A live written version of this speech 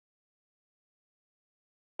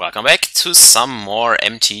Welcome back to some more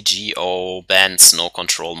MTGO Band Snow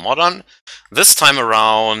Control Modern. This time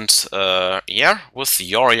around, with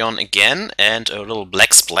Yorion again and a little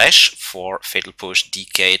Black Splash for Fatal Push,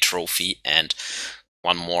 Decay, Trophy and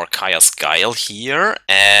one more Kaya's Guile here.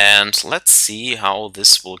 And let's see how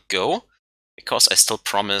this will go, because I still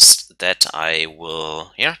promised that I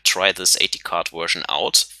will try this 80 card version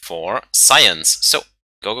out for Science. So,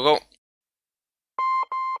 go go go!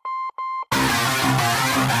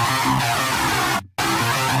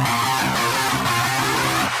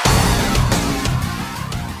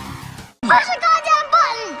 Push the goddamn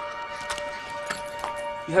button!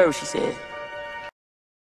 You heard what she said.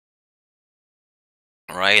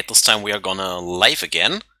 Alright, this time we are gonna live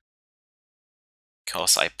again,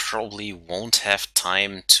 because I probably won't have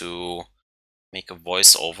time to make a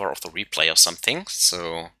voiceover of the replay or something,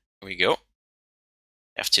 so here we go.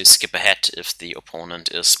 Have to skip ahead if the opponent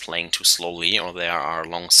is playing too slowly or there are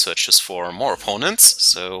long searches for more opponents,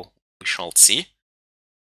 so we shall see.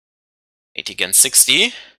 80 against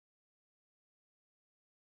 60.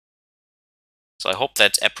 So I hope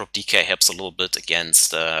that Abrupt Decay helps a little bit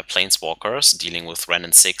against Planeswalkers, dealing with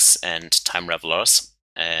Renin 6 and Time Ravelers.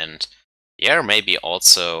 And yeah, maybe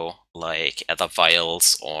also like Aether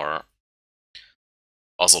Vials or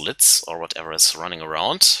Ozolits or whatever is running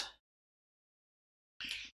around.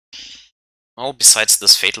 Well, besides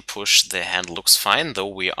this Fatal Push, the hand looks fine, though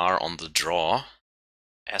we are on the draw.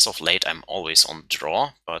 As of late, I'm always on the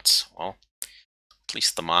draw, but, well, at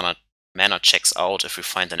least the mana checks out. If we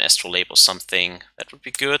find an Astrolabe or something, that would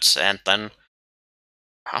be good. And then,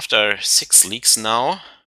 after 6 leagues now,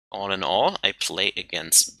 all in all, I play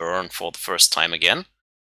against Burn for the first time again,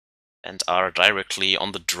 and are directly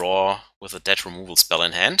on the draw with a dead removal spell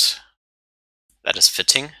in hand. That is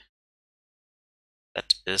fitting.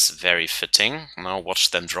 That is very fitting. Now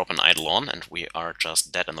watch them drop an Eidolon, and we are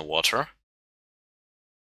just dead in the water.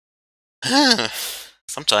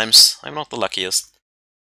 Sometimes I'm not the luckiest.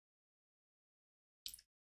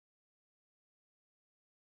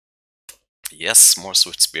 Yes, more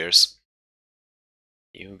Swift Spears.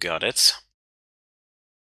 You got it.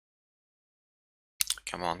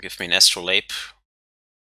 Come on, give me an Astrolabe.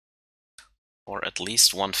 Or at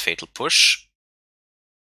least one Fatal Push.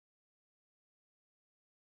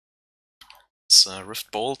 It's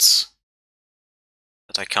Rift Bolt.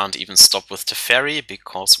 That I can't even stop with Teferi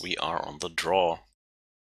because we are on the draw.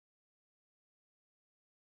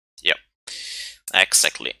 Yep,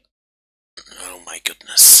 exactly. Oh my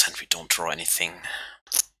goodness, and we don't draw anything.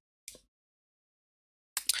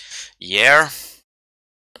 Yeah.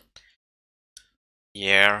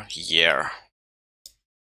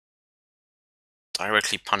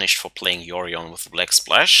 Directly punished for playing Yorion with Black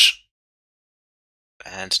Splash.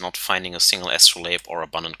 And not finding a single Astrolabe or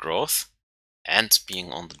Abundant Growth. And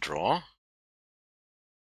being on the draw.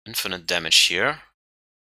 Infinite damage here.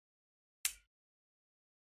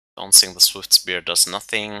 Bouncing the Swift Spear does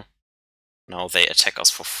nothing. Now they attack us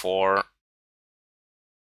for 4.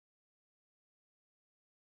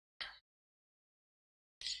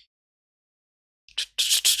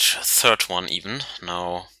 Third one even.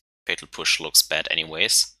 Now Fatal Push looks bad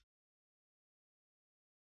anyways.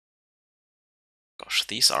 Gosh,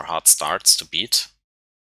 these are hard starts to beat.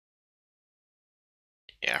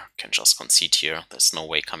 Yeah, can just concede here. There's no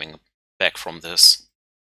way coming back from this.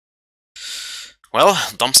 Well,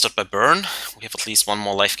 dumpstered by Burn. We have at least one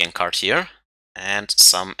more life gain card here. And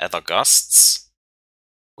some Aether Gusts,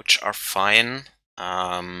 which are fine.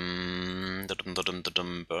 Burn.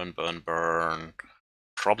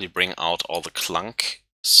 Probably bring out all the Clunk.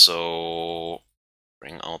 So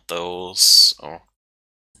bring out those. Oh,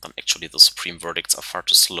 then actually the Supreme Verdicts are far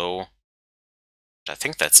too slow. But I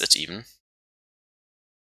think that's it even.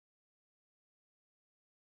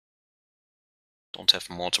 Don't have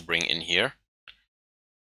more to bring in here.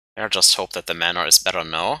 I just hope that the mana is better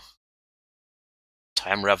now.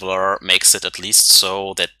 Time Raveler makes it at least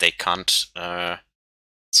so that they can't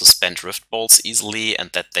suspend Rift Bolts easily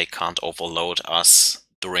and that they can't overload us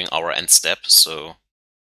during our end step, so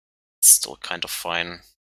it's still kind of fine.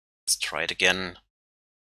 Let's try it again.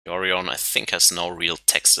 Yorion, I think, has no real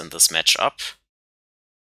text in this matchup.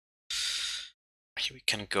 Here we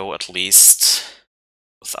can go at least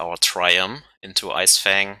with our Triome into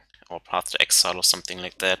Ice-Fang or Path to Exile or something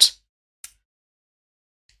like that.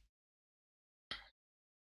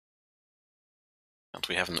 And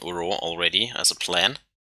we have an Uro already as a plan.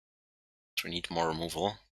 But we need more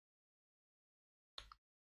removal.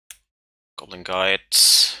 Goblin Guide.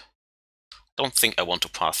 Don't think I want to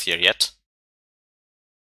path here yet.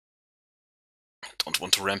 Don't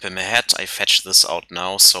want to ramp him ahead. I fetch this out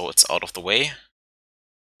now, so it's out of the way.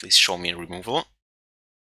 Please show me removal.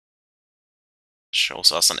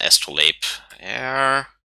 Shows us an Astrolabe. Yeah.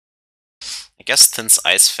 I guess since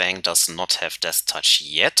Ice-Fang does not have Death Touch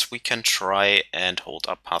yet, we can try and hold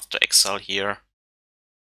up Path to Exile here.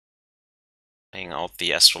 Playing out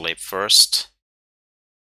the Astrolabe first.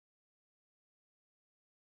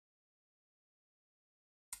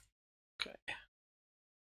 Okay.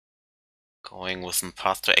 Going with a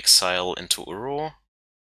Path to Exile into Uro,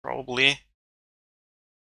 probably.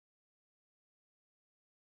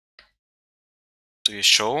 Do you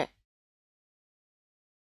show?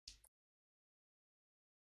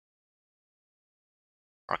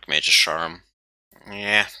 Archmage Charm.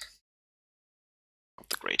 Yeah. Not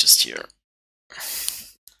the greatest here.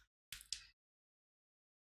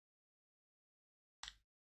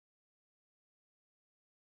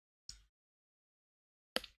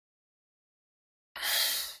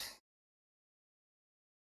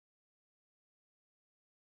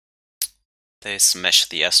 They smash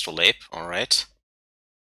the Astrolabe, alright.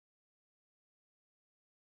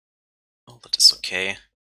 Oh, that is okay.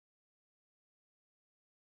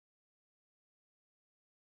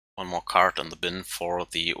 One more card in the bin for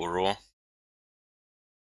the Uro.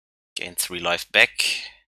 Gain 3 life back.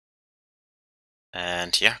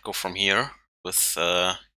 And yeah, go from here with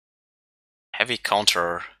a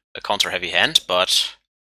counter heavy hand, but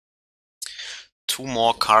 2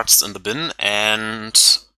 more cards in the bin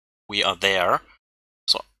and we are there.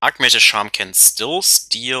 So Archmage Charm can still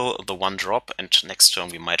steal the 1-drop, and next turn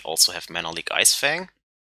we might also have Mana Leak Ice-Fang.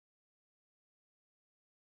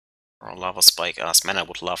 Or Lava Spike asks, man, I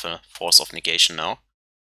would love a Force of Negation now.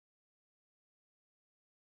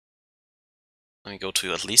 Let me go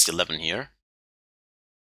to at least 11 here.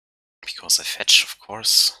 Because I fetch, of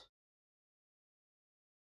course.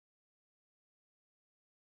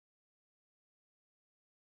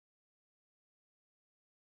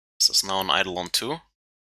 This is now an Eidolon 2.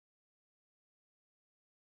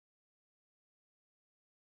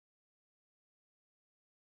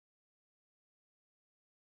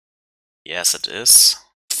 Yes, it is.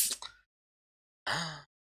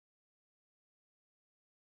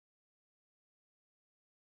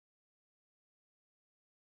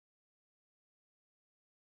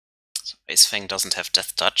 So Ice-Fang doesn't have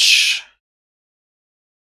Death Touch.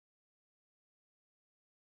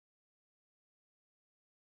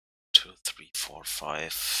 2, 3, 4,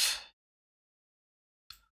 5.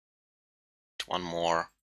 1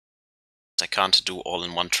 more. I can't do all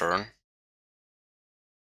in 1 turn.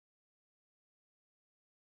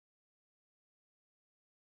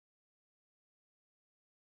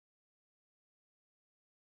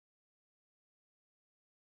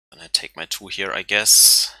 Then I take my 2 here, I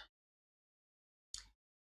guess.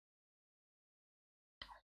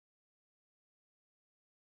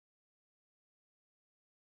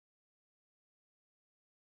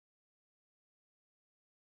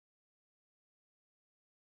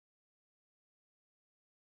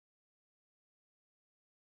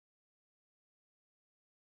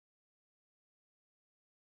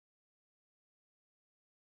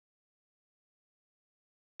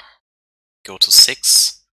 Go to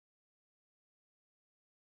 6.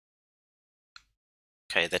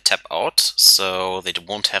 Okay, they tap out, so they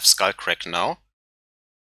won't have Skullcrack now.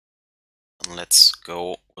 And let's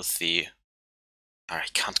go with the... I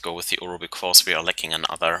can't go with the Uro because we are lacking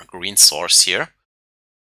another green source here.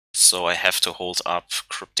 So I have to hold up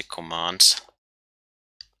Cryptic Command.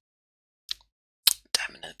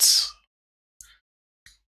 Damn it.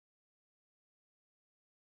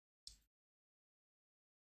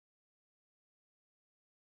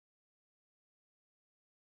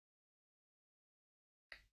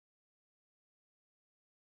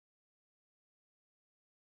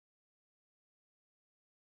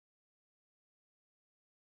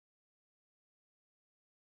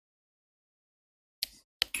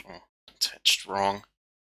 Oh, attached wrong.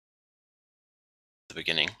 The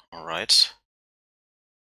beginning, alright.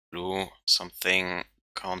 Blue, something,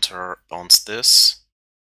 counter, bounce this.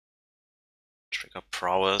 Trigger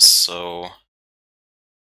prowess, so...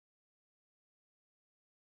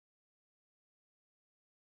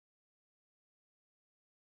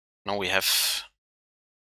 Now we have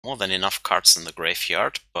more than enough cards in the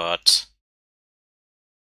graveyard, but...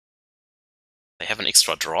 They have an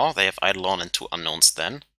extra draw, they have Eidolon and 2 unknowns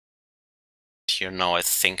then. Here now I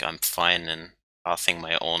think I'm fine in pathing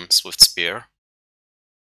my own Swift Spear.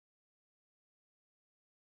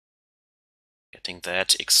 Getting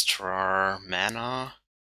that extra mana.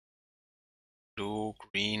 Blue,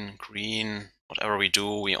 green, green. Whatever we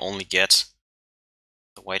do, we only get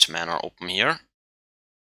the white mana open here.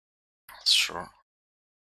 Sure.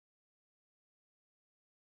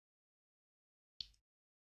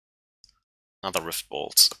 Another Rift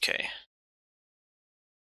Bolt, okay.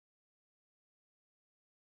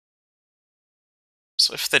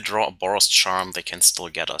 So if they draw a Boros Charm, they can still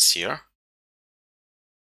get us here.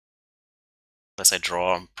 Unless I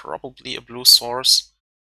draw probably a blue source.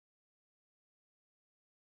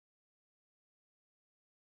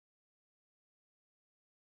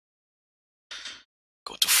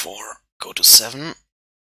 Go to 4, go to 7,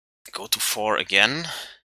 go to 4 again.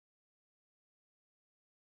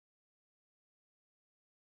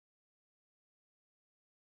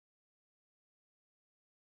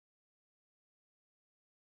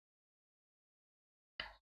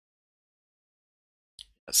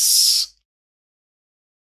 Yes.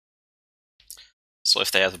 So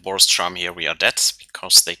if they have the Boros Charm here, we are dead,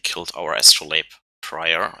 because they killed our Astrolabe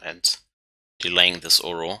prior and delaying this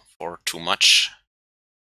Oro for too much.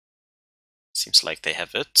 Seems like they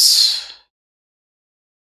have it.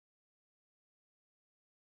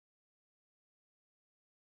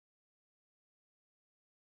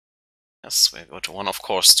 Yes, we go to 1. Of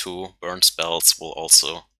course, 2 burn spells will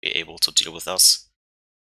also be able to deal with us.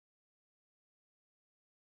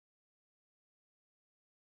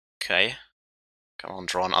 Okay. Come on,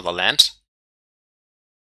 draw another land.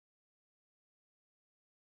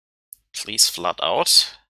 Please flood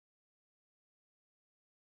out.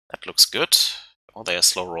 That looks good. Oh, they are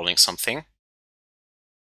slow rolling something.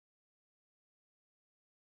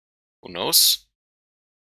 Who knows?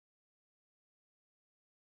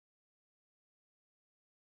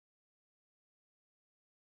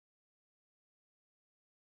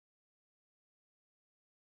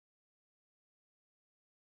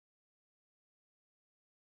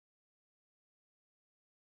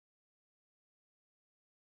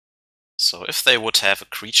 So if they would have a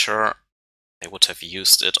creature, they would have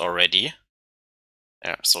used it already.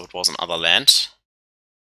 There, so it was another land.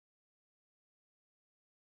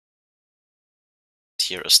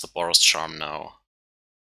 Here is the Boros Charm now.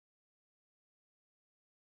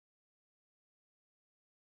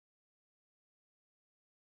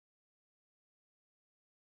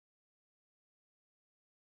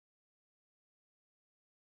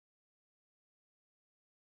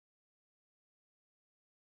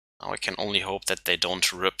 Now I can only hope that they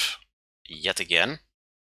don't rip yet again.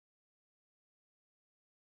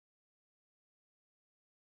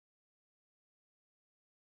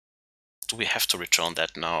 Do we have to return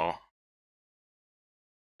that now?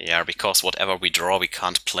 Yeah, because whatever we draw, we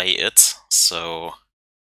can't play it, so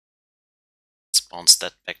let's bounce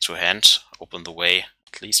that back to hand, open the way,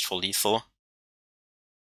 at least for lethal.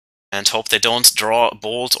 And hope they don't draw a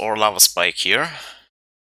Bolt or Lava Spike here.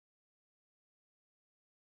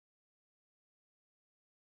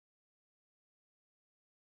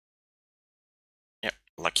 Yep,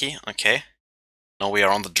 lucky, okay. Now we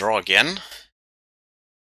are on the draw again.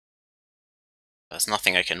 There's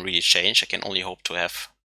nothing I can really change, I can only hope to have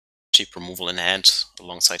cheap removal in hand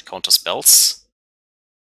alongside counter spells.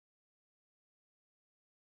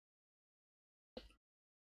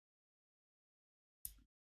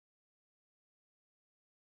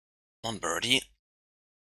 One birdie.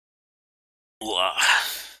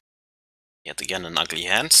 Uah. Yet again an ugly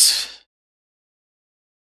hand.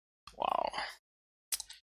 Wow.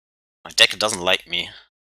 My deck doesn't like me.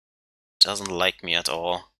 Doesn't like me at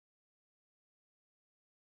all.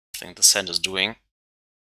 I think this hand is doing.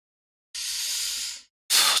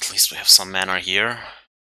 At least we have some mana here.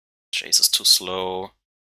 Jace is too slow.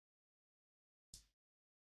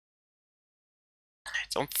 I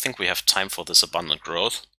don't think we have time for this abundant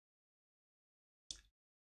growth.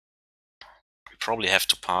 We probably have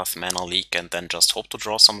to path Mana Leak and then just hope to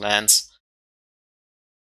draw some lands.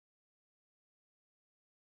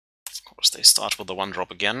 Of course they start with the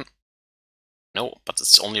 1-drop again. No, but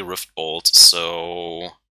it's only Rift Bolt, so...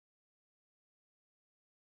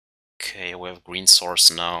 Okay, we have green source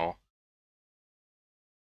now.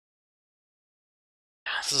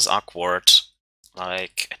 This is awkward.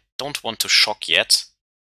 Like, I don't want to shock yet.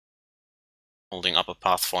 Holding up a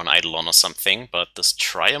path for an Eidolon or something, but this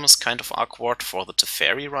Triome is kind of awkward for the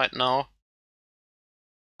Teferi right now.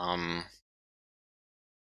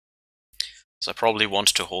 So I probably want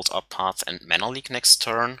to hold up path and Mana Leak next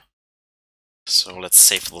turn. So let's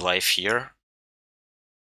save the life here.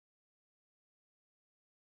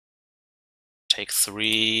 Take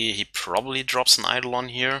 3, he probably drops an Eidolon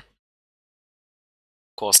here.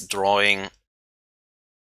 Of course, drawing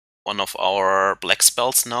one of our black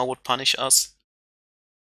spells now would punish us.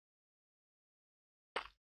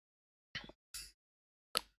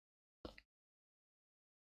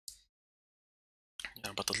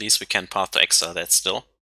 Yeah, but at least we can path to Exile that still.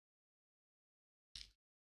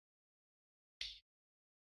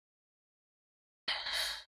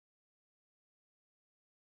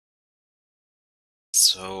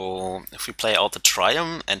 So if we play out the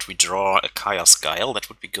Triome and we draw a Chaos Guile, that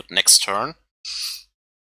would be good next turn.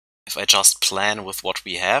 If I just plan with what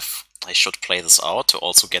we have, I should play this out to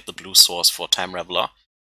also get the blue source for Time Raveler.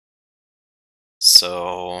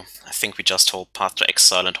 So I think we just hold Path to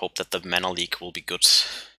Exile and hope that the mana leak will be good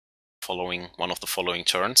following one of the following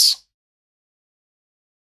turns.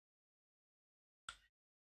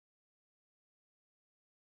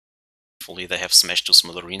 Hopefully they have Smash to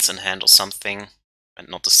Smithereens in hand or something, and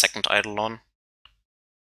not the second Eidolon.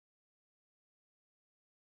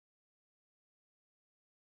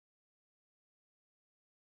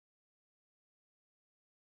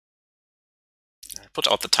 I put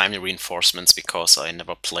out the timely reinforcements because I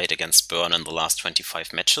never played against Burn in the last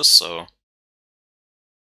 25 matches, so...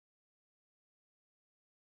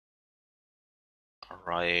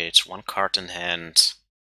 Alright, one card in hand.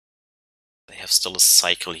 They have still a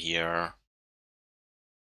cycle here.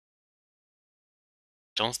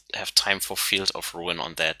 Don't have time for Field of Ruin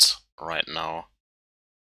on that right now,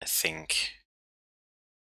 I think.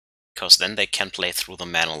 Because then they can play through the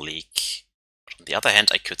mana leak. But on the other hand,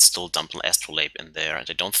 I could still dump an Astrolabe in there, and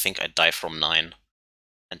I don't think I die from 9.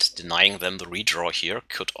 And denying them the redraw here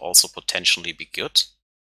could also potentially be good.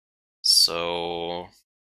 So...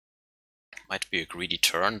 might be a greedy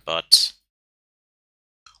turn, but...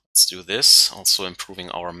 let's do this. Also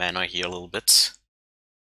improving our mana here a little bit.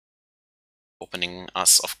 Opening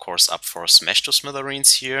us, of course, up for a Smash to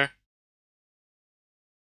Smithereens here.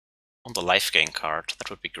 On the life gain card,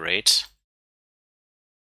 that would be great.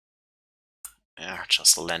 Yeah,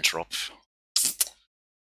 just a land drop.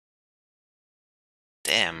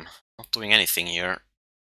 Damn, not doing anything here.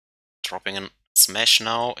 Dropping a Smash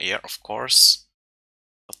now, yeah, of course.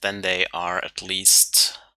 But then they are at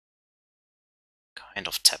least kind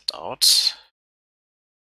of tapped out.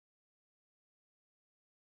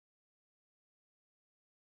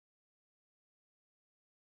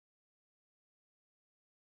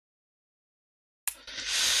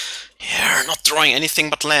 Yeah, not drawing anything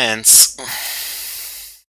but lands.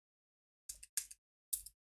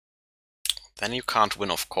 Then you can't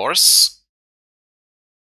win, of course.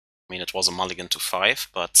 I mean, it was a mulligan to 5,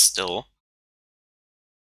 but still.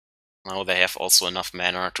 Now they have also enough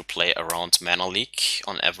mana to play around mana leak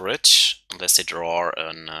on average, unless they draw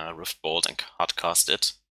a Rift Bolt and hardcast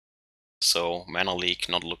it. So mana leak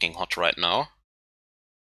not looking hot right now.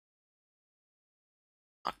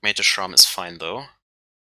 Archmage Charm is fine though.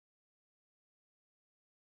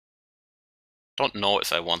 Don't know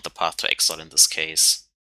if I want the Path to Exile in this case.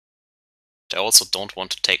 I also don't want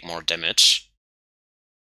to take more damage.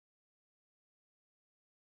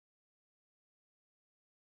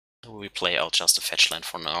 We play out just a fetch land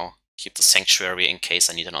for now. Keep the Sanctuary in case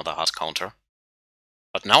I need another hard counter.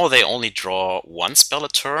 But now they only draw one spell a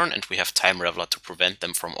turn, and we have Time Raveler to prevent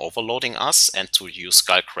them from overloading us and to use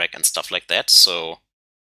Skullcrack and stuff like that, so...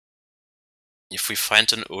 if we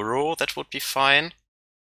find an Uro, that would be fine.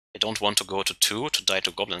 I don't want to go to 2 to die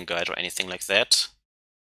to Goblin Guide or anything like that.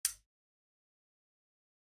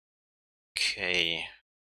 Okay.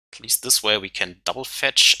 At least this way we can double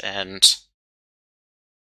fetch and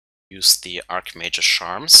use the Archmage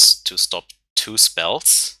Charms to stop 2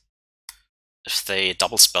 spells. If they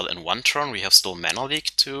double spell in 1 turn, we have still Mana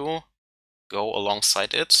Leak to go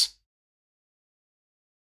alongside it.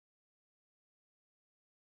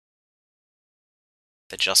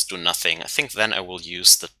 They just do nothing. I think then I will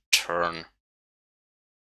use the turn.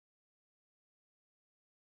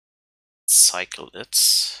 Cycle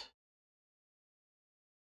it.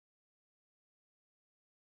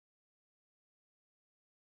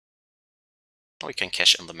 We can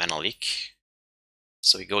cash in the Mana Leak.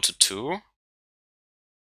 So we go to 2.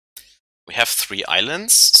 We have 3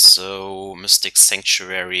 islands, so Mystic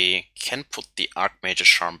Sanctuary can put the Archmage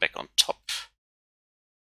Charm back on top.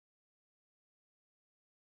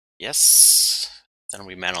 Yes. Then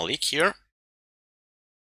we Mana Leak here.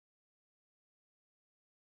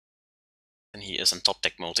 And he is in top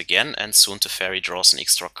deck mode again, and soon Teferi draws an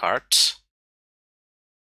extra card.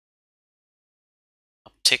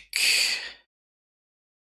 Uptick.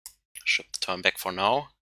 Ship the turn back for now.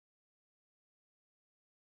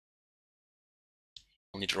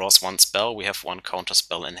 Only draws 1 spell, we have 1 counter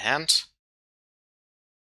spell in hand.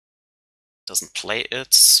 Doesn't play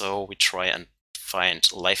it, so we try and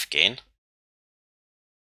find life gain.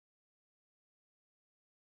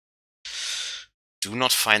 Do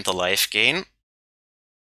not find the life gain.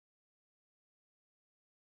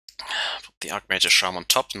 Put the Archmage Charm on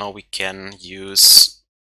top. Now we can use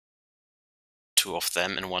 2 of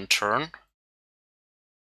them in 1 turn.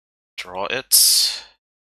 Draw it.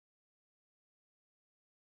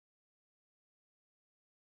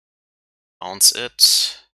 Bounce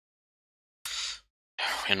it.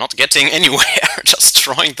 We're not getting anywhere, just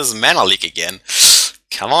drawing this mana leak again.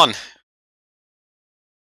 Come on.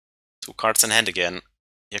 2 cards in hand again.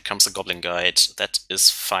 Here comes the Goblin Guide. That is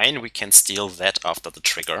fine, we can steal that after the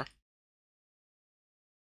trigger.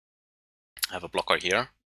 I have a blocker here.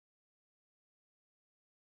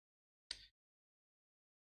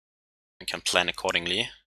 We can plan accordingly.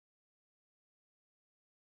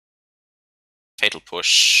 Fatal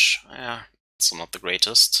Push. Yeah, it's not the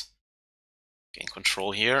greatest. Gain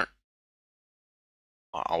control here.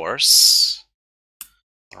 Are ours.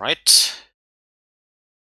 Alright.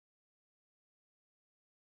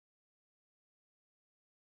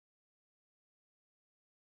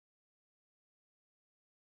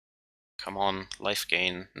 Come on, life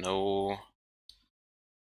gain. No.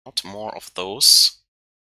 Not more of those.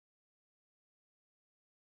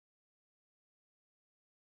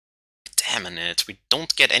 Damn it, we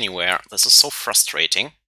don't get anywhere. This is so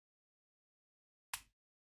frustrating.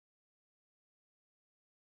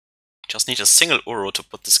 Just need a single Uro to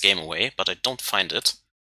put this game away, but I don't find it.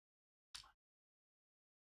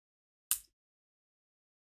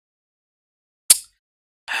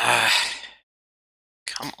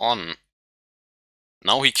 Come on.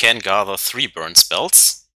 Now he can gather 3 burn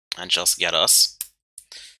spells and just get us.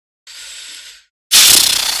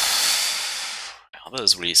 Yeah, this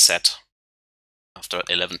is really sad. After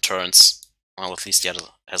 11 turns. Well, at least he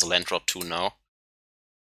has a land drop too now.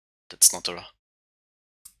 That's not a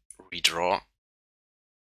redraw.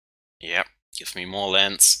 Yeah, give me more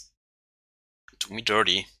lands. Do me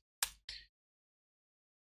dirty.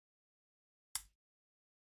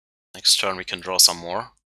 Next turn we can draw some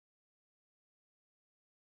more.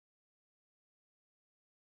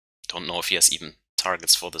 Don't know if he has even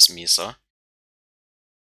targets for this Misa.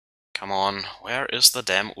 Come on, where is the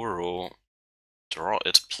damn Uro? Draw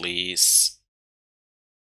it, please.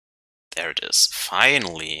 There it is.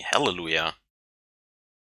 Finally! Hallelujah!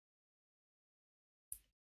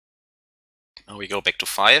 Now we go back to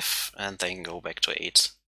 5, and then go back to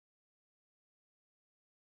 8.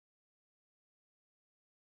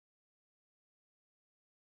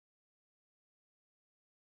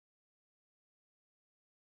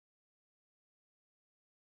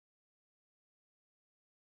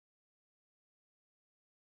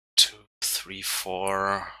 Two, three,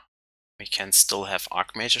 4. We can still have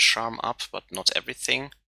Archmage Charm up, but not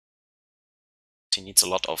everything. He needs a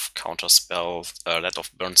lot of counter spells, a lot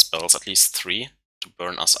of burn spells, at least 3, to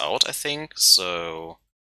burn us out, I think. So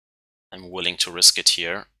I'm willing to risk it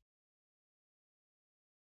here.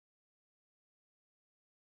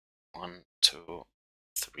 1, 2,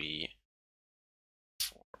 3,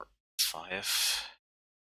 4, 5.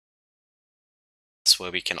 This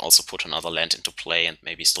way we can also put another land into play and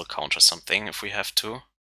maybe still counter something if we have to.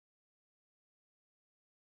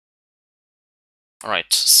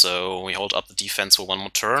 Alright, so we hold up the defense for 1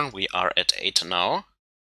 more turn. We are at 8 now.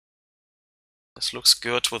 This looks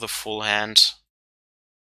good with a full hand.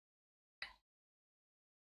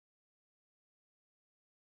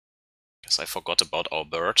 Guess I forgot about our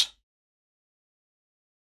bird.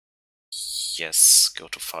 Yes, go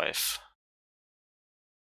to 5.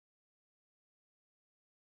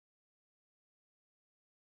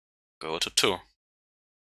 Go to 2.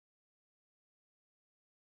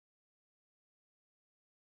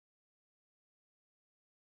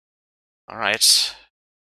 Alright.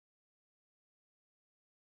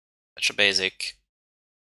 Fetch a basic.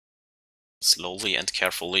 Slowly and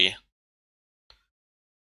carefully.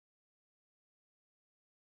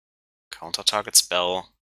 Counter target spell.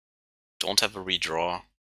 Don't have a redraw.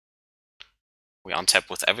 We untap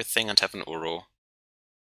with everything and have an Uro.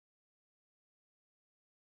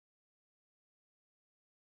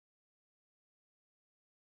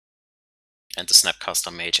 And the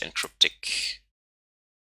Snapcaster Mage and Cryptic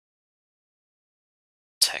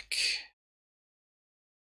Tech.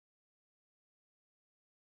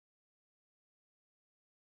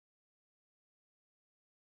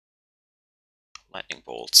 Lightning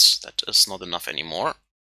bolts. That is not enough anymore.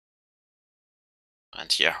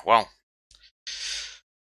 And yeah, wow.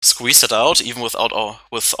 Squeeze it out, even with all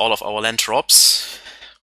of our land drops.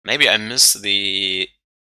 Maybe I miss the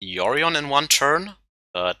Yorion in 1 turn,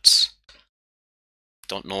 but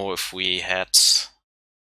don't know if we had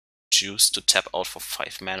juice to tap out for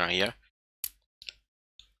 5 mana here.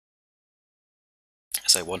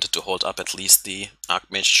 As I wanted to hold up at least the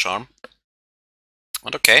Archmage Charm.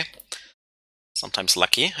 And okay. Sometimes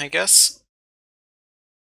lucky, I guess.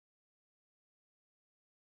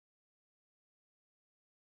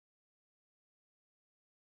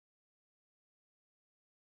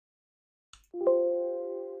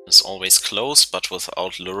 is always close, but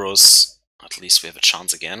without Lurus, at least we have a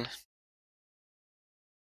chance again.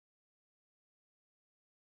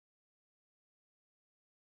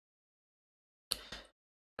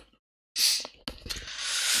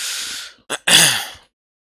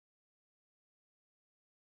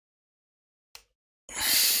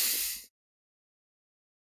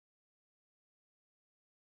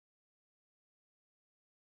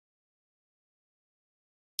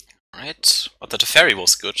 Right, but the Teferi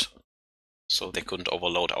was good, so they couldn't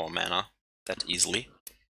overload our mana that easily.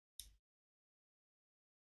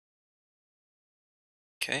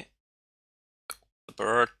 Okay. The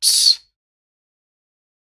birds.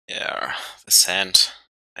 Yeah, this hand,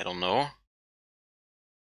 I don't know.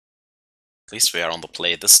 At least we are on the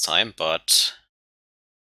play this time, but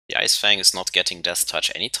the Ice-Fang is not getting Death Touch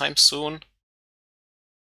anytime soon.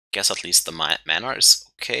 Guess at least the mana is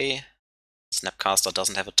okay. Snapcaster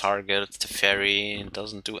doesn't have a target, Teferi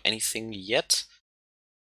doesn't do anything yet.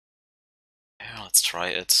 Yeah, let's try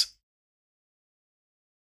it.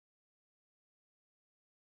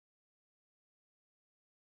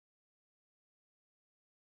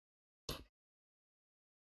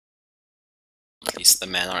 At least the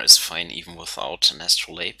mana is fine even without an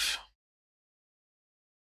Astrolabe.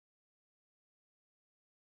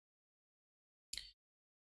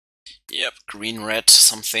 Yep, green-red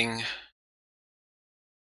something.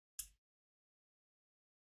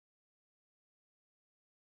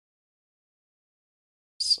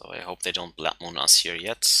 So I hope they don't Blood Moon us here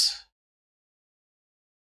yet. So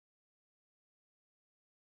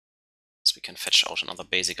we can fetch out another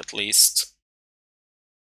basic at least.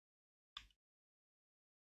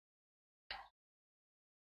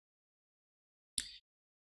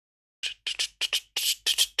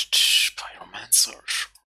 Pyromancer.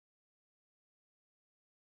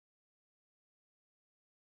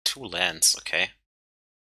 2 lands, okay.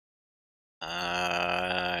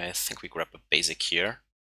 I think we grab a basic here.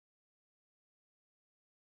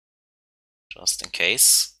 Just in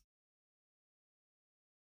case.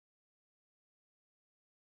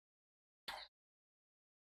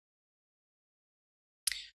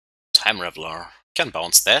 Time Raveler. Can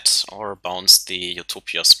bounce that, or bounce the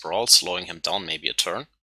Utopia Sprawl, slowing him down maybe a turn.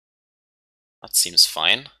 That seems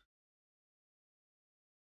fine.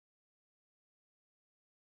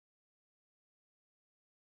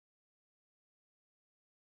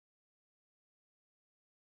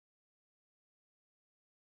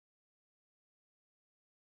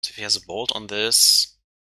 If he has a bolt on this,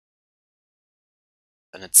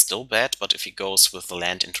 then it's still bad, but if he goes with the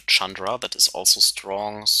land into Chandra, that is also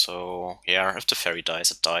strong, so yeah, if the Teferi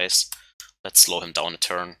dies, it dies. Let's slow him down a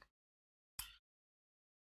turn.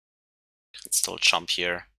 Can still jump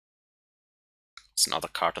here. It's another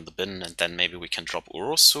card in the bin, and then maybe we can drop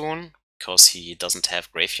Uro soon, because he doesn't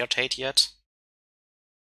have Graveyard Hate yet.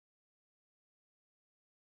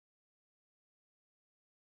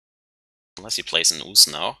 Unless he plays an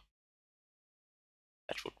Ooze now.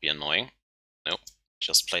 That would be annoying. Nope,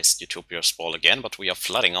 just placed Utopia Sprawl again, but we are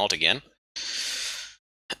flooding out again.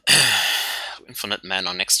 Infinite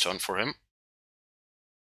mana next turn for him.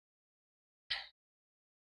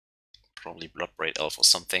 Probably Bloodbraid Elf or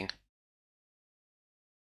something.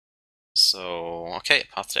 So, okay,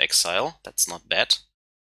 Path to Exile, that's not bad.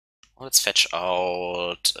 Let's fetch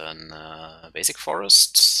out a basic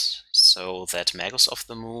forest, so that Magus of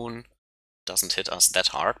the Moon doesn't hit us that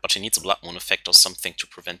hard, but he needs a Blood Moon effect or something to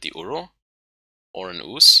prevent the Uro, or an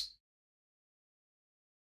Ooze.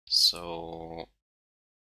 So...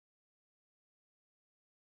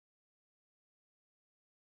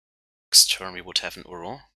 next turn we would have an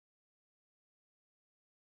Uro.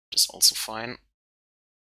 Which is also fine.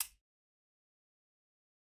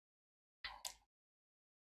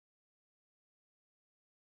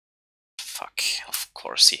 Fuck, of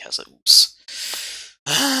course he has a Ooze.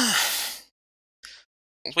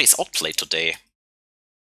 Always outplayed today.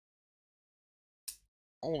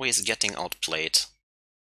 Always getting outplayed.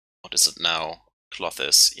 What is it now?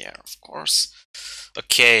 Clothes, yeah, of course.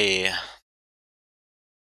 Okay.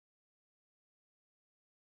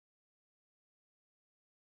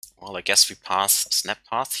 Well, I guess we pass Snap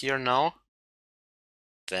Path here now.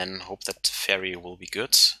 Then hope that Teferi will be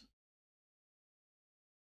good.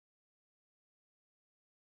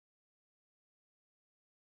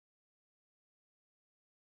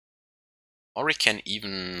 Or we can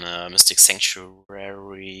even Mystic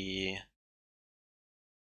Sanctuary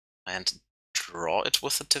and draw it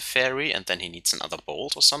with the Teferi, and then he needs another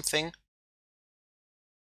bolt or something.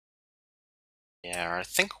 Yeah, I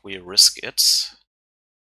think we risk it.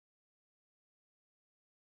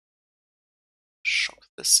 Shock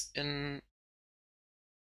this in.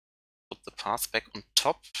 put the path back on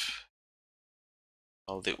top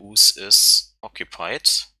while the ooze is occupied.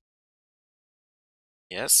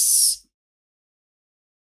 Yes.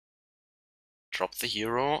 Drop the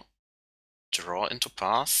hero. Draw into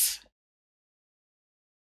path.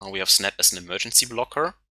 Now we have Snap as an emergency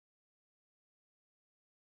blocker.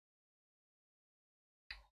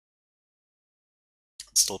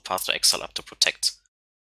 Still path to Exile up to protect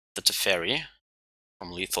the Teferi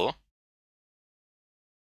from lethal.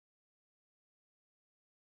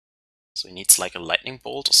 So he needs like a lightning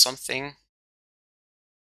bolt or something.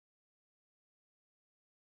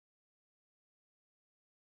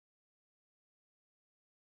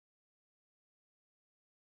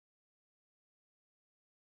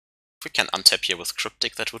 If we can untap here with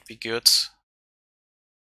Cryptic, that would be good.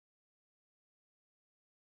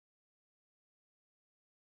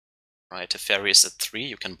 Right, Teferi is at 3,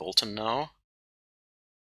 you can bolt him now.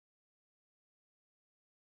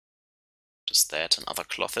 Just that, another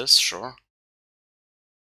Clothis, sure.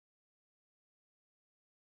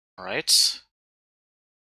 Alright.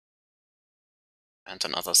 And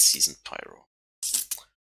another Seasoned Pyro.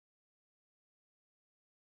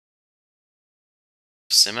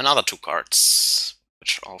 Sim another 2 cards,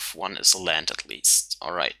 which of one is a land at least.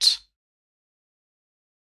 Alright.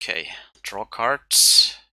 Okay, draw card.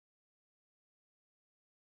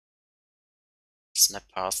 Snap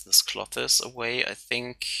past this Clothis away, I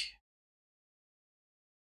think.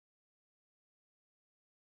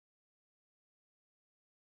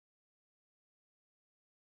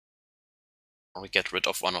 Or we get rid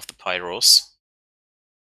of one of the Pyros.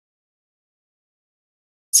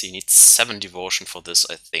 So he needs 7 devotion for this,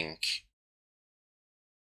 I think.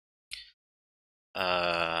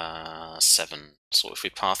 7. So if we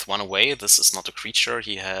path 1 away, this is not a creature.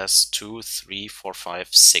 He has 2, 3, 4, 5,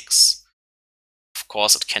 6. Of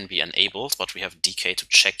course, it can be enabled, but we have Decay to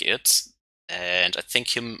check it. And I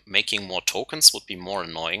think him making more tokens would be more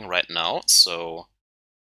annoying right now. So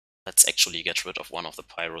let's actually get rid of one of the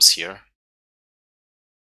Pyros here.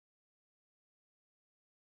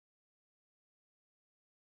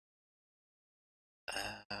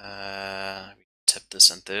 We tap this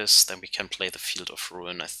and this, then we can play the Field of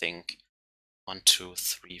Ruin, I think. 1, 2,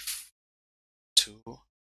 3, 2.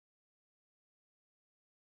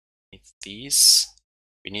 Need these.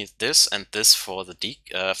 We need this and this for the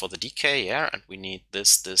decay, yeah, and we need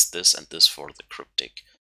this, this, and this for the Cryptic.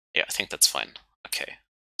 Yeah, I think that's fine. Okay,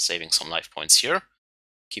 saving some life points here.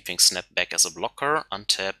 Keeping Snap back as a blocker,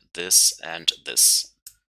 untap this and this.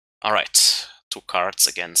 Alright, 2 cards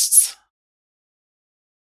against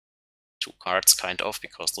 2 cards, kind of,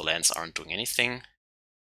 because the lands aren't doing anything.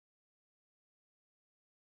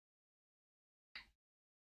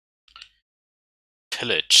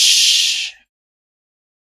 Pillage.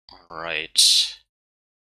 Alright.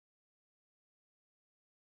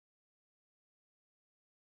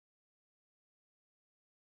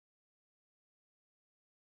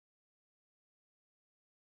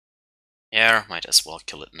 Yeah, might as well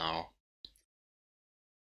kill it now.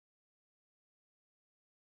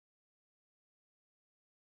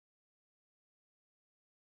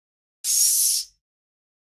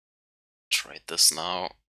 Trade this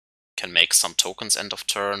now. Can make some tokens end of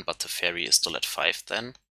turn, but the Teferi is still at 5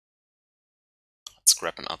 then. Let's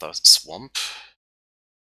grab another swamp.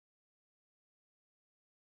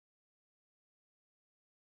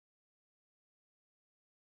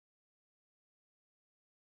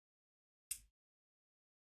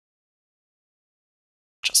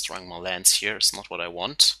 Just drawing more lands here is not what I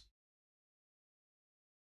want.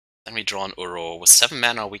 Then we draw an Uro. With 7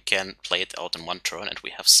 mana we can play it out in 1 turn, and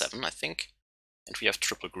we have 7, I think. And we have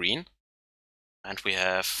triple green. And we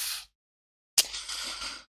have...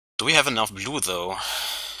 Do we have enough blue though?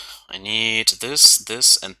 I need this,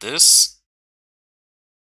 this, and this.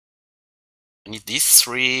 I need these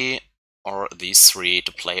 3 or these 3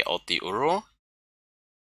 to play out the Uro.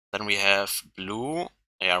 Then we have blue.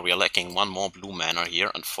 Yeah, we are lacking 1 more blue mana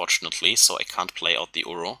here, unfortunately, so I can't play out the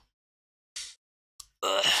Uro.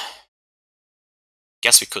 Ugh.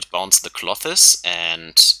 Guess we could bounce the Clothis,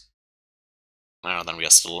 and then we are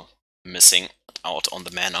still missing out on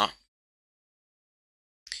the mana.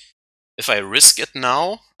 If I risk it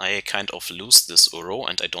now, I kind of lose this Uro,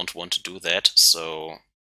 and I don't want to do that, so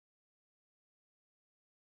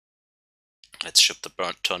let's ship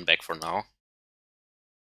the turn back for now.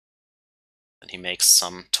 And he makes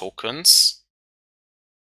some tokens,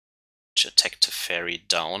 which attack Teferi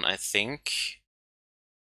down, I think.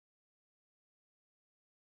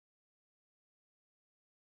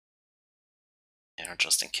 Yeah,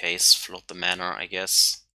 just in case, float the mana, I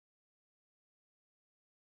guess.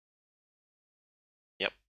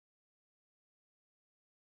 Yep.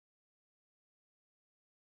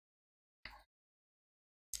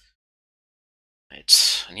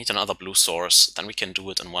 I need another blue source. Then we can do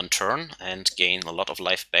it in one turn and gain a lot of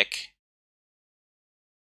life back.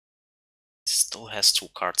 He still has 2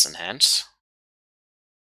 cards in hand.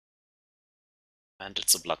 And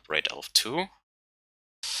it's a Bloodbraid Elf too.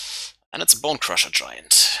 And it's a Bone Crusher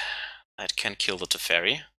Giant. That can kill the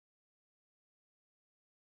Teferi.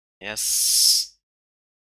 Yes.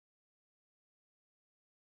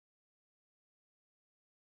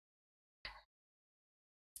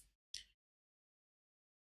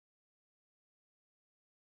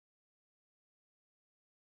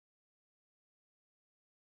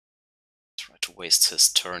 Try to waste his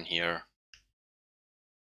turn here.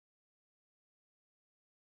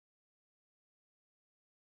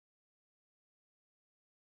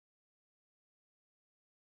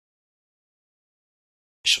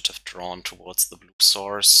 I should have drawn towards the blue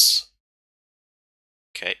source.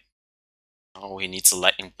 Okay. Now he needs a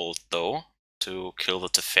Lightning Bolt though to kill the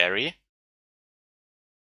Teferi.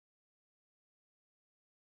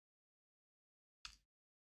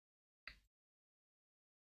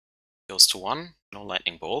 Goes to 1, no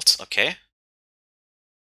Lightning Bolt, okay.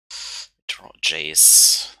 Draw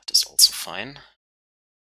Jace, that is also fine.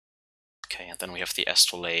 Okay, and then we have the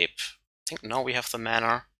Astrolabe. I think now we have the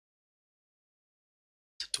mana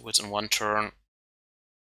to do it in one turn.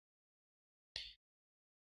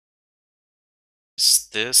 Is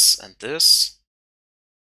this and this.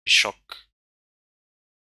 We shock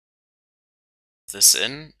this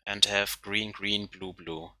in and have green, green, blue,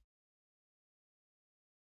 blue.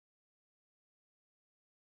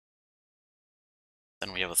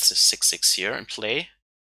 Then we have a 6/6 here in play.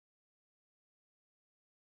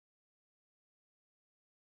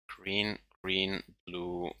 Green, green,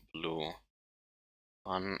 blue, blue.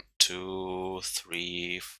 1, 2,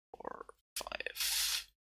 3, 4, 5.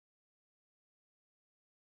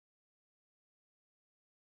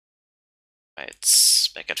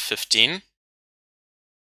 Right, back at 15.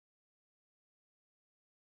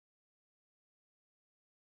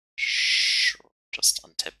 Sure, just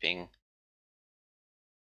untapping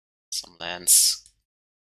some lands.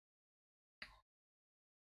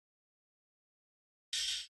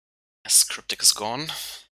 Yes, Cryptic is gone.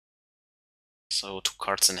 So 2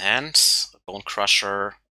 cards in hand. A Bone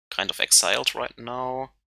Crusher kind of exiled right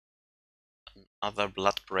now. Another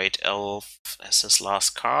Bloodbraid Elf as his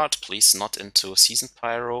last card. Please not into Season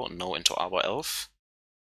Pyro, no into Arbor Elf.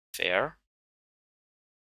 Fair.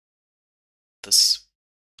 This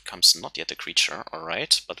becomes not yet a creature,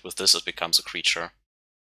 alright, but with this it becomes a creature.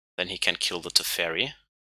 Then he can kill the Teferi.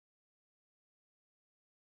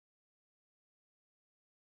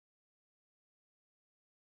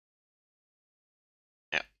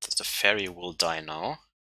 Yeah, the Teferi will die now.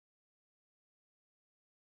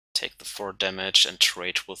 Take the 4 damage and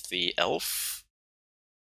trade with the elf.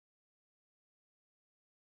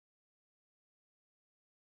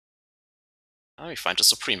 Oh, we find a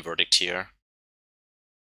Supreme Verdict here.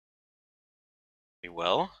 Very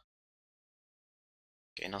well.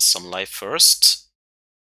 Gain us some life first.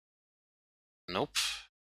 Nope.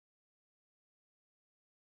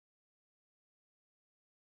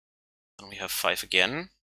 Then we have 5 again.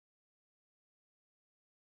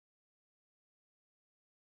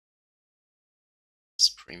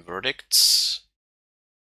 Supreme Verdict.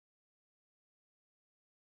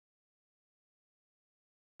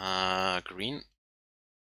 Green.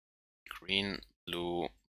 Green, blue,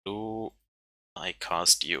 blue. I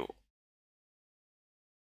cast you.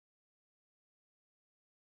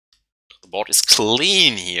 The board is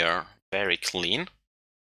clean here. Very clean.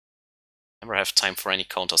 Never have time for any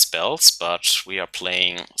counter spells, but we are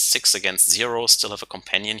playing 6 against 0. Still have a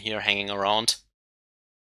companion here hanging around.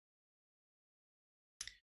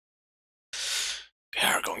 We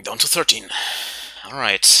are going down to 13.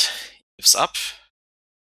 Alright, gives up.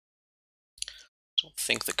 Don't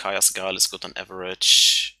think the Kaya's Guile is good on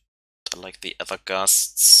average. I like the Aether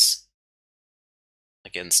Gusts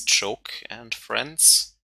against Choke and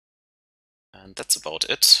friends. And that's about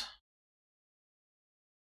it.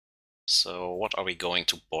 So what are we going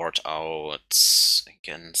to board out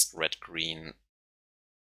against red-green?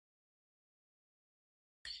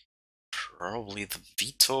 Probably the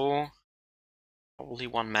Veto. Probably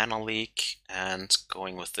 1 mana leak and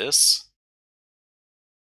going with this.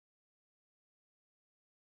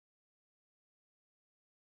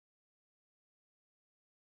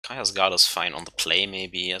 Kaya's Guard is fine on the play,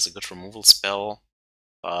 maybe as a good removal spell,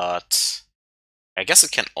 but I guess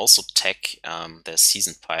it can also tech their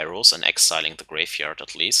Seasoned Pyros and exiling the graveyard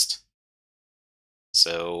at least.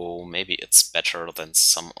 So maybe it's better than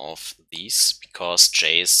some of these, because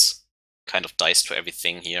Jace kind of dies to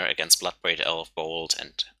everything here against Bloodbraid Elf, Bolt,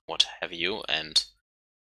 and what have you, and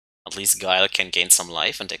At least Guile can gain some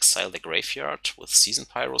life and exile the graveyard with Season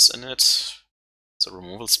Pyros in it. It's a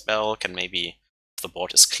removal spell, can maybe, if the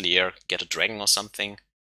board is clear, get a dragon or something.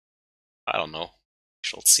 I don't know. We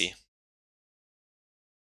shall see.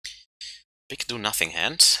 Big do nothing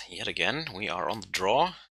hand. Yet again, we are on the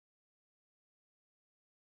draw.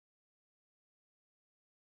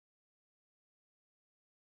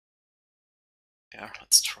 Yeah,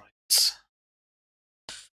 let's try it.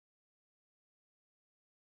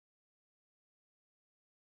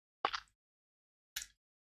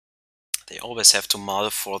 They always have to mull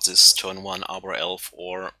for this turn 1 Arbor Elf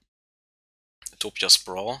or Utopia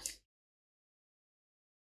Sprawl.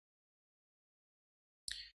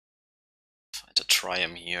 Find a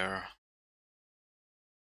Triome here.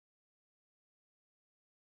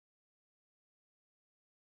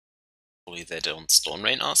 Hopefully they don't Stone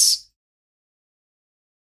Rain us.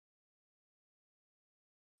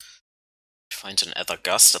 Find an Aether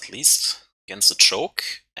Gust at least against the Choke,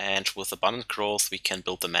 and with Abundant Growth we can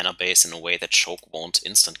build the mana base in a way that Choke won't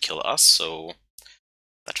instant kill us, so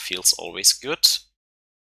that feels always good.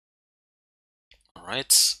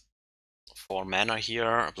 Alright, 4 mana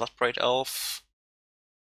here, a Bloodbraid Elf.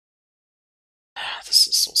 This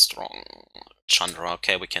is so strong. Chandra,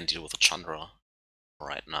 okay, we can deal with the Chandra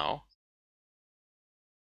right now.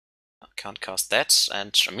 I can't cast that,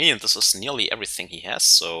 and I mean, this is nearly everything he has,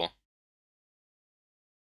 so...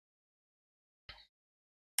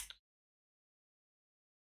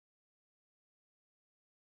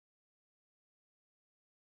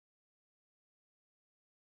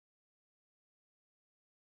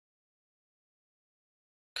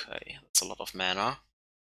 Okay, that's a lot of mana.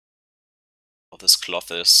 Oh, this cloth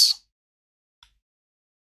is...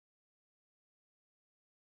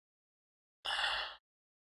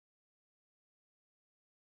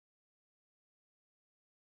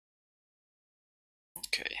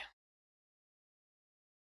 Okay.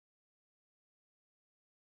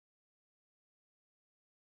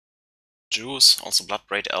 Juice, also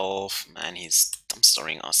Bloodbraid Elf. Man, he's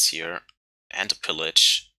dumpstering us here. And a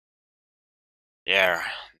Pillage. Yeah,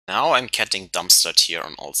 now I'm getting dumpstered here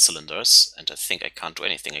on all cylinders, and I think I can't do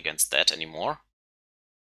anything against that anymore.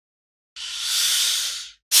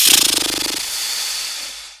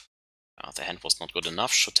 The hand was not good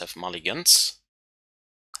enough, should have mulligans.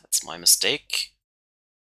 That's my mistake.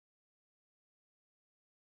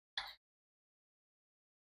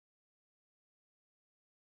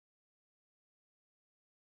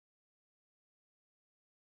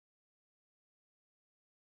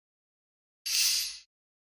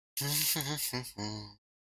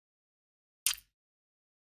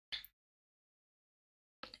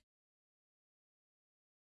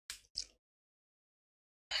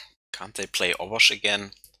 Can't they play Obosh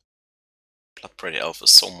again? Bloodbraid Elf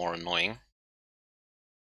is so more annoying.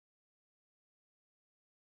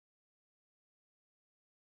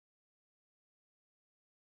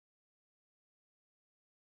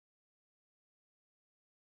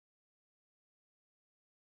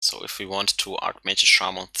 So if we want to Archmage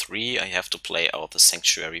Charm on 3, I have to play out the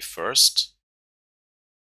Sanctuary first.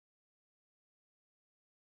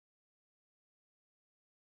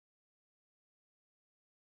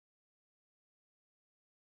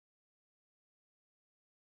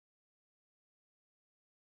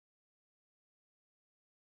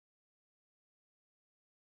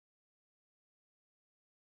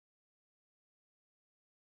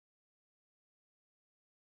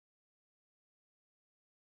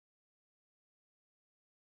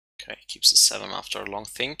 Okay, keeps a 7 after a long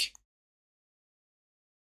think.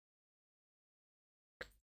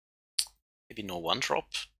 Maybe no 1-drop.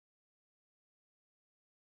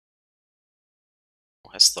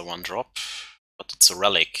 Who has the 1-drop? But it's a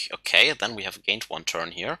relic. Okay, then we have gained 1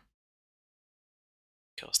 turn here.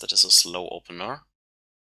 Because that is a slow opener.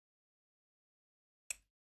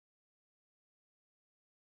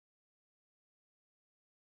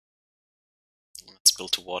 Let's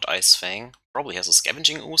build toward Ice-Fang. Probably has a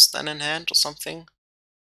Scavenging Ooze then in hand or something.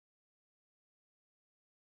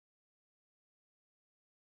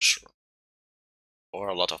 Sure. Or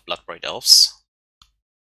a lot of Bloodbraid Elves.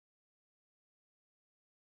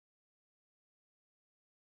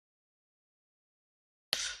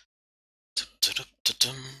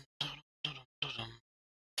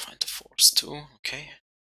 Find the Force too, okay.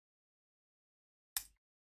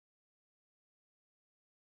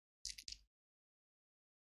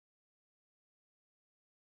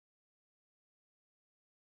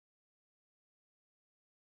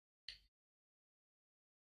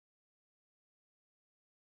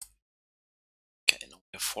 Okay, now we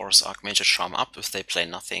have Force Archmage Charm up. If they play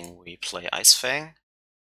nothing, we play Ice-Fang.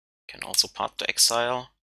 Can also part to Exile.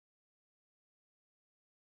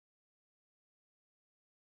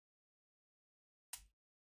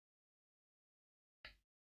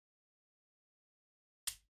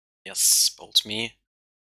 Yes, bolt me.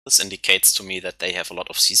 This indicates to me that they have a lot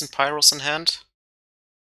of Season Pyros in hand.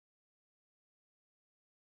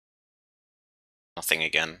 Nothing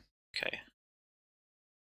again. Okay.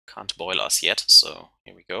 Can't boil us yet, so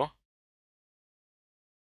here we go.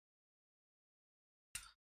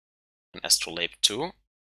 An Astrolabe 2.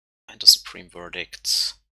 And a Supreme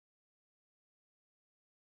Verdict.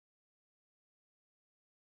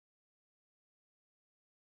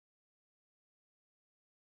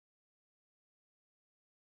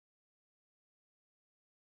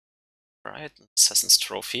 Right, Assassin's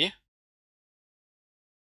Trophy.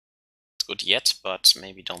 It's good yet, but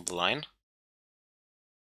maybe down the line.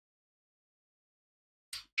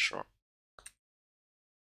 Sure.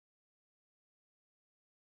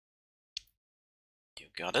 You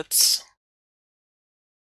got it.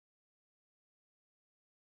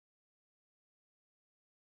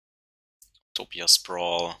 Utopia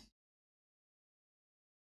Sprawl.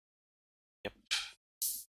 Yep.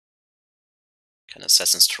 Can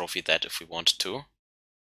Assassin's Trophy that if we want to.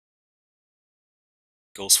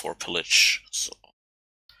 Goes for Pillage, so.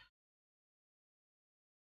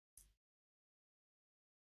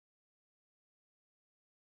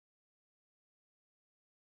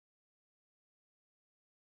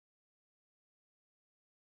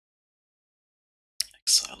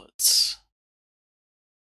 Exile it.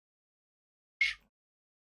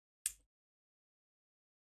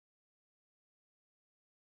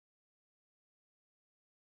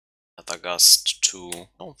 Aether Gust 2.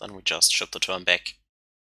 Oh, then we just should the turn back.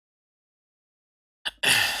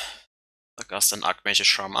 Aether Gust and Archmage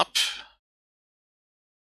Charm up.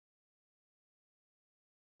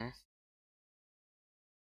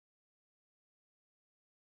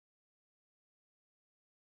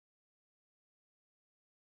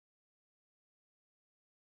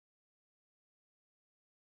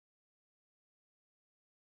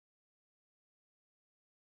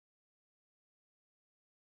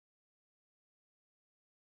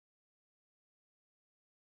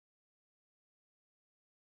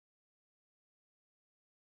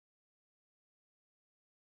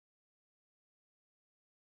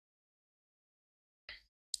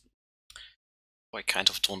 I kind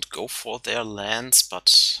of don't go for their lands,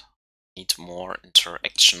 but need more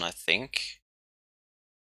interaction, I think.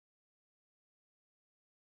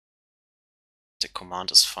 The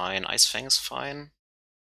command is fine, Ice-Fang is fine.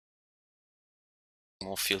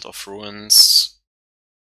 More Field of Ruins.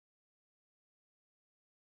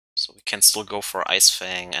 So we can still go for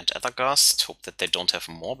Ice-Fang and Aether Gust, hope that they don't have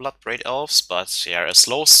more Bloodbraid Elves, but yeah, a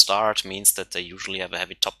slow start means that they usually have a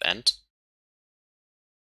heavy top end.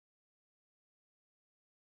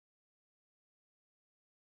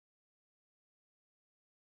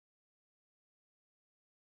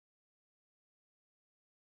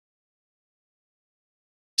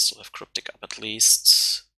 Still have Cryptic up at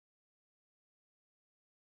least.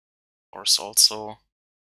 Force also.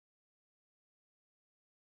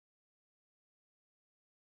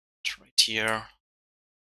 It's right here.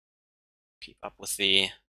 Keep up with the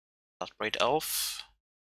Bloodbraid Elf.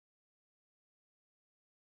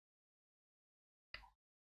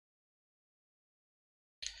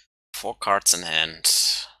 Four cards in hand.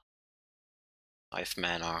 5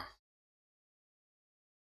 mana.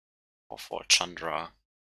 Or 4 Chandra.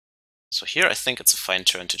 So here I think it's a fine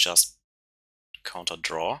turn to just counter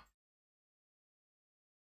draw.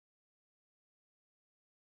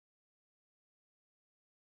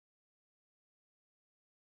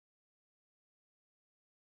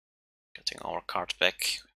 Getting our card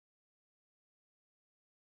back.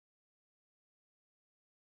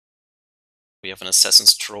 We have an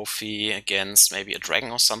Assassin's Trophy against maybe a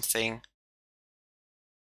dragon or something.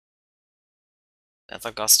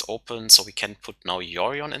 Aether Gust open, so we can put now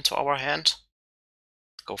Yorion into our hand.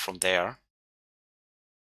 Go from there.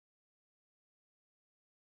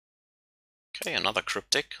 Okay, another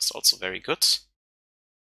Cryptic is also very good.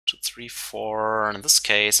 2, 3, 4. In this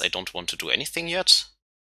case, I don't want to do anything yet.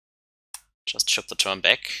 Just ship the turn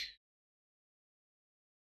back.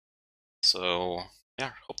 So,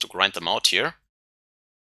 yeah, hope to grind them out here.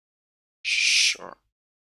 Sure.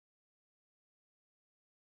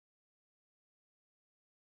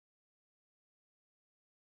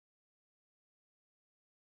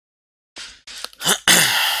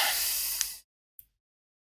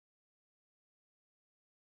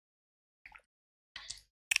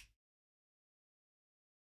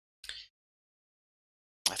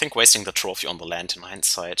 I think wasting the trophy on the land in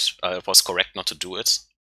hindsight was correct not to do it.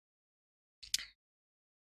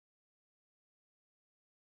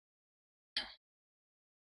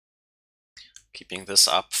 Keeping this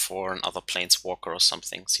up for another planeswalker or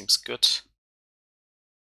something seems good.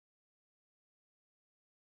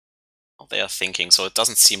 they are thinking. So it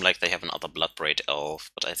doesn't seem like they have another Bloodbraid Elf,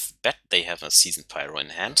 but I bet they have a Seasoned Pyro in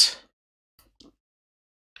hand.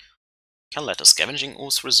 Can let a Scavenging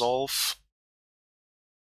Ooze resolve.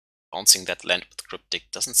 Bouncing that land with Cryptic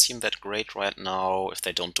doesn't seem that great right now. If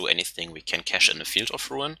they don't do anything, we can cash in a Field of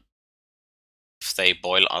Ruin. If they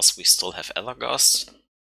boil us, we still have Aether Gust.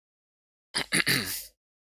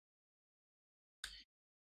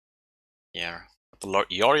 Yeah, the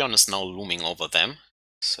Yorion is now looming over them,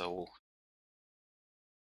 so...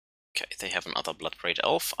 Okay, they have another Bloodbraid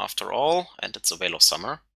Elf after all, and it's a Veil of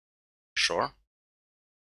Summer. Sure.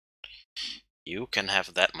 You can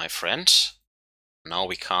have that, my friend. Now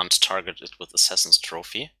we can't target it with Assassin's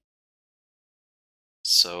Trophy.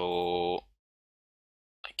 So...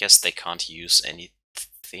 I guess they can't use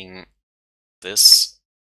anything... this.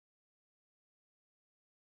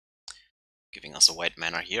 Giving us a white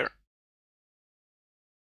mana here.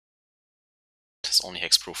 It has only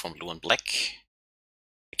hexproof from blue and black.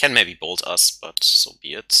 They can maybe bolt us, but so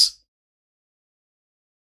be it.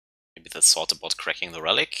 Maybe they thought about cracking the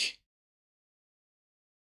relic.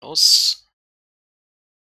 Those.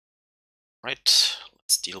 Right,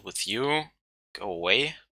 let's deal with you. Go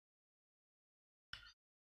away.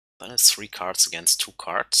 Then it's 3 cards against 2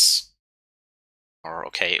 cards. Or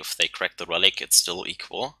okay, if they crack the relic, it's still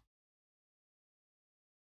equal.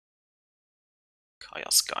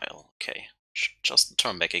 Kaya's Guile, okay. Just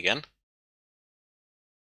turn back again.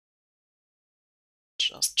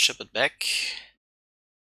 Just chip it back.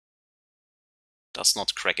 Does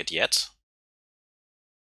not crack it yet.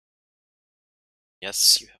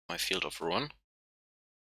 Yes, you have my Field of Ruin.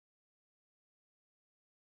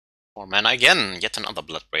 4 mana again, yet another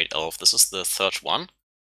Bloodbraid Elf. This is the 3rd one.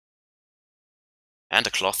 And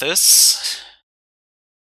the cloth is...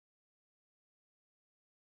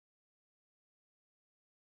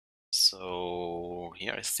 So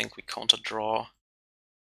here I think we counter draw.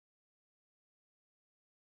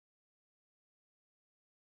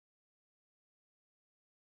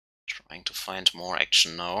 Trying to find more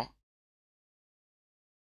action now.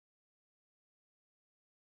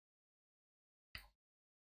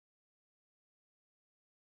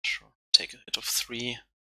 Sure, take a hit of 3. I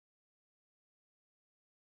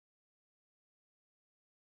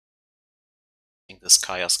think this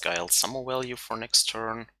Kaya's Guile some value for next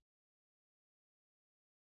turn.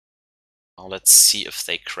 Now let's see if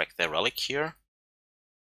they crack their relic here.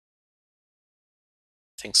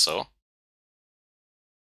 I think so.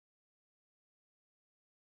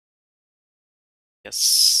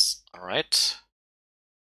 Yes, alright.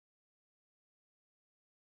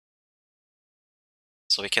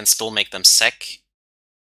 So we can still make them sack.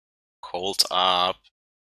 Cold up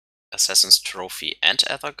Assassin's Trophy and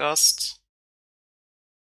Aether Gust.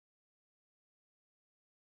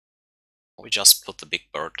 We just put the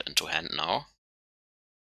big bird into hand now.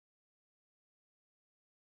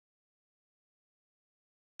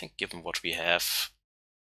 I think given what we have,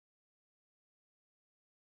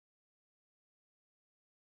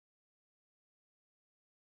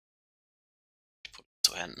 put it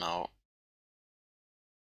to hand now.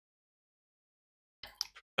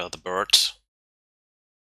 Prepare the bird.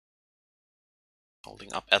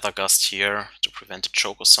 Holding up Aether Gust here to prevent a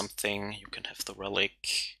choke or something. You can have the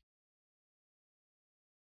relic.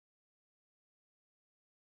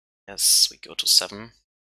 Yes, we go to 7.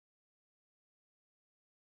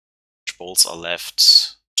 Which bolts are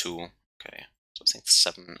left? 2. Okay, so I think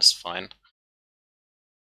 7 is fine.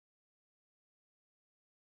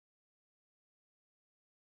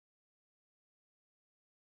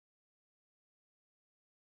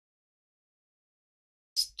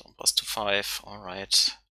 Stone pass to 5,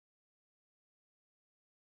 alright.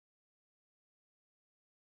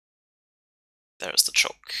 There is the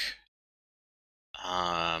choke.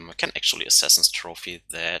 I can actually Assassin's Trophy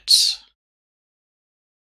that.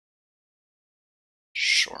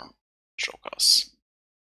 Sure, choke us.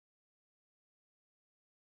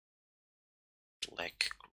 Black,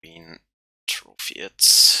 green, trophy it.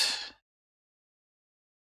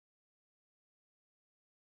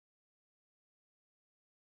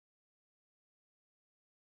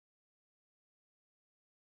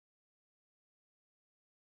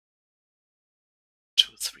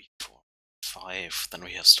 Two, 3, 4, 5. Then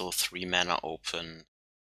we have still 3 mana open.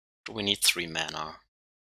 Do we need 3 mana?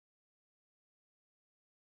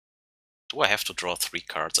 Do I have to draw 3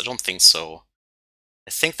 cards? I don't think so.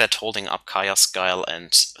 I think that holding up Kaya's Guile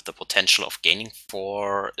and the potential of gaining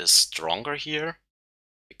 4 is stronger here,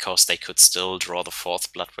 because they could still draw the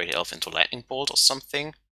 4th Bloodbraid Elf into Lightning Bolt or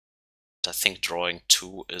something. But I think drawing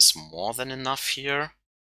 2 is more than enough here.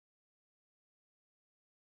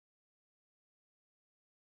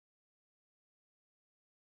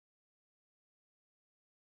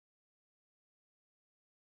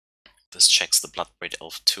 This checks the Bloodbraid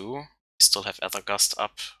Elf too. We still have Aether Gust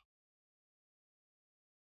up.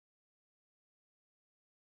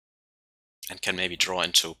 And can maybe draw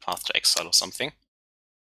into Path to Exile or something.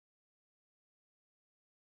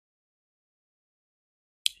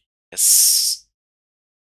 Yes.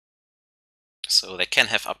 So they can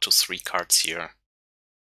have up to 3 cards here.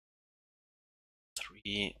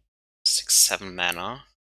 3, 6, 7 mana.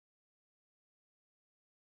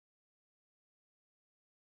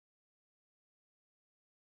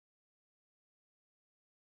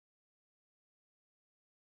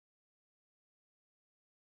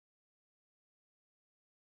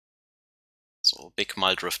 So big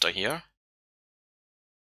Muldrifter here.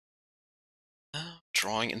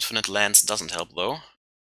 Drawing infinite lands doesn't help though.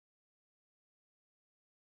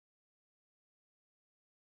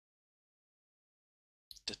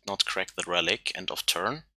 Did not crack the relic, end of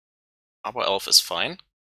turn. Our elf is fine.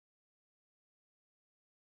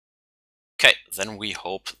 Okay, then we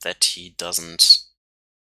hope that he doesn't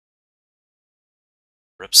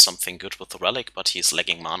rip something good with the relic, but he's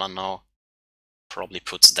lagging mana now. Probably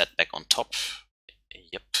puts that back on top.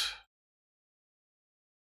 Yep.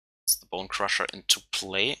 It's the Bone Crusher into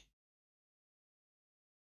play.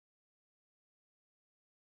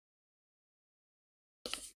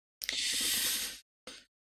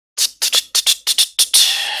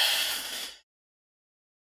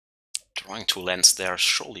 Drawing 2 lands there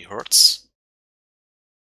surely hurts.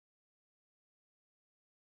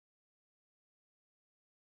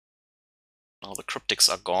 Now the Cryptics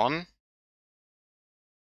are gone.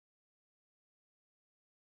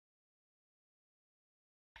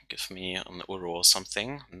 Give me an Uro or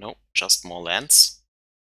something. Nope, just more lands.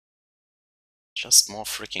 Just more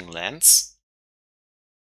freaking lands.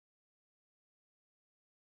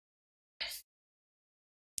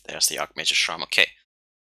 There's the Archmage's Charm, okay.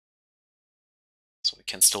 So we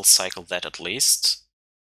can still cycle that at least.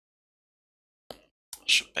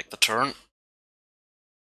 Shoot back the turn.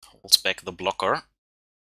 Holds back the blocker.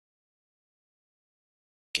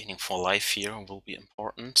 Gaining 4 life here will be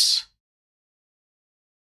important.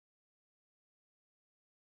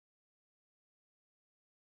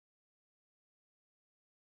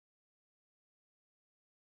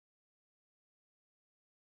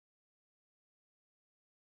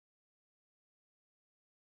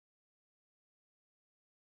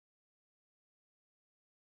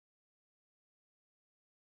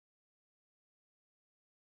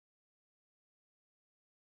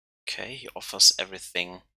 Okay, he offers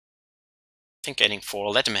everything. I think gaining 4.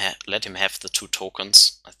 Let him have the 2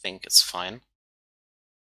 tokens. I think it's fine.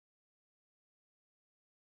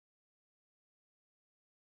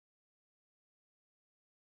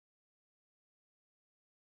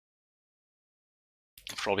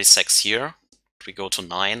 Probably sacks here. If we go to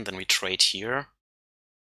 9, then we trade here.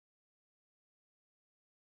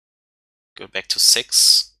 Go back to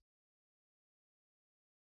 6.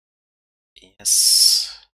 Yes.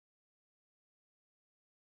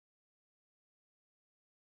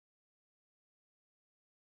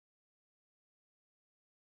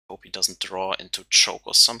 Hope he doesn't draw into choke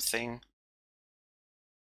or something.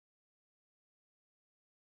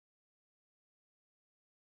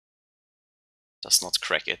 Does not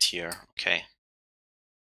crack it here. Okay.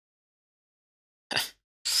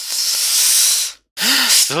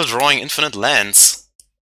 Still drawing infinite lands.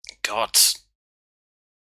 God.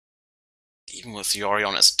 Even with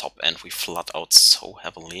Yorion as top end, we flood out so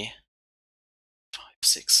heavily. 5,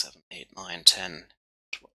 6, 7, 8, 9, 10,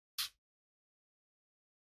 12.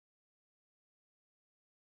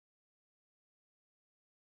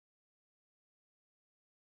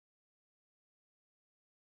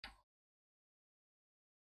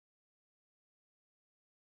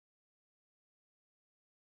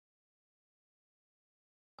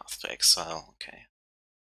 Path to Exile, okay.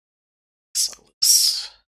 Exile this.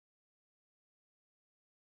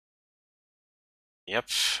 Yep,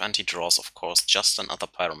 and he draws, of course, just another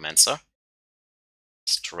Pyromancer.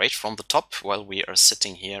 Straight from the top, while we are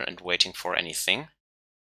sitting here and waiting for anything.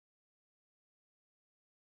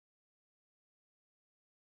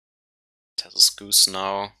 Tezos Goose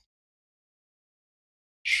now.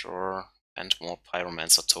 Sure, and more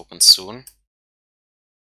Pyromancer tokens soon.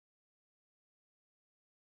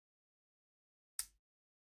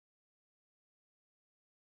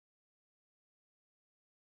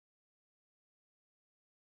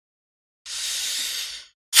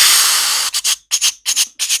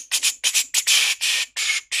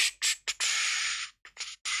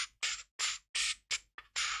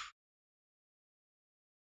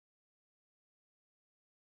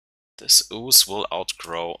 This ooze will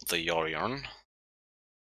outgrow the Yorion.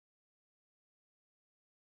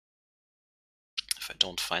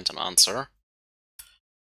 don't find an answer.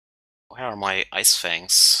 Where are my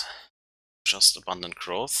Ice-Fangs? Just Abundant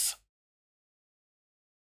Growth.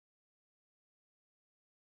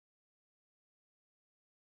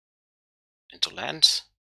 Into land.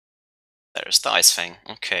 There's the Ice-Fang,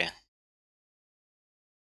 okay.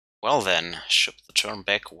 Well then, ship the turn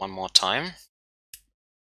back one more time.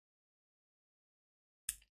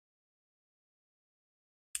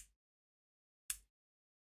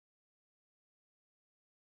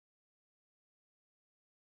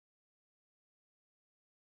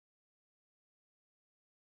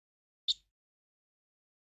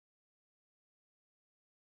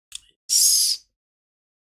 Yes.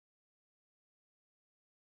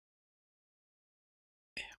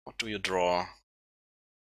 What do you draw? I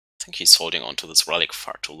think he's holding on to this relic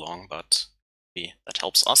far too long, but maybe that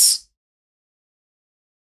helps us.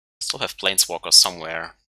 Still have Planeswalkers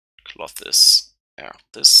somewhere. Cloth this. Yeah,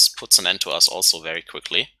 this puts an end to us also very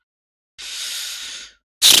quickly.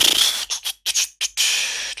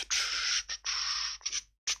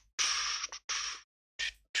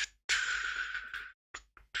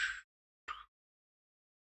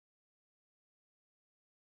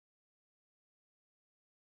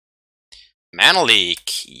 Mana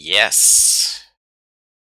Leak, yes.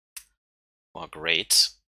 Oh, great.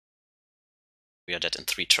 We are dead in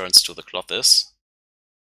 3 turns to the Clothis.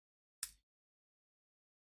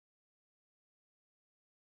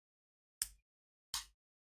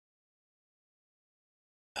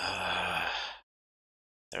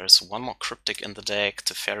 There's one more Cryptic in the deck.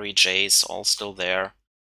 Teferi, Jace, all still there.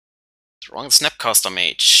 Drawing Snapcaster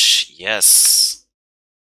Mage, yes.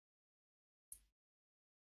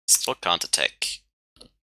 Still can't attack.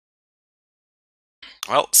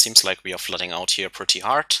 Well, seems like we are flooding out here pretty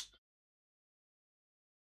hard.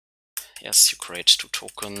 Yes, you create 2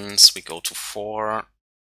 tokens, we go to 4.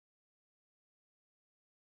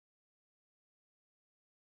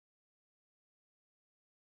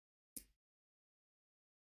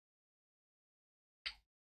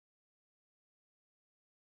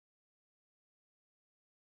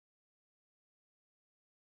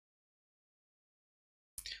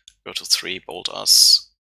 Go to 3, bolt us.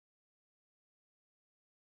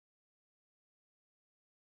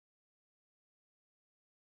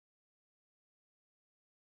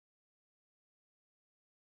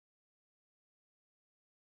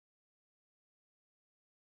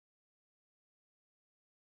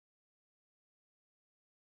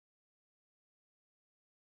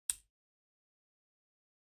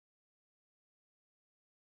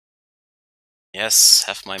 Yes,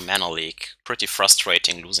 have my mana leak. Pretty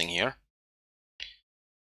frustrating losing here.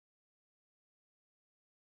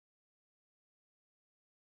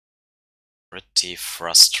 Pretty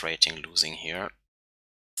frustrating losing here.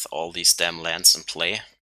 With all these damn lands in play.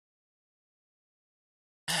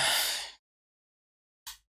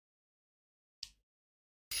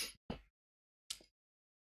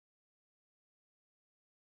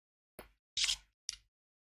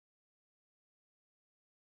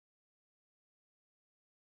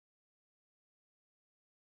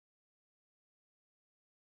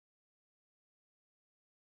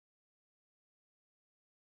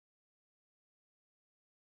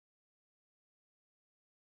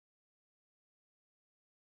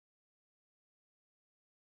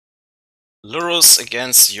 Lurus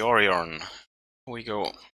against Yorion. Here we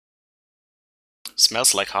go.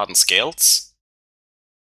 Smells like Hardened Scales,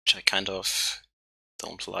 which I kind of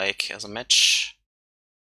don't like as a match.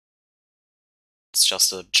 It's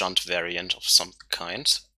just a Junt variant of some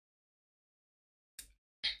kind.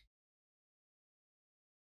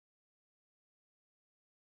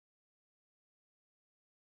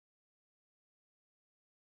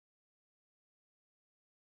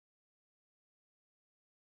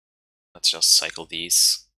 Let's just cycle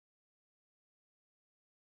these.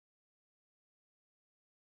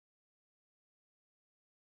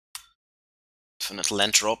 Infinite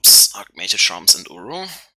land drops, Archmage, Charms, and Uru.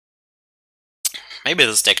 Maybe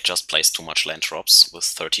this deck just plays too much land drops with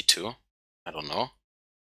 32. I don't know.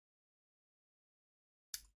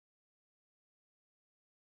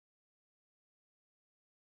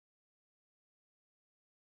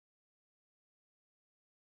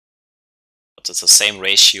 But it's the same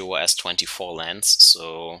ratio as 24 lands,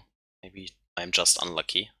 so maybe I'm just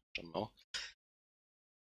unlucky. I don't know.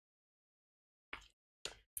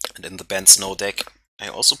 And in the Band Snow deck, I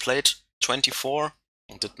also played 24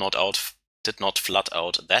 and did not flood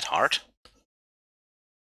out that hard.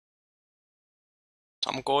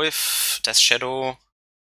 Tamgoyf, Death Shadow,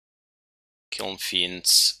 Kiln Fiend,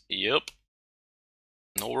 yep.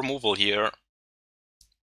 No removal here.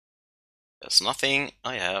 There's nothing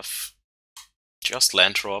I have. Just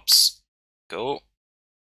land drops. Go.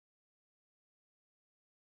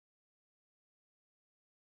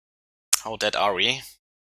 How dead are we?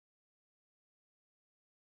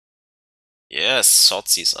 Yes, Sot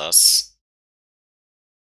sees us.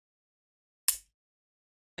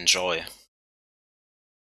 Enjoy.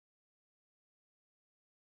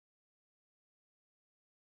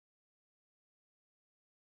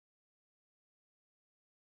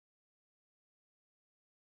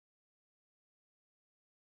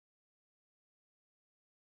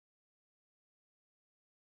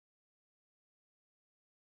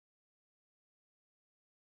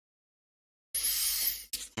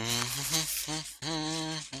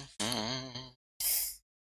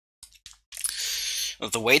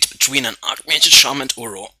 The weight between an Archmage Charm and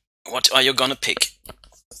Uro. What are you gonna pick?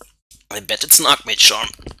 I bet it's an Archmage Charm.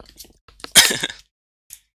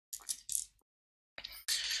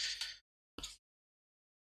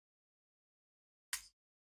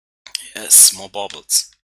 Yes, more baubles.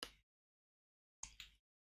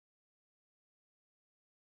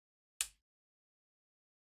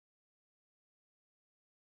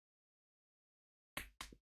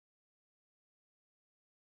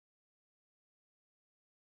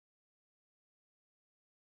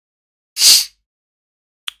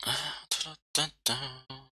 Do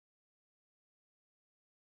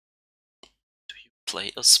you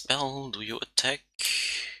play a spell? Do you attack?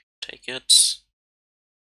 Take it.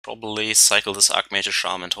 Probably cycle this Archmage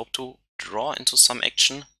Charm and hope to draw into some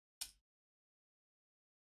action.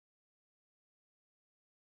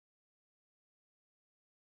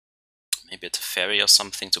 Maybe a Teferi or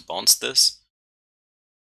something to bounce this.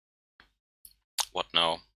 What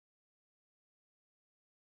now?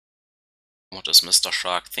 What is Mr.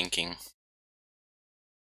 Shark thinking?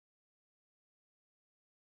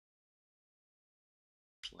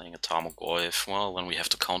 Playing a Tarmogoyf. Well, then we have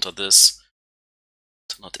to counter this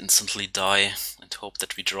to not instantly die and hope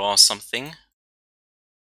that we draw something.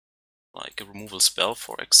 Like a removal spell,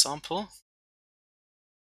 for example.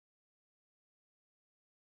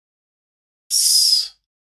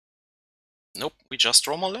 Nope, we just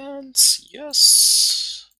draw more lands.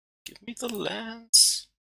 Yes. Give me the lands.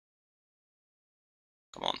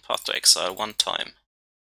 Come on, Path to Exile one time.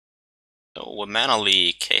 Oh, a mana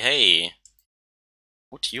leak. Hey, hey.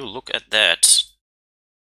 Would you look at that?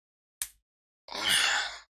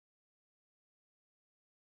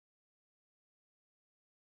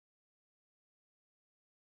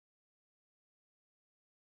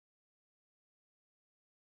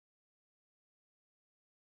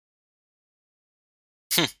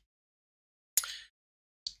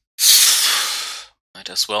 Might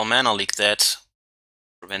as well mana leak that,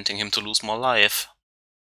 preventing him to lose more life.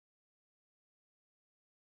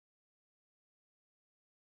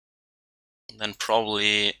 And then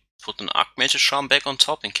probably put an Archmage Charm back on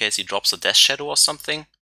top in case he drops a Death Shadow or something.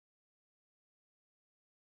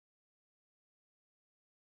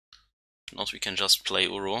 If not, we can just play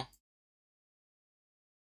Uro.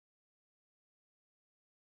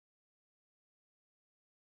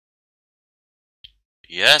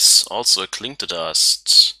 Yes, also a Cling to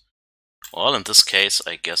Dust. Well, in this case,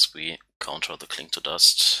 I guess we counter the Cling to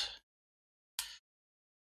Dust.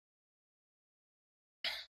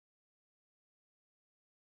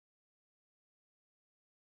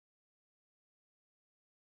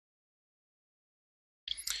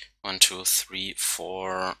 One, two, three,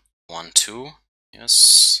 four, 1, 2.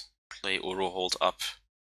 Yes. Play Uro, hold up.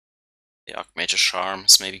 The Archmage Charm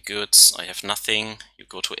is maybe good. I have nothing. You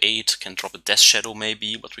go to 8, can drop a Death Shadow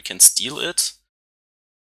maybe, but we can steal it.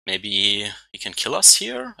 Maybe he can kill us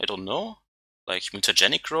here? I don't know. Like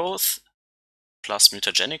Mutagenic Growth plus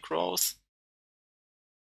Mutagenic Growth.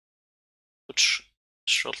 Which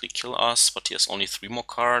shortly kill us, but he has only 3 more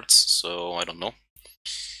cards, so I don't know.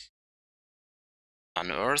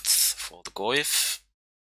 Unearth for the Goyf.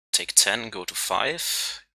 Take 10, go to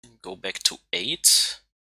 5. Go back to 8.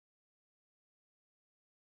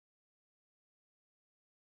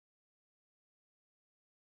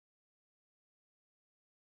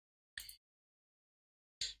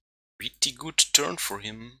 Pretty good turn for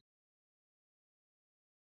him.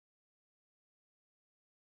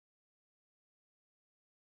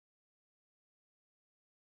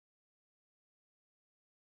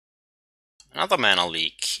 Another mana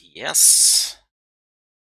leak, yes.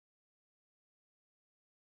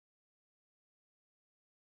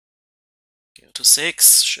 Go to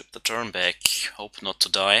 6, ship the turn back, hope not to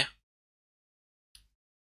die.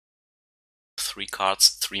 3 cards,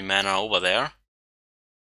 3 mana over there.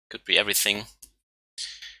 Could be everything.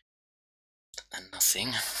 And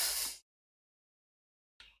nothing.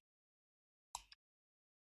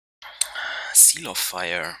 Seal of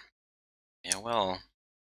Fire. Yeah, well.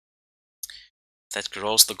 That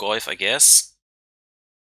grows the Goyf, I guess.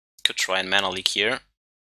 Could try and Mana Leak here.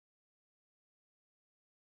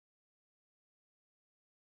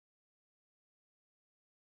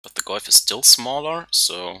 But the Goyf is still smaller,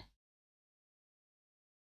 so...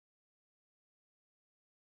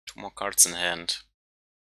 2 more cards in hand.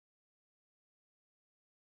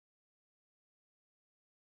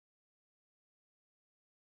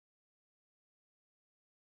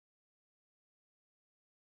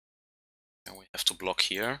 And we have to block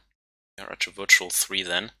here. We are at a virtual 3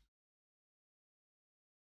 then.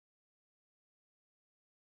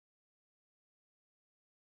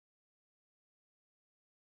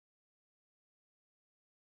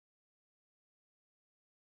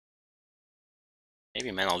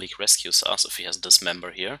 Maybe Mana Leak rescues us if he has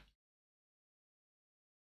Dismember here.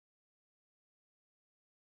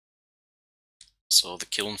 So the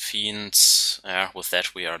Kiln Fiend, with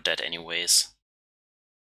that we are dead anyways.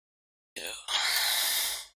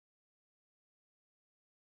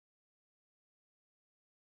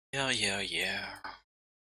 Yeah. Yeah.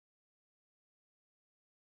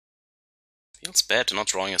 Feels bad not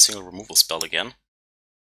drawing a single removal spell again.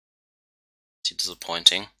 It's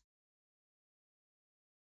disappointing.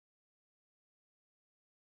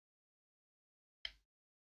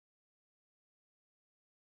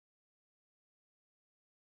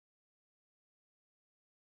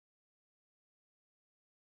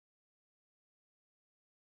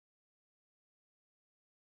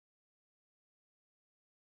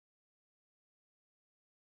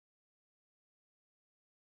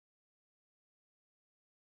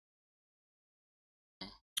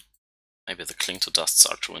 Maybe the Cling to Dusts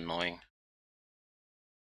are too annoying.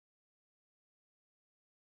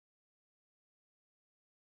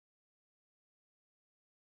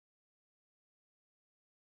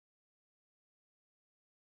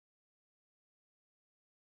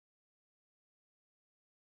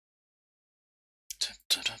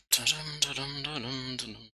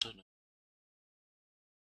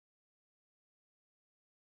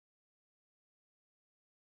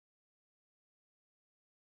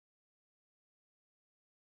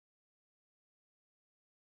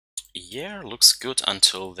 Yeah, looks good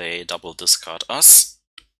until they double discard us.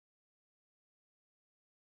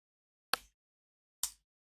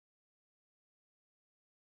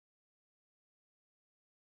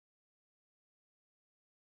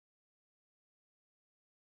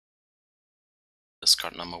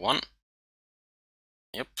 Discard number 1.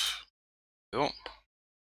 Yep. Go.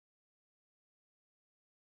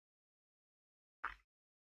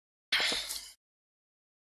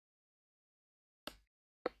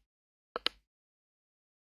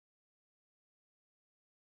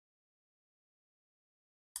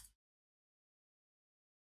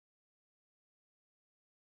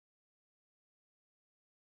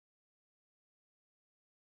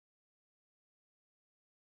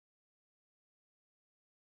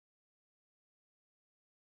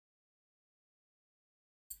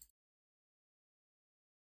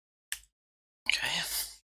 Okay.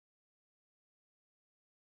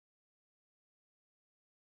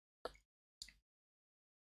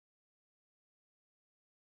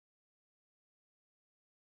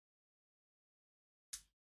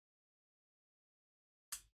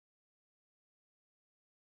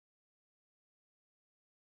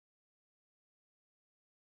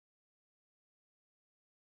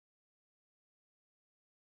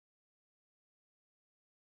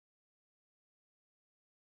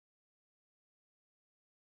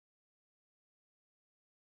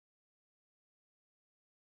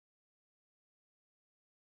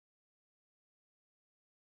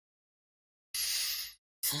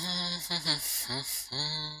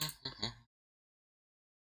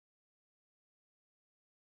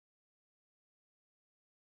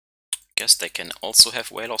 Guess they can also have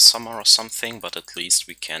Whale of Summer or something, but at least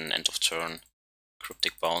we can end of turn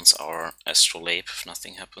Cryptic Bounce our Astrolabe if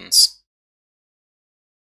nothing happens.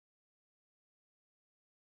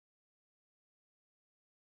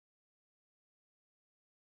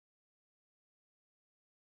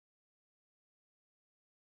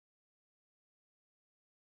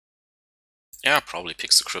 Yeah, probably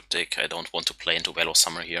picks the Cryptic. I don't want to play into Whale of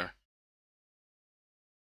Summer here.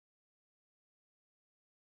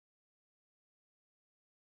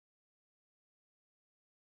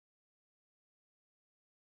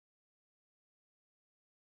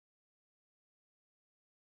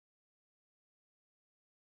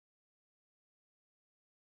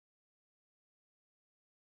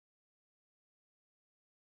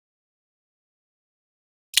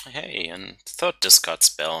 Hey, and third discard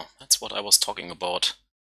spell. That's what I was talking about.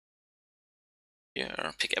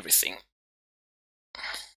 Here, pick everything.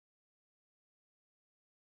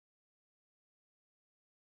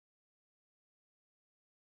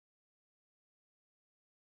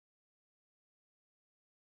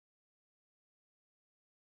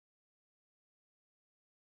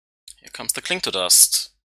 Here comes the Cling to Dust.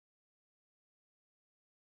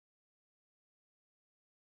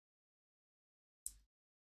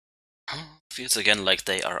 Feels again like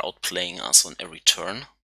they are outplaying us on every turn.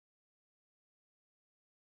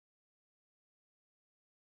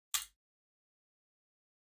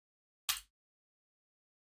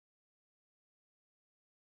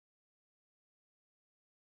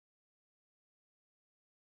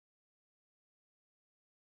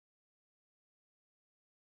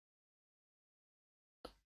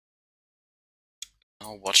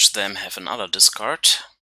 Now watch them have another discard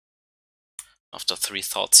after 3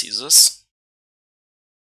 Thought Seizes.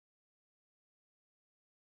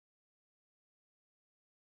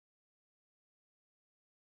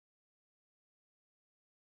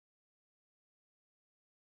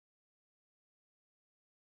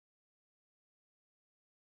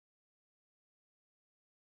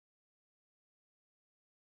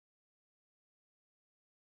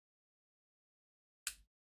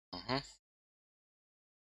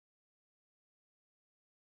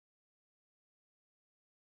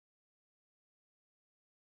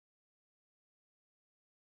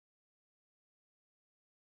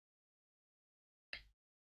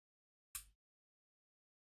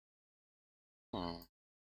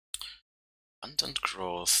 Abundant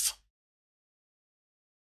Growth.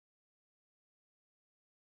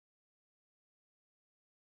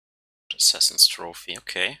 Assassin's Trophy,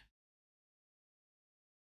 okay.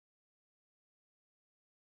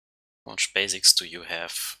 How much basics do you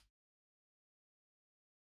have?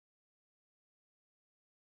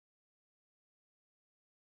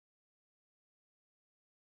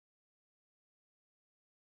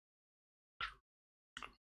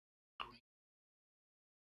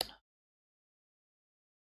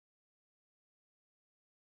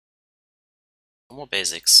 No more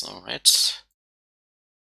basics, alright.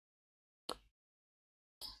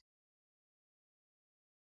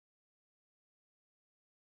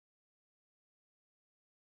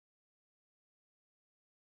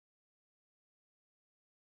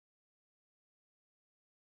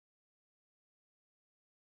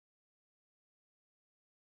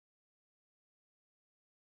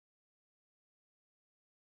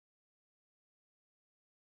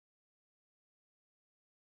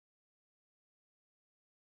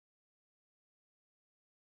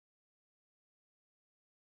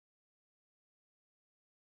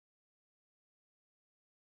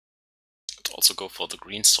 Could also go for the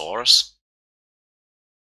green source.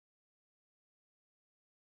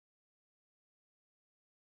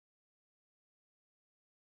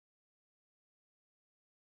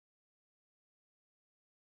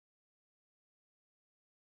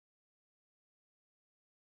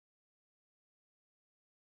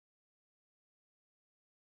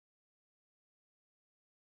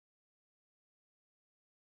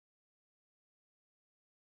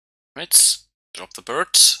 Right, drop the bird.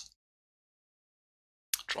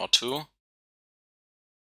 Draw 2.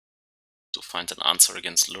 To find an answer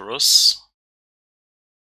against Lurus.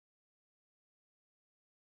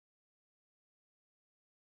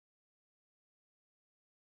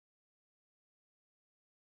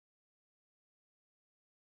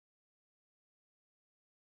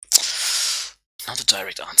 Not a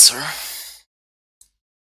direct answer.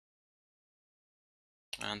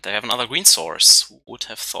 And they have another green source. Who would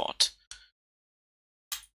have thought?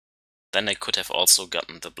 Then they could have also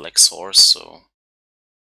gotten the black source, so...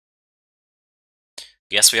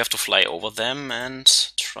 Guess we have to fly over them and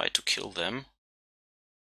try to kill them.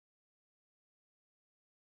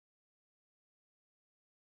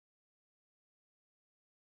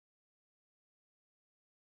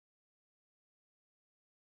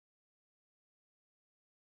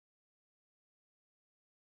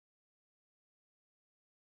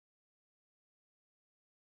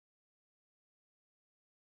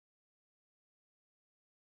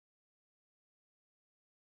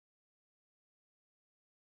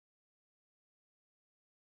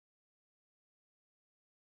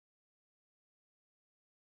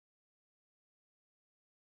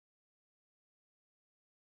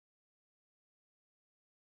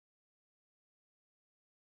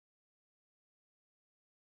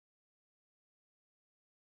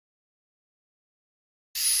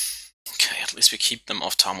 Okay, at least we keep them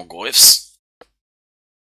off Tarmogoyfs.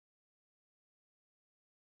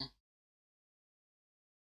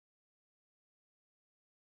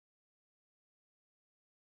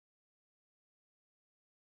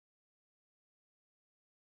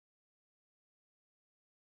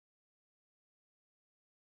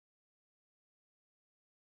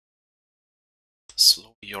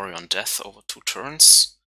 slow Yorion death over 2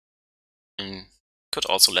 turns. And could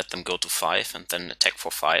also let them go to 5 and then attack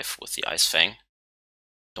for 5 with the Ice-Fang.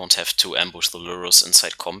 Don't have to ambush the Lurus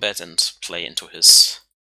inside combat and play into his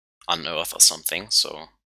Unearth or something, so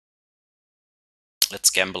let's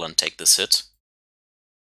gamble and take this hit.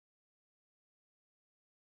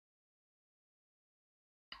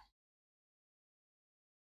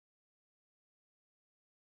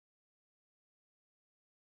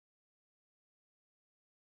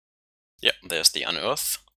 Yeah, there's the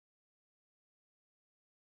Unearth.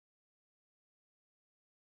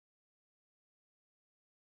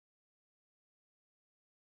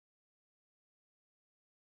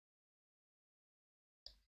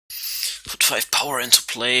 Put 5 power into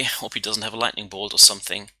play, hope he doesn't have a lightning bolt or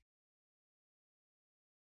something.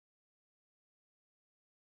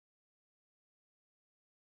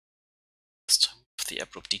 This time with the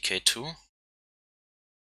Abrupt Decay too.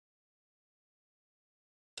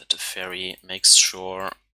 The Teferi makes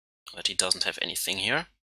sure that he doesn't have anything here.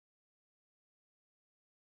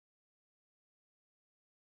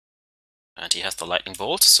 And he has the lightning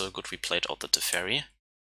bolt, so good we played out the Teferi.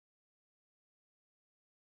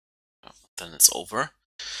 Then it's over.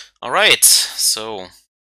 Alright, so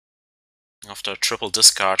after a triple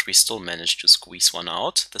discard we still managed to squeeze one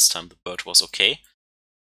out. This time the bird was okay.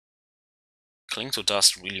 Cling to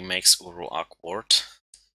Dust really makes Uro awkward.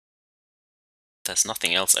 There's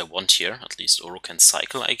nothing else I want here, at least Uro can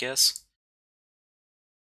cycle, I guess.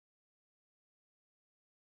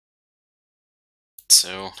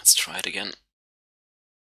 So let's try it again.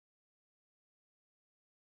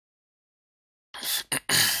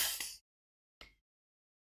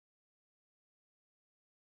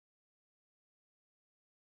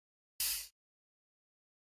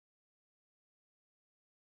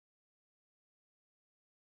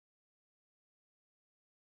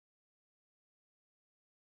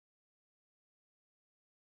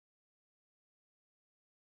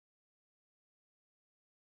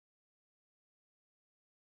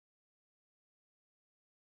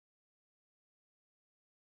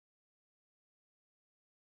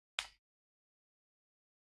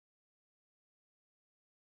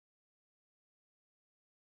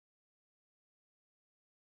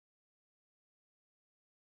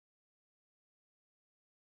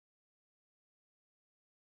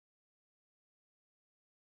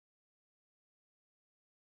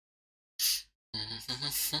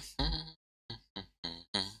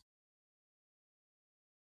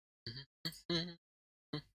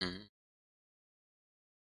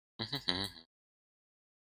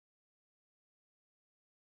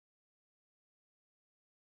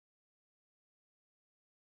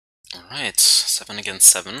 Alright, 7 against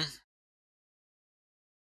 7.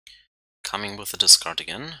 Coming with the discard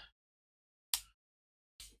again.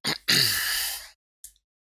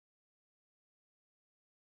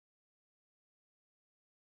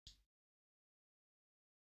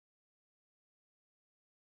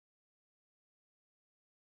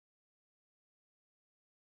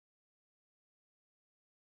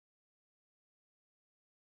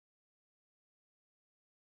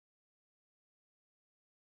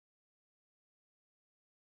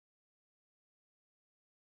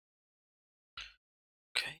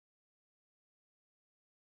 Okay.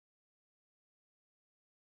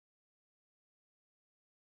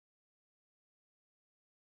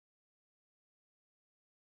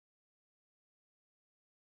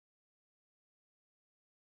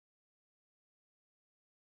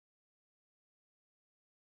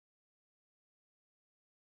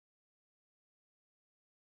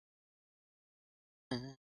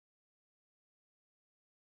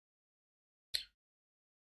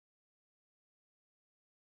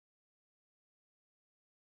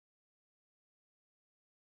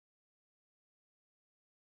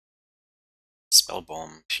 Spell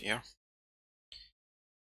Bomb here.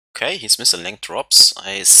 Okay, he's missing length drops.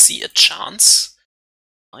 I see a chance.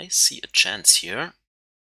 I see a chance here.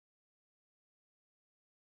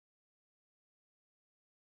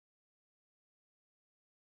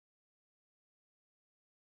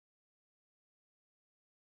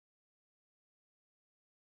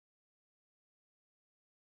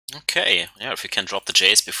 Okay, yeah, if we can drop the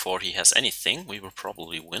Jace before he has anything, we will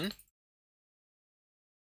probably win.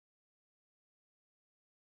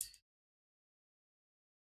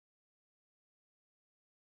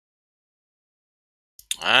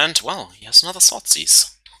 And, well, he has another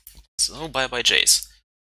Thoughtseize. So, bye-bye Jace.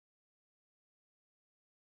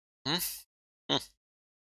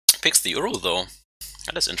 Picks the Uro, though.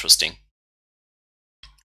 That is interesting.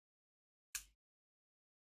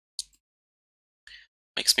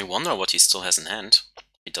 Makes me wonder what he still has in hand.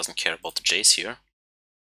 He doesn't care about the Jace here.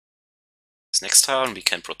 Because next turn we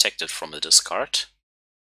can protect it from a discard.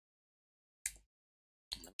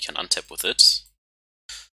 We can untap with it.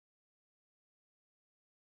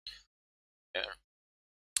 Yeah.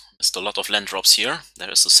 Missed a lot of land drops here.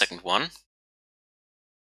 There is the second one.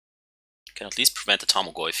 Can at least prevent the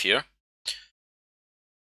Tarmogoyf here.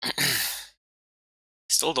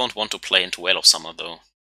 Still don't want to play into Veil of Summer though.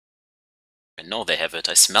 I know they have it,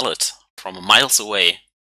 I smell it from miles away.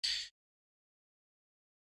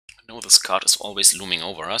 I know this card is always looming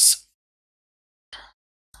over us.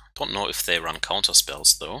 Don't know if they run counter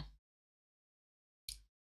spells though.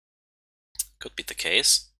 Could be the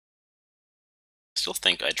case. Still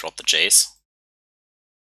think I drop the Jace.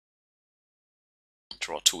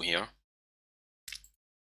 Draw 2 here.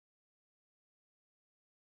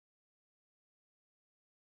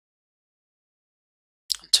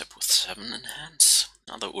 Untap with 7 in hand.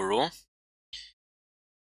 Another Uro.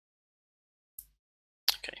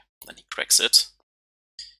 Okay, then he cracks it.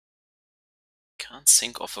 Can't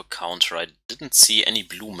think of a counter. I didn't see any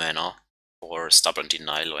blue mana or Stubborn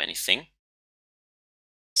Denial or anything.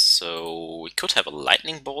 So we could have a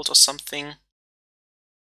Lightning Bolt or something.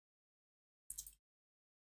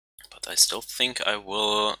 But I still think I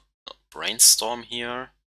will Brainstorm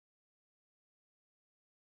here.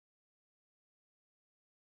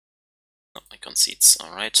 Oh, my conceits.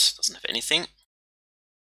 Alright, doesn't have anything.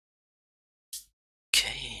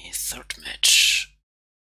 Okay, third match.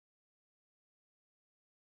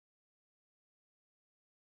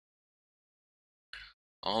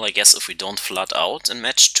 Well, I guess if we don't flood out in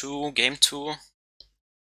match 2, game 2,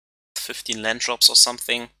 15 land drops or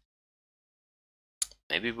something,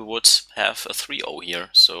 maybe we would have a 3-0 here,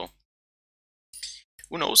 so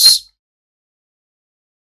who knows?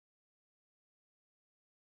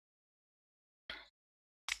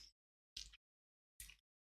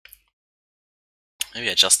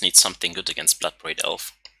 Maybe I just need something good against Bloodbraid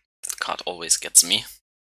Elf. The card always gets me.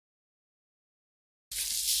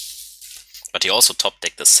 But he also top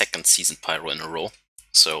decked the second Season Pyro in a row,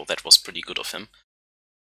 so that was pretty good of him.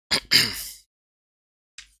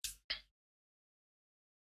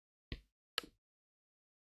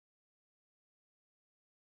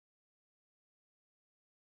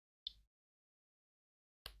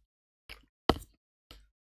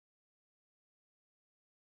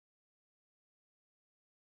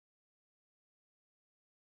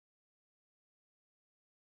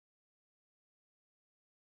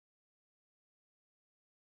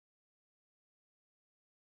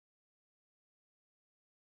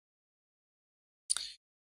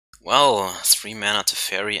 Well, 3 mana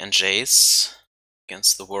Teferi and Jace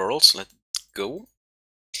against the world. Let's go.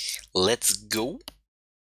 Let's go.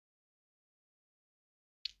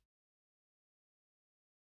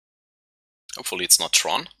 Hopefully it's not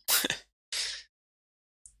Tron.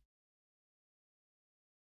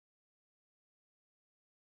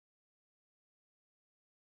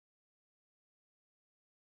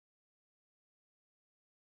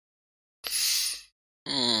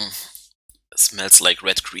 It smells like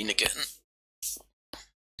red-green again.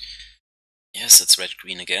 Yes, it's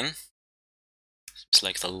red-green again. It's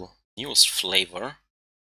like the newest flavor.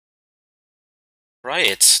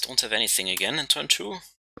 Right, don't have anything again in turn 2.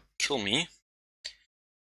 Kill me.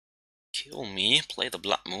 Kill me, play the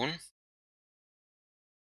Blood Moon.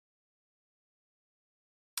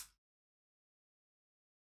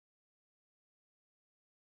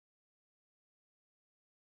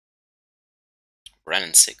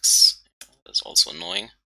 Brennan 6. That's also annoying.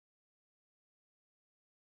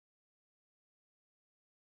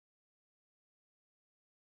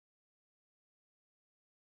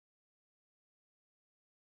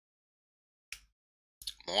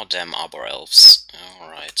 More damn Arbor Elves.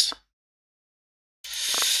 Alright.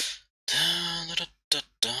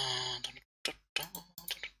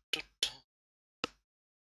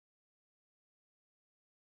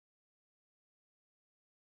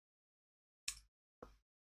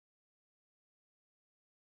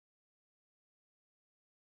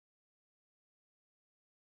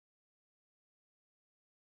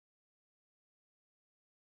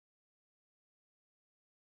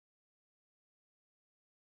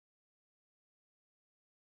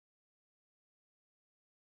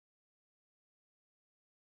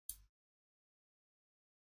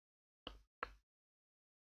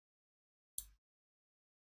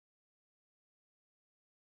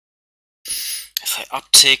 If I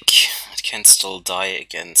uptick, it can still die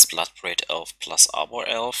against Bloodbraid Elf plus Arbor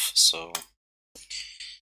Elf, so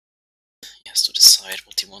he has to decide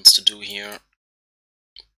what he wants to do here.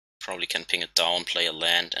 Probably can ping it down, play a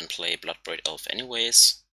land, and play Bloodbraid Elf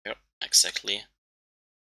anyways. Yep, exactly.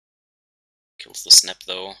 Kills the snap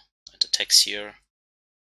though. And attacks here.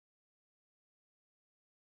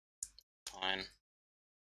 Fine.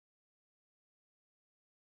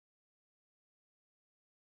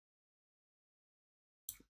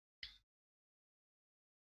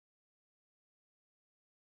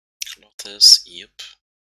 Clothes, yep.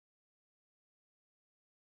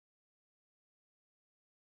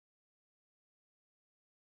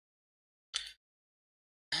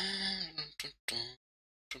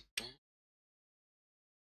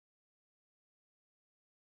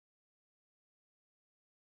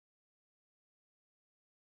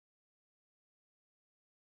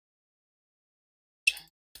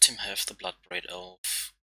 Let him have the Bloodbraid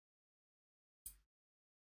Elf.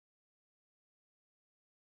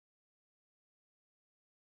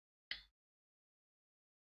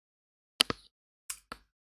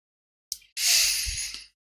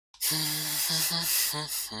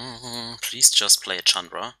 Please just play a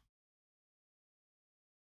Chandra.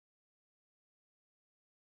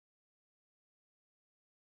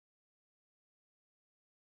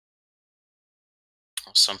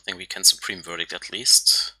 Or something we can Supreme Verdict at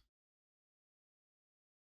least.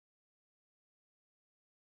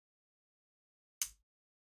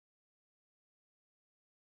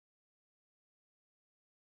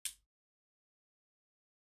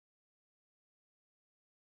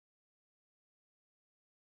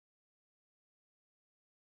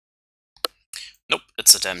 Nope,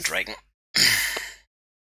 it's a damn dragon.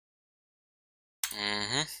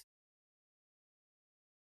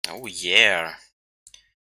 Oh yeah.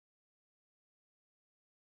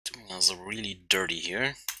 Doing us really dirty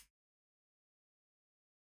here.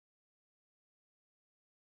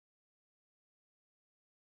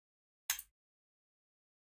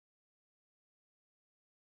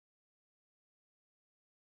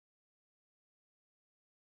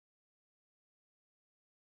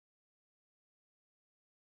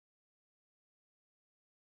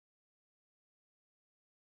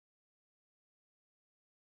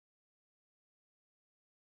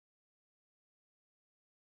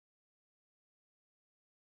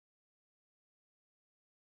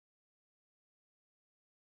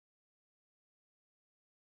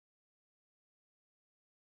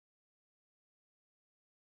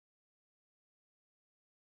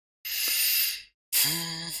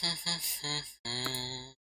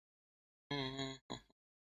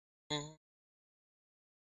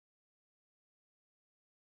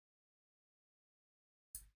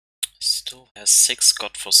 Still has 6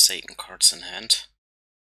 godforsaken cards in hand.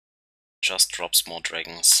 Just drops more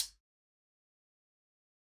dragons.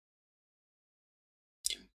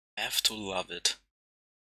 You have to love it.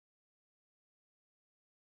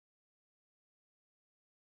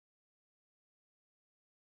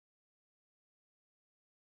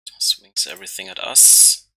 Swings everything at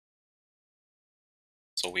us.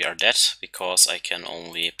 So we are dead, because I can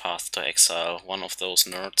only path to exile one of those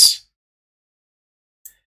nerds.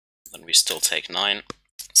 Then we still take 9.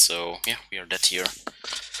 So yeah, we are dead here.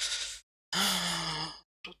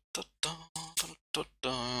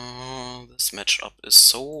 This matchup is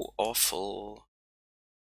so awful.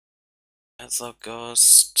 Aether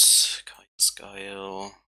Gust,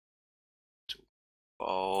 Guile, 2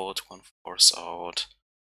 out, 1 force out.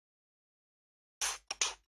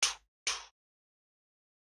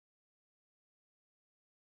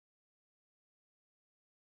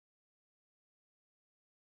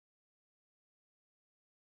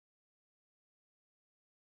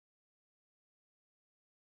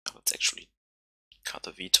 Let's actually cut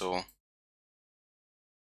a veto.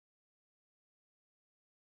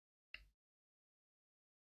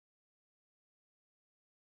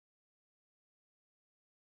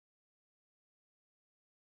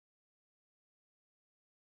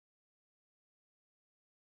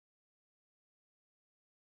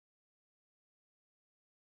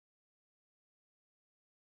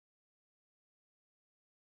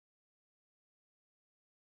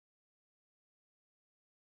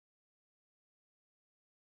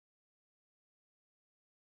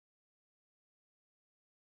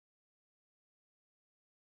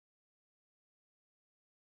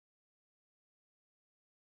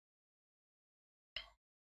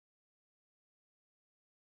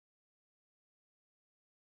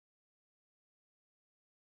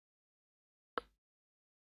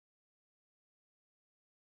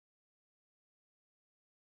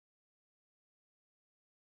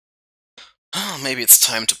 Maybe it's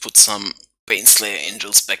time to put some Baneslayer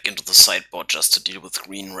Angels back into the sideboard just to deal with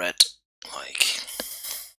green-red. Like...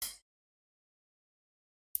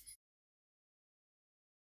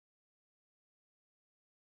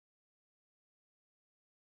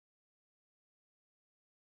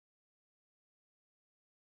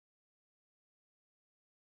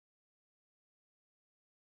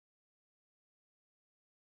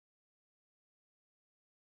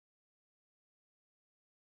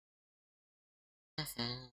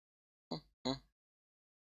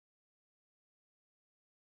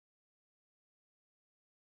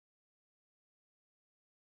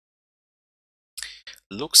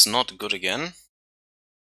 Looks not good again.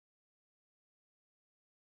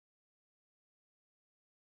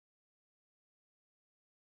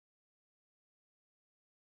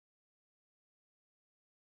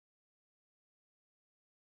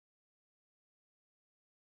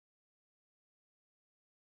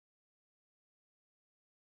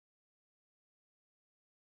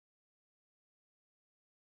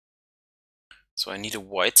 So I need a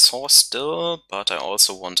white source still, but I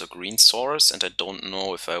also want a green source, and I don't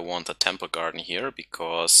know if I want the Temple Garden here,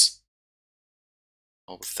 because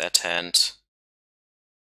with that hand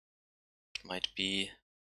it might be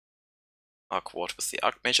Arcward with the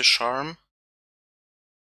Archmage Charm.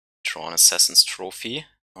 Draw an Assassin's Trophy.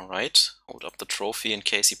 Alright, hold up the trophy in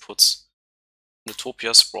case he puts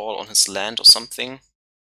Utopia Sprawl on his land or something.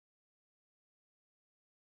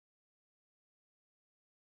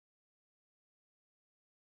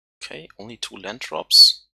 Okay, only 2 land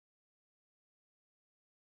drops.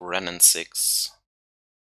 Renin 6.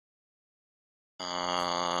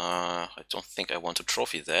 I don't think I want to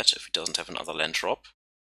trophy that if he doesn't have another land drop.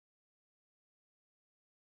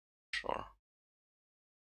 Sure.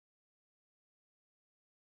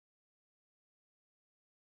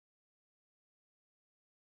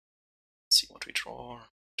 Let's see what we draw.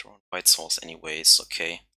 Draw white source anyways,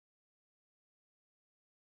 okay.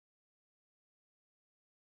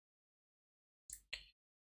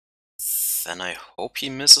 Then I hope he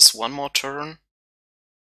misses one more turn.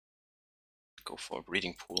 Go for a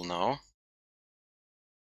breeding pool now.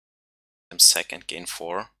 I'm second, gain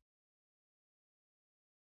 4.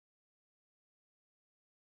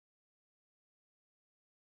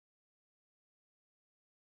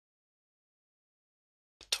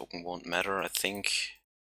 The token won't matter, I think.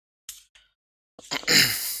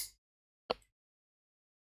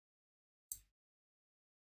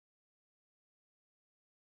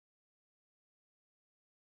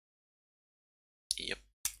 Yep.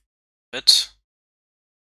 Bit.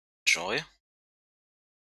 Joy.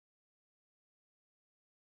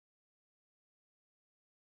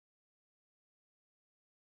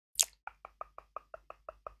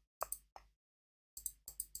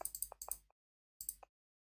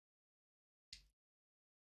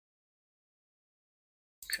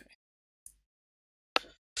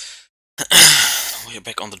 We're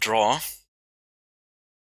back on the draw.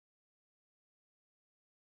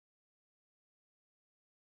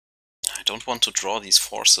 I don't want to draw these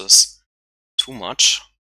forces too much.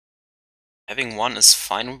 Having one is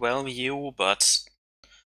fine value, but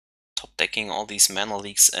top decking all these mana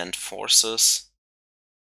leaks and forces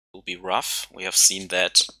will be rough. We have seen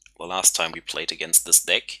that the last time we played against this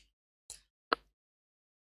deck.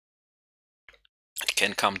 It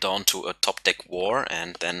can come down to a top deck war,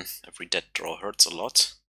 and then every dead draw hurts a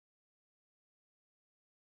lot.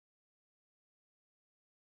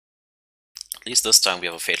 At least this time we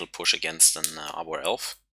have a fatal push against an Arbor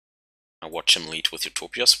Elf. I watch him lead with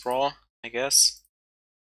Utopia Sprawl, I guess.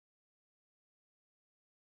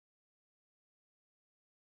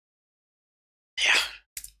 Yeah,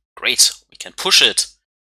 great, we can push it.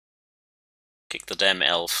 Kick the damn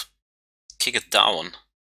elf. Kick it down.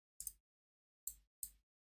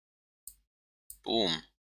 Boom.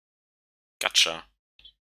 Gotcha.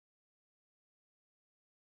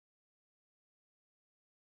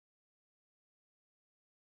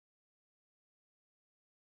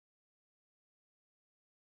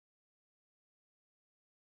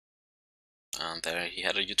 And there he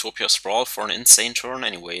had a Utopia Sprawl for an insane turn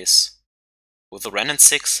anyways. With a Renin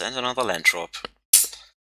 6 and another land drop.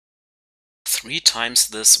 3 times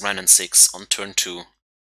this Renin 6 on turn 2.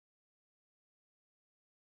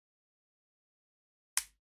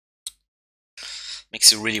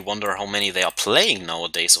 Makes you really wonder how many they are playing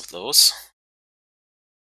nowadays of those.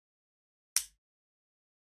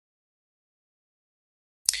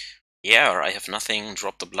 Yeah, I have nothing.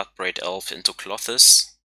 Drop the Bloodbraid Elf into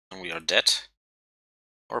Clothis, and we are dead.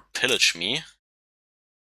 Or pillage me.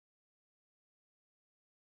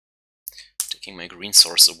 Taking my green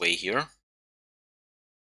source away here.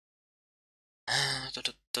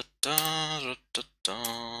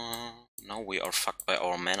 Now we are fucked by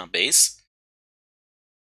our mana base.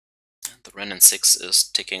 And the Renin 6 is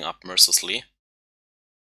ticking up mercilessly,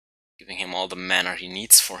 giving him all the mana he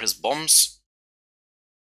needs for his bombs.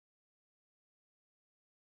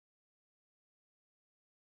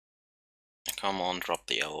 Come on, drop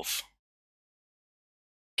the elf.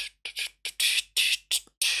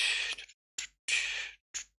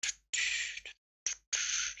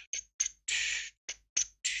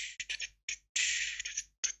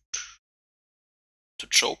 to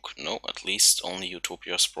choke? No, at least only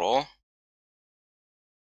Utopia Sprawl.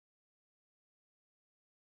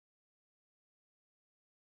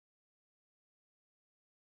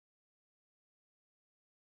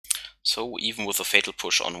 So even with a Fatal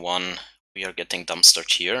Push on 1, we are getting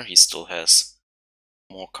dumpstered here. He still has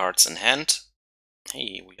more cards in hand.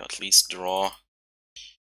 Hey, we at least draw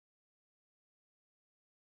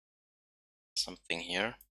something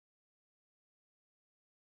here.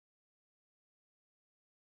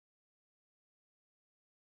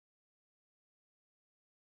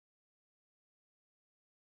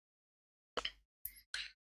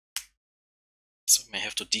 So we may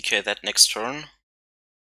have to decay that next turn.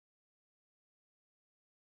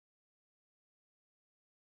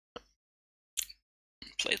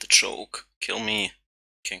 Play the choke. Kill me.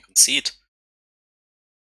 Can concede.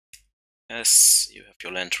 Yes, you have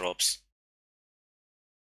your land drops.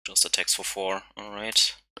 Just attacks for 4.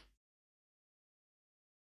 Alright.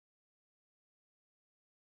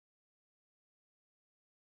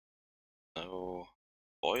 So,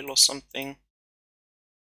 boil or something?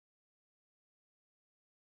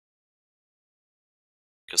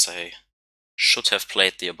 Because I should have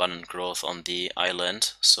played the Abundant Growth on the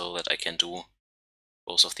island, so that I can do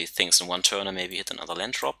both of these things in one turn and maybe hit another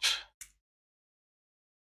land drop.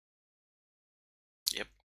 Yep,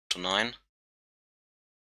 to 9.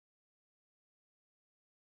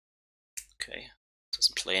 Okay,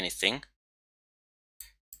 doesn't play anything.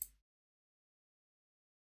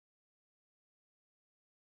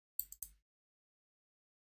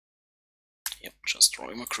 Yep, just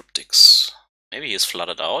drawing my Cryptics. Maybe he's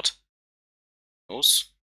flooded out. Who knows?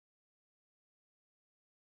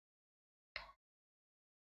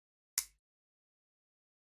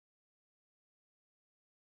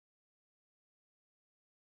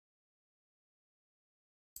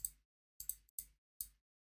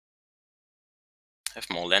 Have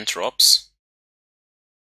more land drops.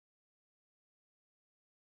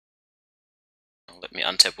 Let me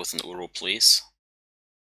untap with an Uro, please.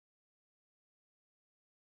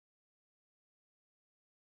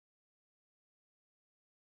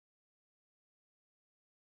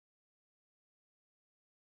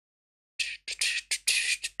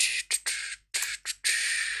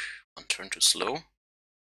 One turn too slow.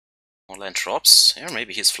 More land drops. Yeah,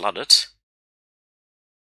 maybe he's flooded.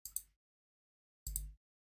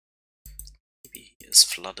 Maybe he is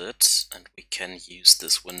flooded, and we can use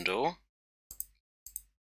this window.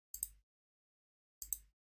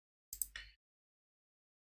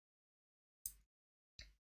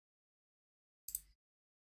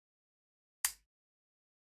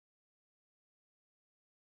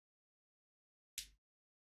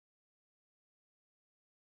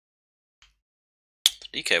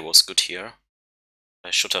 The DK was good here.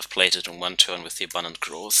 I should have played it in one turn with the Abundant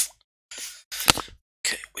Growth.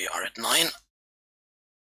 Okay, we are at 9.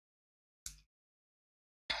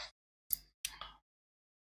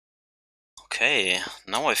 Okay,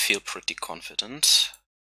 now I feel pretty confident.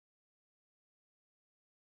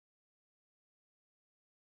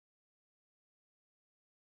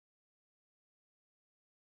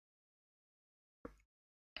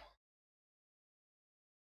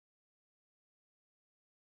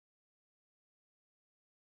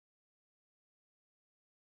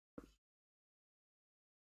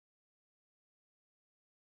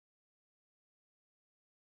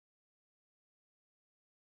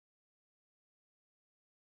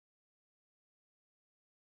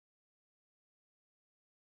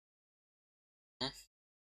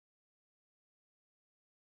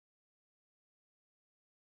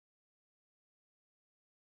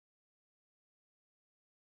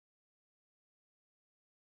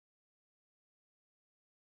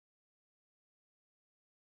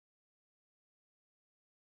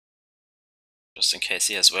 Just in case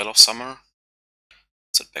he has Veil of Summer.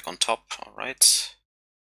 Sit back on top, alright.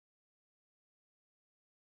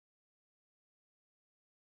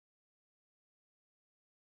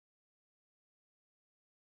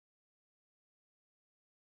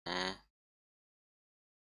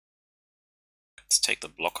 Let's take the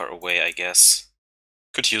blocker away, I guess.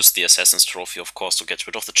 Could use the Assassin's Trophy, of course, to get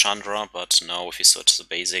rid of the Chandra, but now if he searches the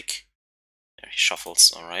basic, there he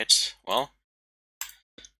shuffles, alright. Well,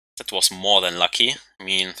 that was more than lucky. I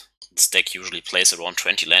mean, this deck usually plays around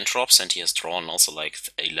 20 land drops, and he has drawn also like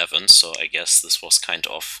 11, so I guess this was kind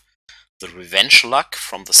of the revenge luck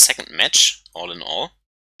from the second match, all in all.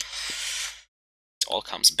 It all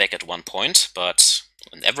comes back at one point, but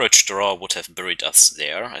an average draw would have buried us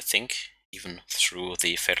there, I think, even through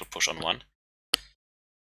the Fatal Push on 1.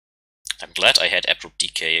 I'm glad I had Abrupt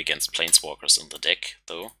Decay against Planeswalkers in the deck,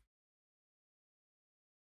 though.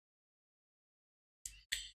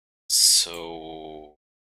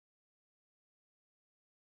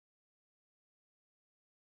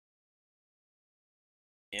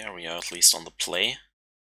 Yeah, we are at least on the play.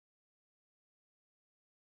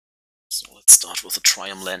 So let's start with the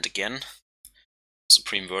Triome land again.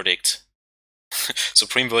 Supreme Verdict.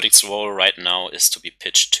 Supreme Verdict's role right now is to be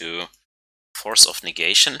pitched to Force of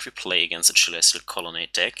Negation if we play against a Celestial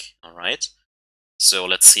Colonnade deck. Alright. So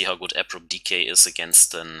let's see how good Abrupt Decay is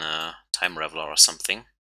against an Time Raveler or something.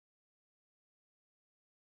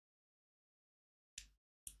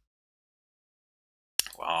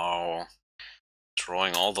 Wow.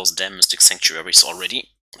 Drawing all those damn Mystic Sanctuaries already.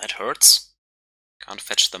 That hurts. Can't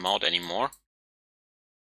fetch them out anymore.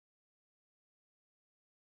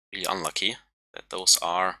 Really unlucky that those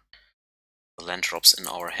are the land drops in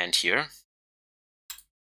our hand here.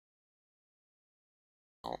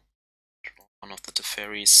 Oh, draw one of the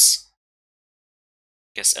Teferis.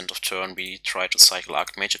 Guess end of turn we try to cycle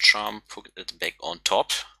Archmage Charm, put it back on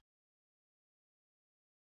top.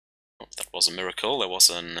 Oh, that was a miracle. There was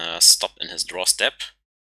a stop in his draw step.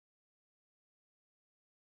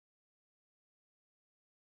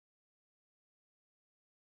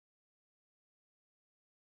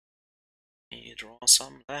 Let me draw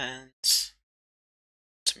some lands.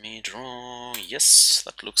 Let me draw. Yes,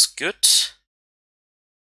 that looks good.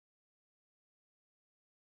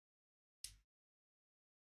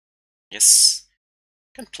 Yes,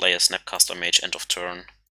 can play a Snapcaster Mage end of turn.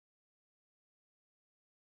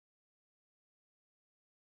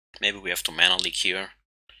 Maybe we have to mana leak here.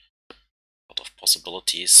 A lot of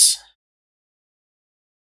possibilities.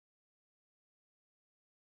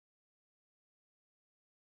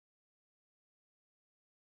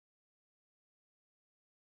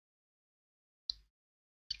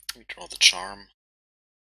 We draw the charm.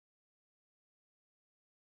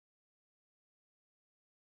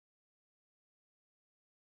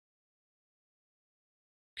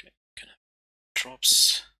 Okay, can have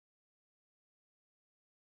drops.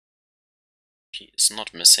 He is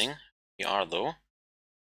not missing. We are though.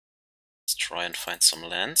 Let's try and find some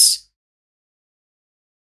lands.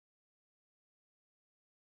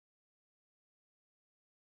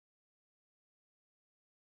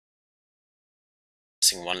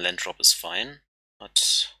 Missing one land drop is fine,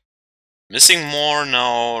 but missing more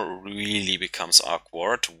now really becomes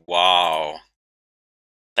awkward. Wow.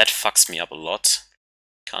 That fucks me up a lot.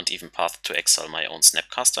 Can't even path to exile my own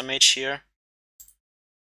Snapcaster Mage here.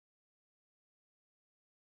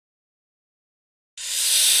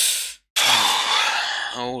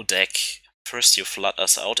 Oh, deck. First you flood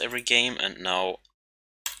us out every game, and now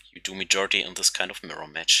you do me dirty in this kind of mirror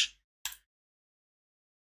match.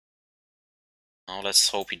 Now let's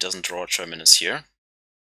hope he doesn't draw a Terminus here.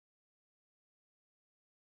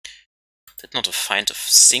 Did not find a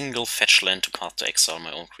single fetch land to path to exile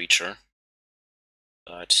my own creature.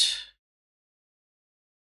 But...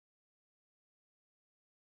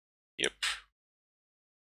 yep.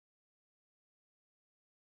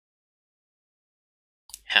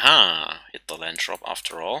 Haha! Hit the land drop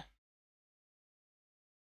after all.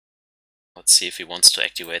 Let's see if he wants to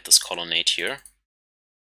activate this colonnade here.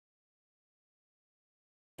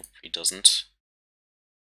 Nope, he doesn't.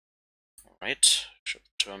 Alright, should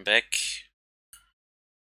turn back.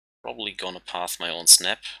 Probably gonna path my own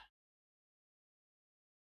snap.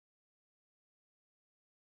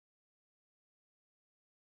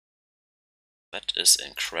 That is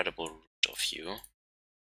incredible rude of you.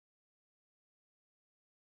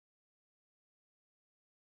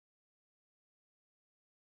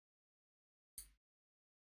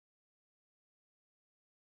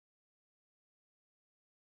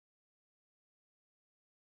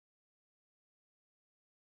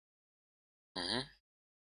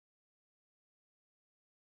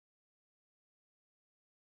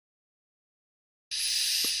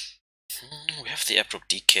 We have the Abrupt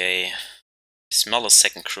Decay. Smell a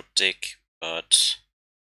second Cryptic, but...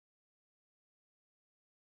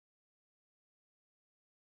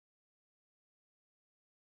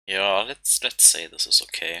 yeah, let's say this is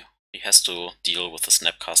okay. He has to deal with the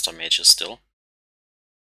Snapcaster Mages still.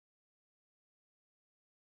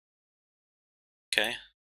 Okay.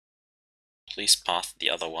 Please path the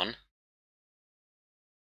other one.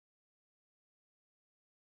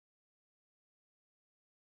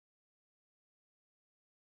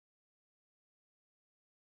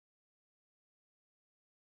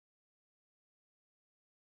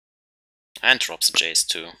 And drops a Jace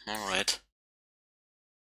too. Alright.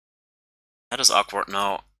 That is awkward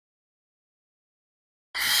now.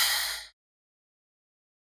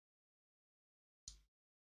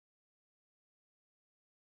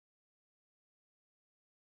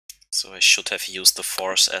 So I should have used the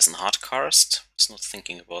Force as an hardcast. Was not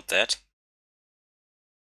thinking about that.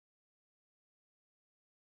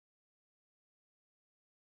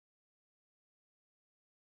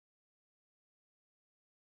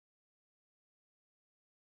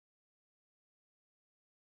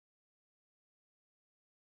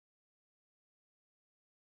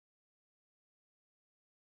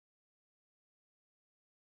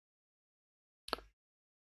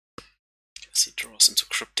 As he draws into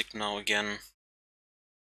Cryptic now again.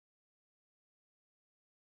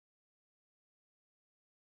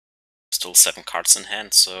 Still 7 cards in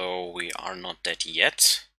hand, so we are not dead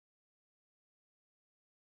yet.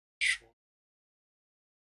 Sure.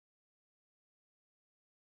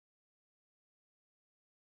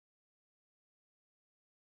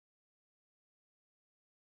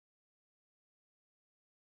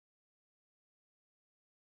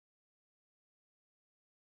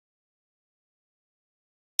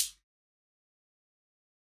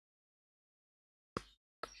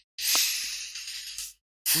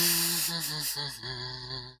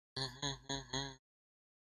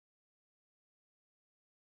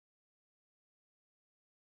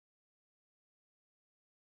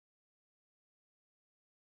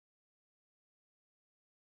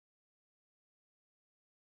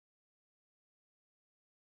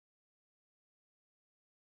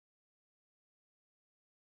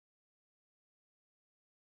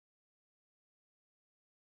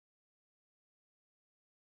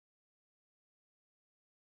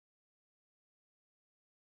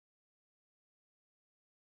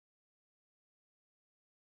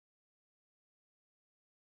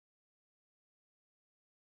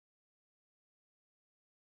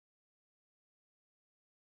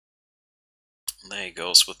 There he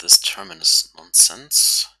goes with this Terminus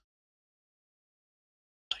nonsense.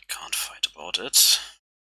 I can't fight about it.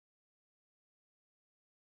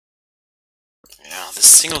 Yeah, this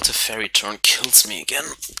single Teferi turn kills me again.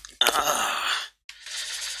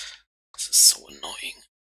 This is so annoying.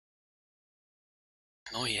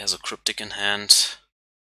 Now he has a Cryptic in hand.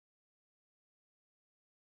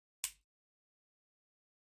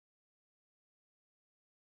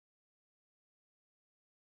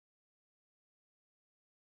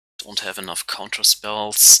 Don't have enough counter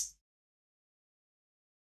spells.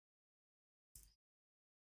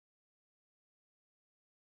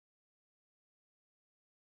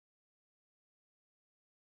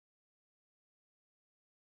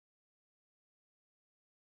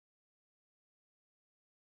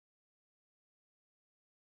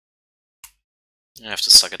 I have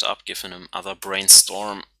to suck it up, giving him other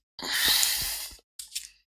brainstorm.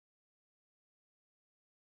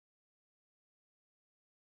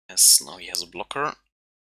 Yes, now he has a blocker.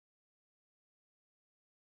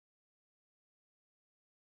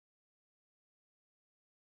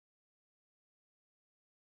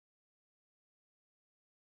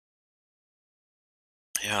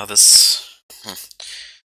 Yeah, this...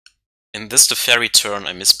 In this Teferi turn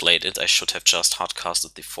I misplayed it. I should have just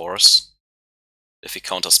hardcasted the Force. If he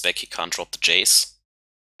counters back, he can't drop the Jace.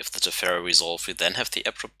 If the Teferi resolve, we then have the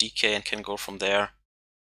Abrupt Decay and can go from there.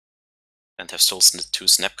 And have still 2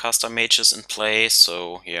 Snapcaster Mages in play,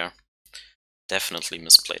 so yeah, definitely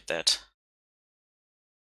misplayed that.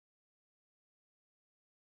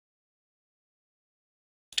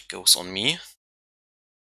 It goes on me.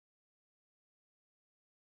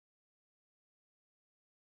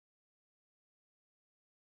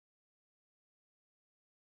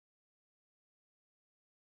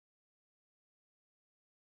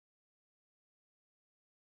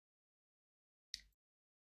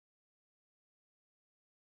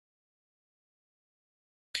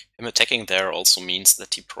 Him attacking there also means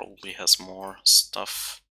that he probably has more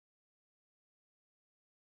stuff.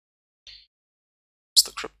 It's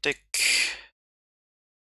the Cryptic.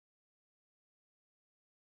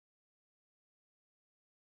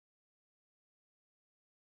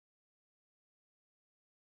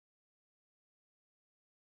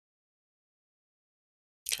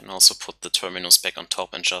 Can also put the Terminus back on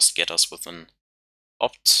top and just get us with an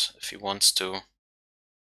Opt if he wants to.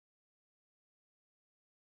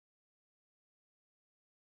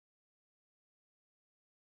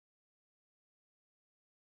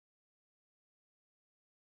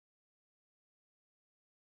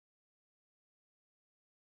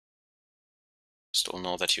 Still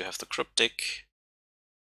know that you have the Cryptic.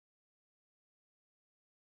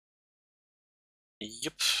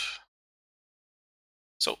 Yep.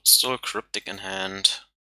 So, still Cryptic in hand.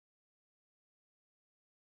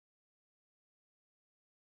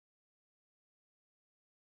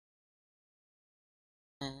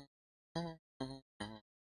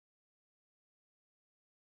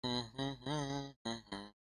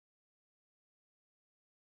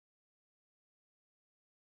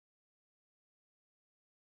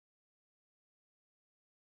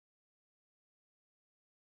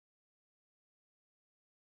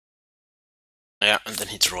 Yeah, and then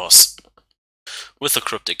he draws with the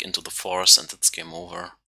Cryptic into the Force and it's game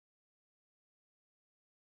over.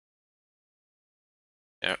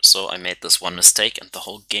 Yeah, so I made this one mistake and the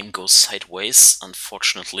whole game goes sideways,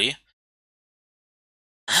 unfortunately.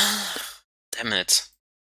 Damn it.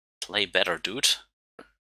 Play better, dude.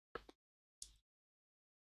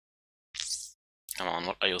 Come on,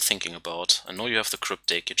 what are you thinking about? I know you have the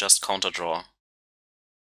Cryptic, you just counter draw.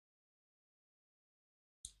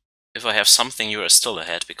 If I have something, you are still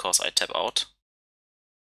ahead because I tap out.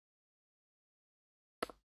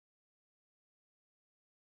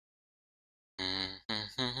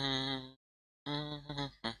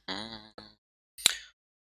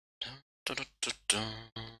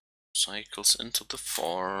 Cycles into the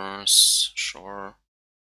Force, sure.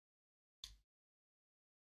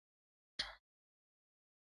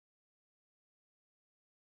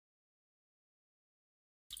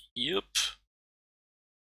 Yep.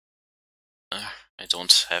 I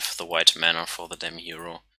don't have the white mana for the damn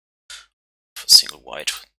hero. For single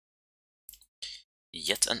white.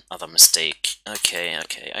 Yet another mistake. Okay,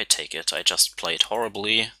 I take it. I just played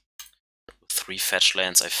horribly. With 3 fetch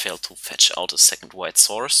lands, I failed to fetch out a second white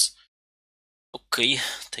source. Okay,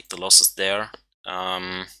 take the losses there.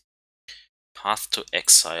 Path to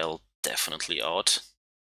Exile definitely out.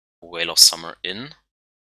 Whale of Summer in.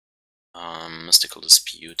 Mystical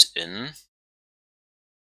Dispute in.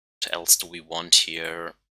 What else do we want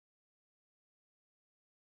here?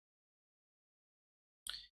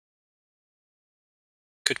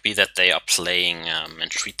 Could be that they are playing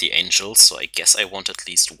Entreat the Angels, so I guess I want at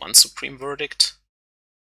least one Supreme Verdict.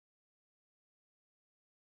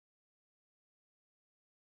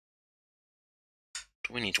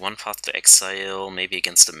 Do we need one Path to Exile, maybe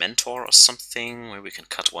against a Mentor or something, where we can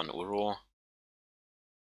cut 1 Uro?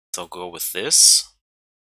 So I'll go with this.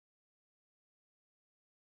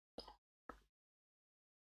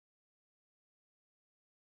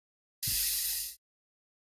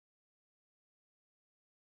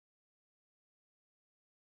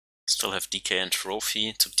 Still have Decay and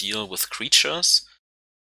Trophy to deal with creatures,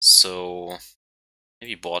 so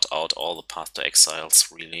maybe board out all the Path to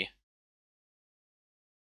Exiles, really.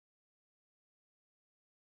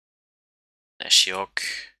 Ashiok,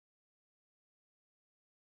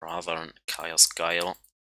 rather than Chaos Guile.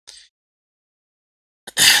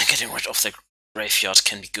 Getting rid of the graveyard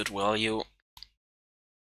can be good value.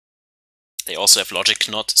 They also have Logic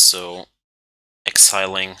Knot, so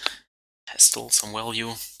exiling has still some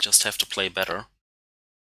value, just have to play better.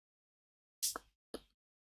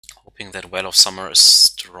 Hoping that Well of Summer is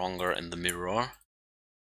stronger in the mirror.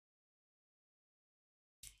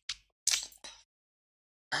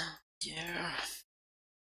 Yeah.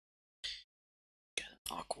 Get an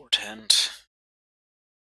awkward hand.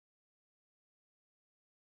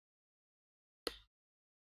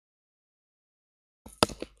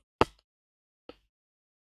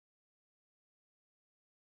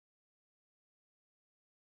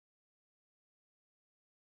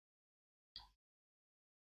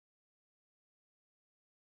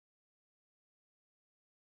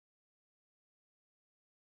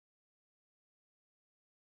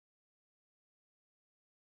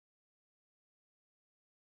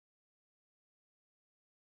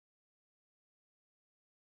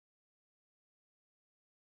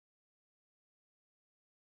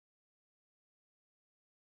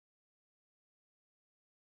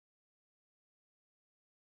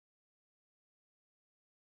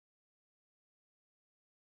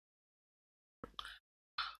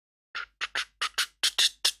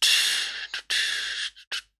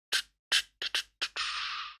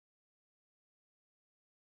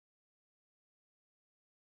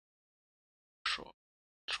 Sure.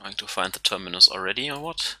 Trying to find the terminus already, or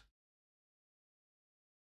what?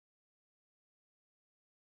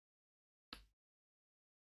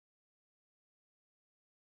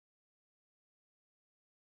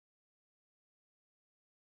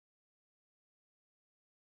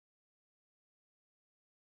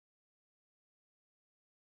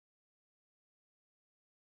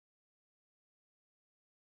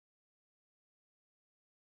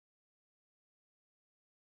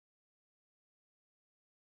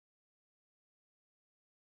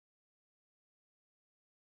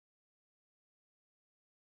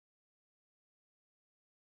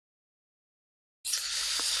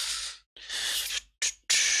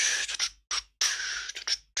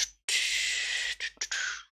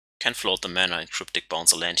 Can float the mana and Cryptic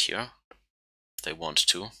bounce a land here, if they want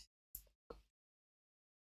to.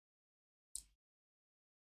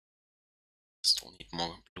 Still need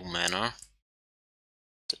more blue mana.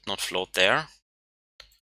 Did not float there.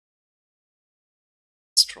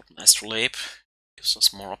 Let's drop an Astrolabe. Gives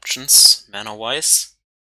us more options, mana-wise.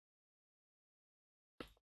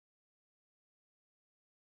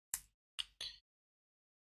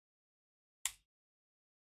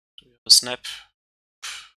 Do we have a snap?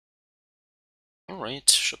 Alright,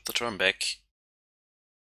 ship the turn back.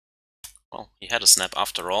 Well, he had a snap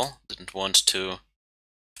after all, didn't want to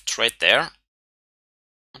trade there.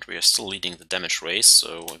 But we are still leading the damage race,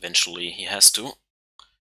 so eventually he has to.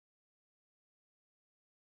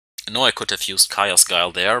 I know I could have used Kaya's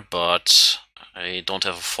Guile there, but I don't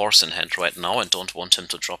have a Force in hand right now and don't want him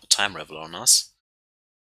to drop a Time Raveler on us.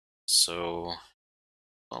 So,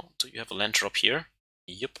 well, do you have a land drop here?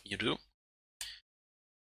 Yep, you do.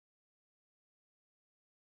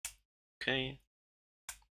 Okay.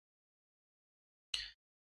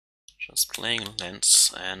 Just playing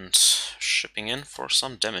lands and shipping in for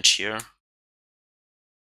some damage here.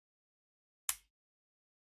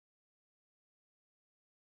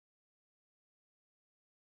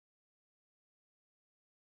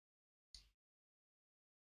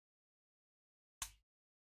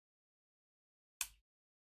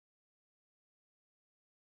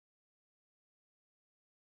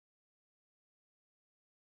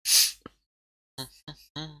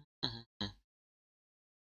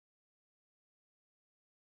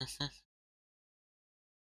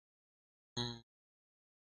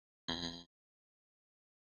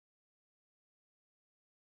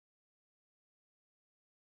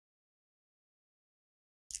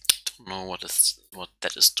 Don't know what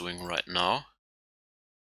that is doing right now.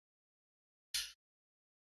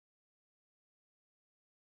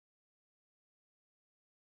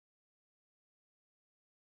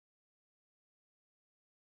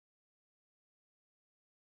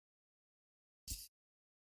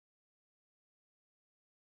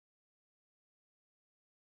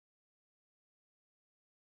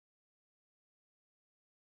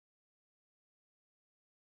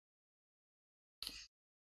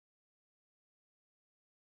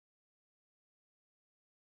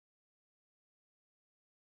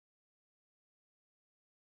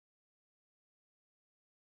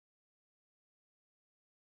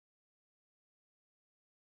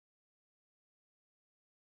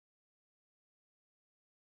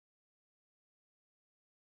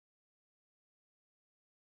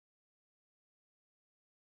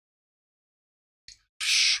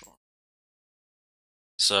 Sure.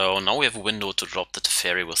 So now we have a window to drop the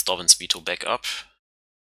Teferi with Dovin's Veto back up.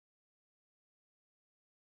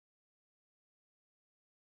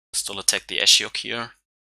 Still attack the Ashiok here.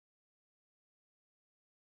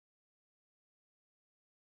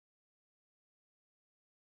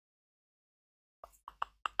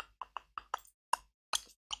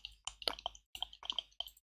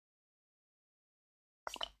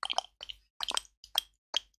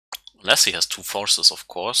 Unless he has two forces, of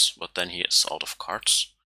course, but then he is out of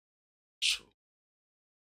cards. So...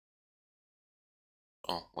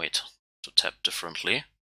 oh, wait. To tap differently.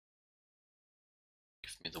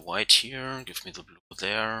 Give me the white here, give me the blue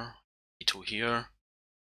there, E2 here.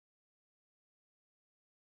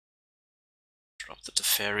 Drop the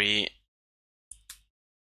Teferi.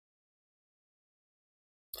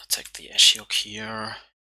 Attack the Ashiok here.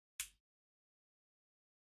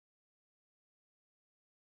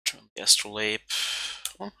 Turn the Astrolabe.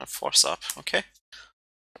 Oh, I force up, okay.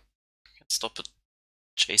 Can stop a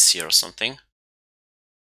Jace here or something.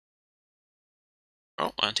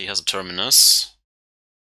 Oh, and he has a Terminus.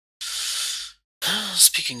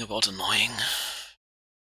 Speaking about annoying.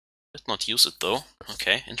 Did not use it though.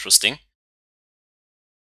 Okay, interesting.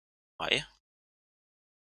 Why?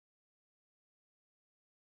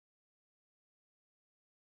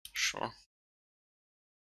 Sure.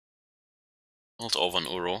 Hold over an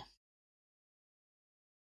Uro.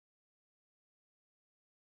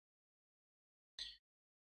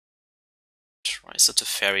 Tries a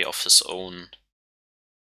Teferi of his own.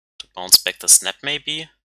 To bounce back the snap maybe?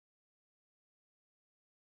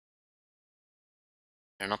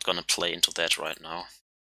 We're not gonna play into that right now.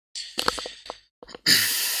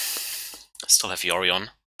 I still have Yorion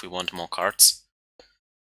if we want more cards.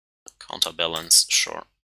 Counterbalance, sure.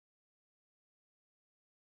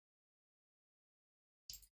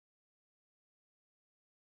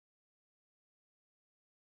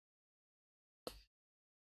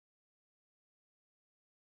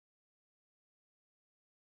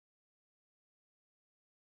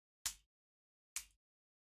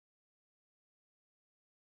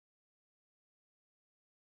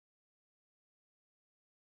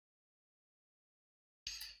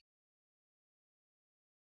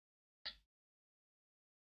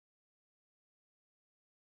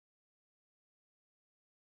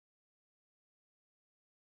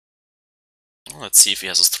 Let's see if he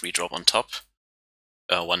has a 3-drop on top.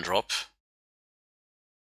 1-drop.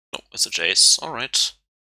 No, it's a Jace. Alright.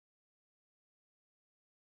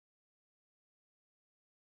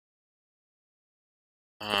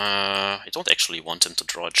 I don't actually want him to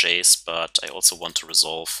draw Jace, but I also want to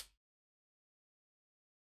resolve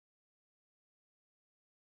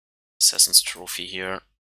Assassin's Trophy here.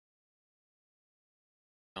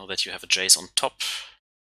 Now that you have a Jace on top.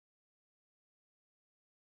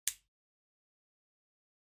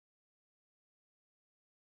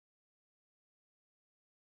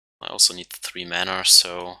 I also need the 3 mana,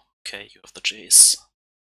 so okay, you have the Jace.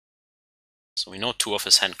 So we know 2 of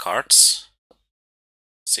his hand cards.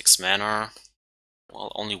 6 mana.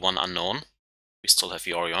 Well, only 1 unknown. We still have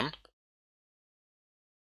Yorion.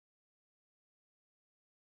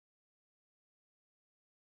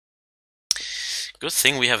 Good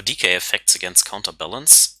thing we have decay effects against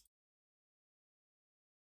counterbalance.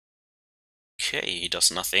 Okay, he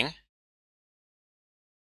does nothing.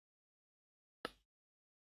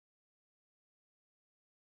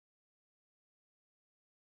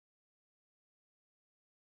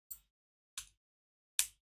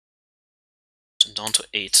 And down to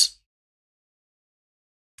 8.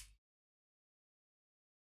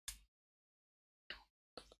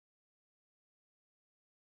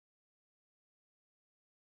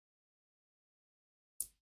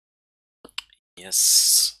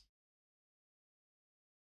 Yes.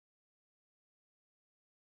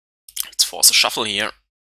 Let's force a shuffle here.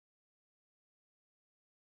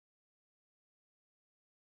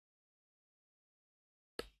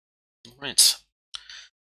 Right.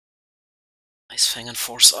 Ice-Fang and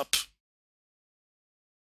force up.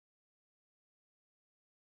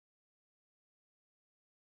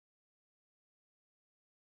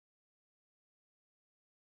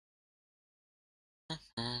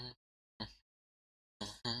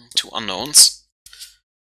 Two unknowns.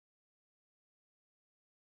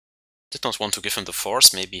 Did not want to give him the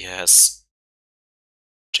force. Maybe he has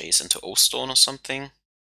Jace into O-Stone or something.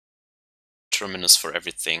 Terminus for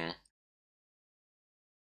everything. I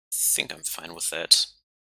think I'm fine with that.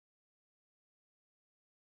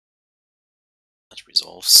 That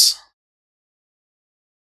resolves.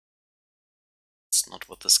 It's not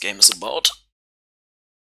what this game is about.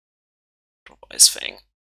 Drop Ice-Fang.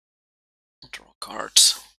 Draw a card.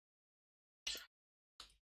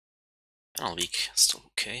 Mana leak, still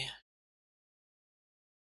okay.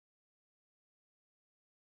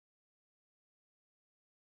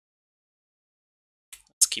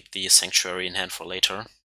 Let's keep the Sanctuary in hand for later.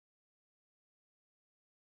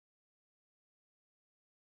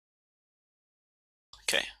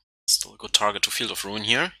 Okay, still a good target to Field of Ruin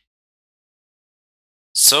here.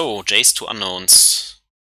 So, Jace to unknowns.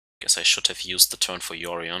 Guess I should have used the turn for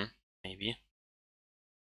Yorion, maybe.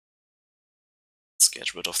 Let's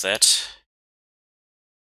get rid of that.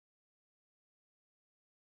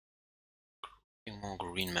 More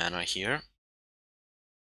green mana here.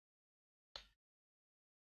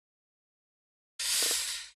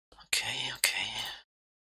 Okay.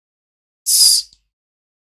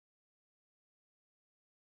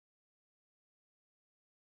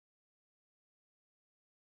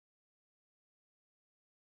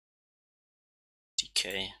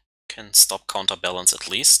 Decay. Can stop counterbalance at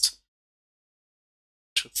least.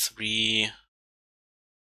 2-3.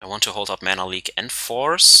 I want to hold up Mana Leak and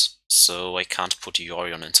Force, so I can't put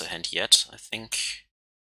Yorion into hand yet, I think.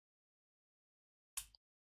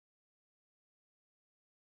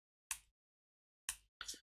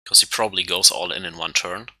 Because he probably goes all in one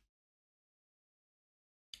turn.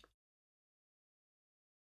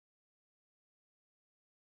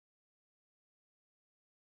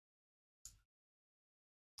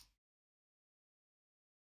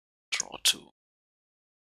 Draw 2.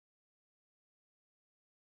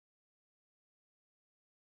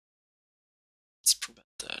 Let's prevent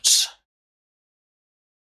that.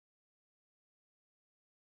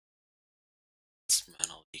 Let's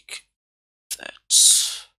Mana Leak that.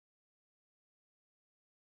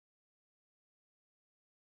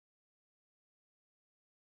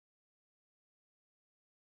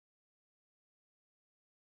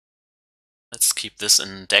 Let's keep this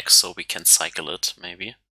in deck so we can cycle it,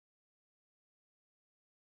 maybe.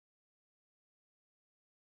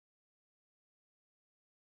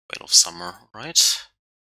 Veil of Summer, right?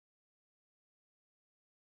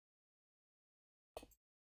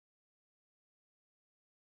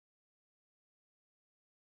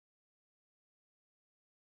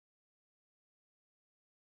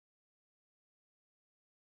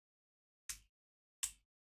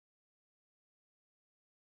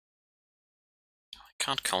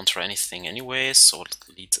 Can't counter anything anyway, so it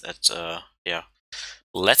leads at, yeah.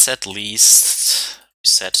 Let's at least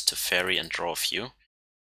reset Teferi and draw a few.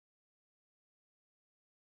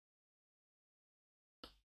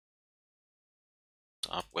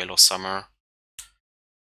 Up Veil of Summer.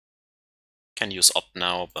 Can use Opt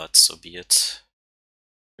now, but so be it.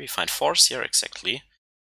 We find Force here, exactly.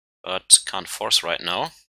 But can't Force right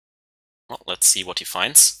now. Well, let's see what he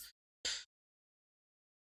finds.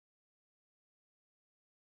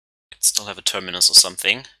 Could still have a Terminus or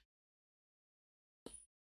something.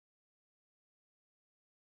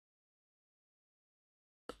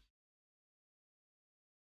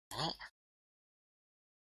 Well,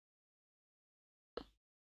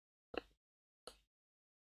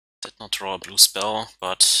 did not draw a blue spell,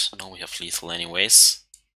 but now we have lethal anyways.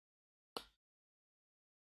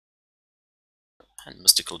 And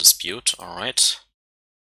Mystical Dispute, alright.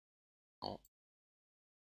 Oh.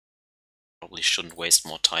 Probably shouldn't waste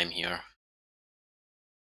more time here.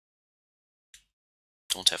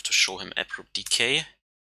 Don't have to show him Abrupt Decay.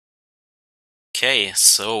 Okay,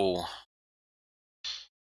 so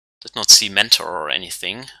did not see Mentor or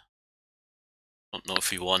anything. Don't know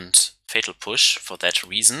if we want Fatal Push for that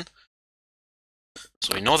reason.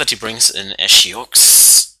 So we know that he brings in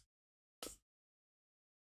Ashioks.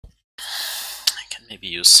 I can maybe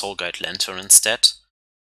use Soul Guide Lantern instead.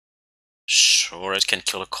 Sure, it can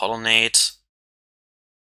kill a Colonnade.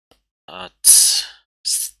 But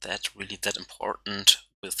is that really that important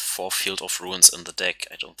with 4 Field of Ruins in the deck?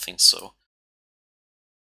 I don't think so.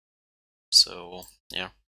 So, yeah.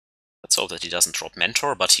 Let's hope that he doesn't drop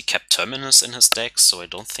Mentor, but he kept Terminus in his deck, so I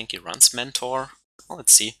don't think he runs Mentor. Well,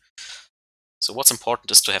 let's see. So what's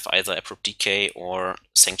important is to have either Abrupt Decay or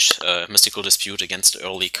Mystical Dispute against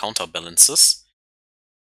early counterbalances.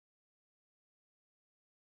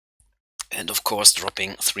 And of course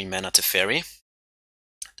dropping 3 mana Teferi.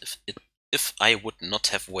 If I would not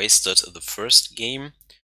have wasted the first game,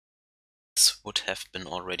 this would have been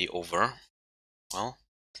already over. Well,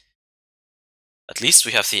 at least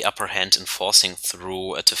we have the upper hand in forcing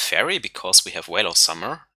through a Teferi because we have Whale of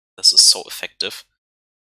Summer. This is so effective.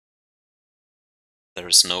 There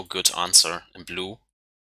is no good answer in blue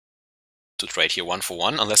to trade here 1 for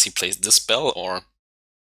 1 unless he plays this spell or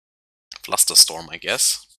Flusterstorm, I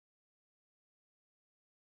guess.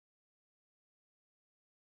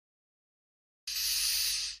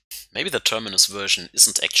 Maybe the Terminus version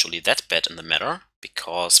isn't actually that bad in the meta,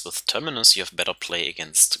 because with Terminus you have better play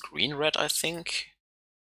against green-red, I think.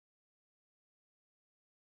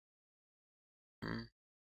 You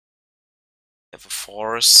have a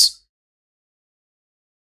Force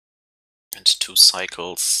and 2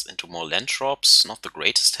 cycles into more land drops. Not the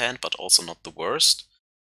greatest hand, but also not the worst.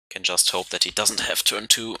 Can just hope that he doesn't have turn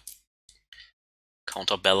 2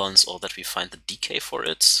 counterbalance or that we find the decay for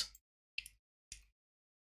it.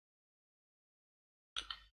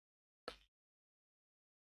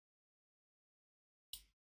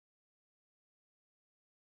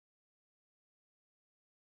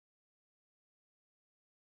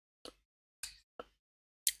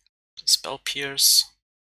 Spell Pierce.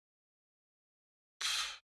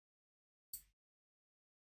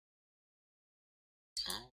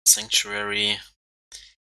 Sanctuary.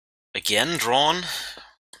 Again drawn.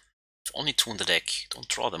 Only 2 in the deck. Don't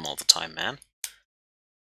draw them all the time, man.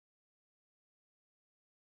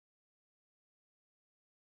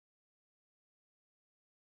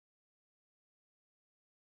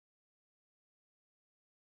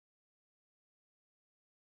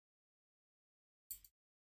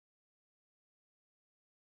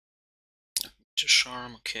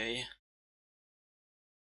 Charm, okay.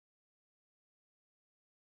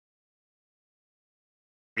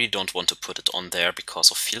 Really don't want to put it on there because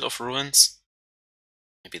of Field of Ruins.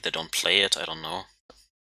 Maybe they don't play it, I don't know.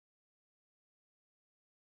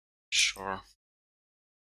 Sure.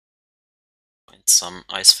 Find some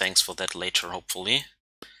Ice-Fangs for that later, hopefully.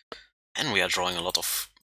 And we are drawing a lot of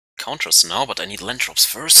counters now, but I need land drops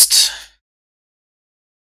first.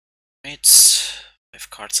 Right, 5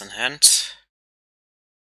 cards in hand.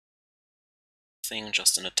 Thing,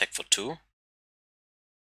 just an attack for 2.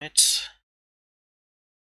 Right.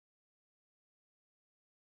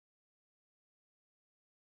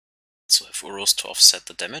 So have Urus to offset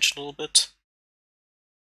the damage a little bit.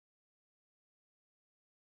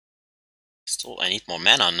 Still, I need more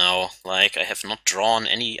mana now. Like, I have not drawn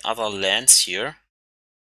any other lands here.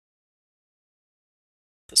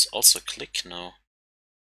 This also click? No.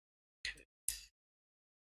 Okay.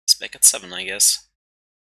 It's back at 7, I guess.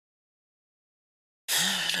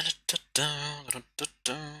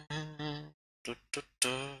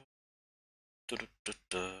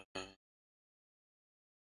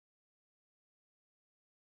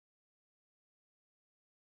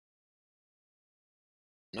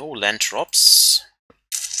 No land drops.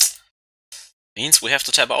 Means we have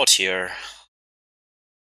to tap out here.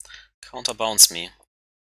 Counterbounce me.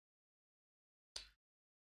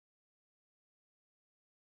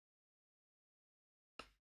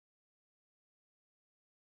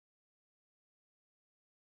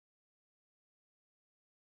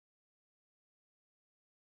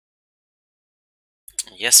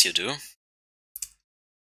 Yes, you do.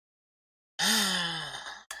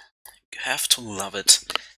 You have to love it.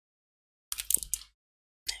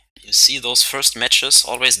 You see those first matches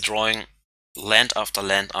always drawing land after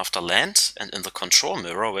land after land, and in the control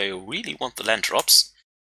mirror, where you really want the land drops,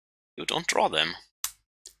 you don't draw them.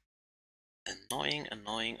 Annoying,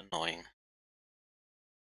 annoying, annoying.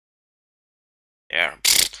 Yeah.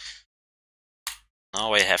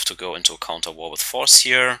 Now I have to go into a counter war with Force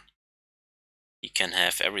here. He can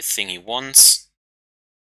have everything he wants.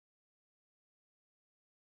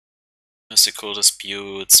 Mystical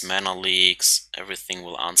disputes, mana leaks, everything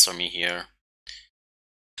will answer me here.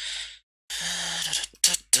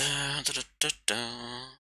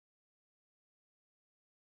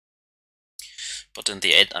 But in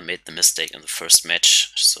the end I made the mistake in the first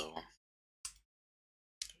match, so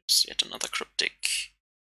there's yet another Cryptic.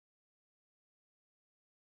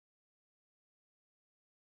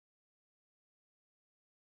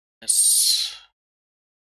 Yes.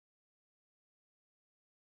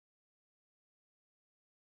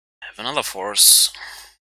 Have another Force.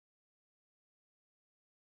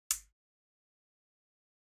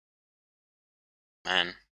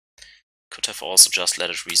 Man, could have also just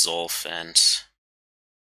let it resolve and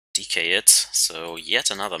decay it, so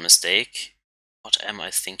yet another mistake. What am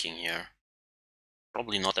I thinking here?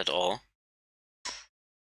 Probably not at all.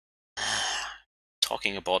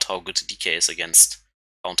 Talking about how good decay is against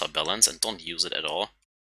counterbalance and don't use it at all.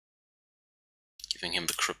 Giving him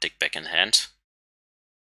the Cryptic back in hand.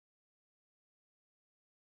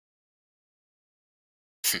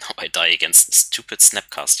 Now I die against stupid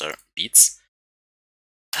Snapcaster beats.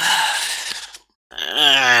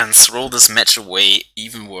 And throw this match away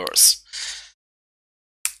even worse.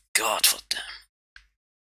 God, what damn.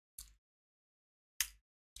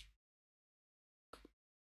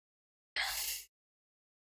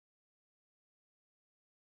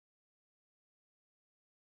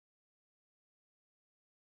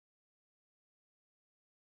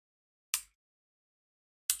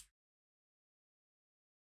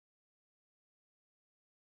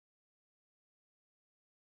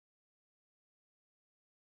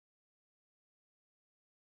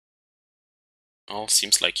 Well,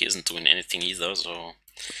 seems like he isn't doing anything either, so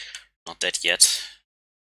not dead yet.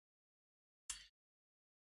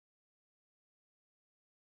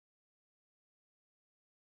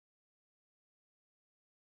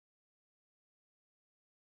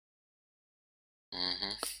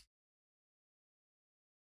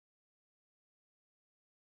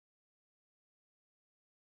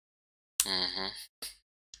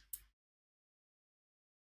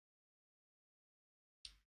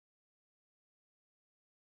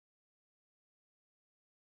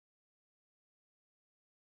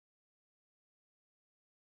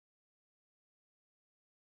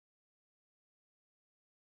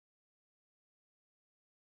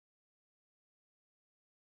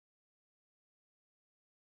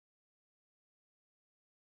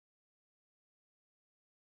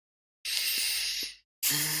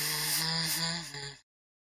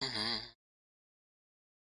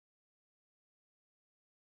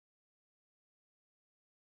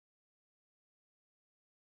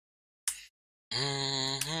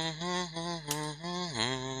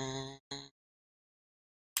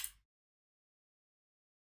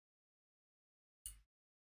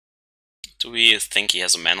 Do we think he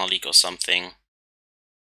has a mana leak or something?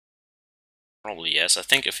 Probably yes. I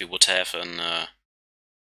think if he would have an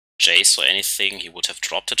Jace or anything, he would have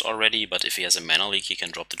dropped it already, but if he has a mana leak, he can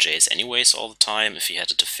drop the Jace anyways all the time. If he had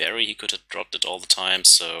a Teferi, he could have dropped it all the time,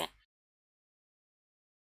 so...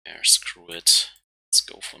 yeah, screw it. Let's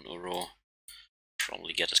go for Nuro.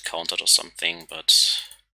 Probably get it countered or something, but...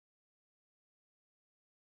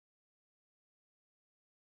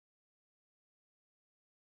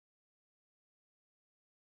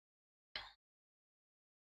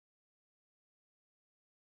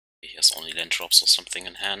 he has only land drops or something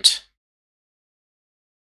in hand.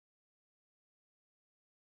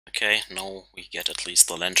 Okay, no, we get at least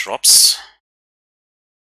the land drops.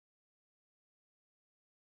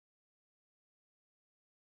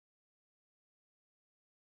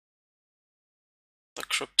 The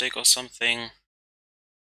Cryptic or something.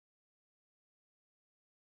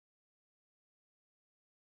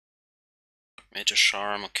 Major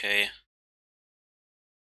Charm, okay.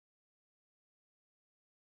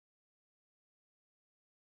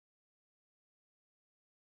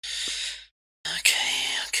 Okay.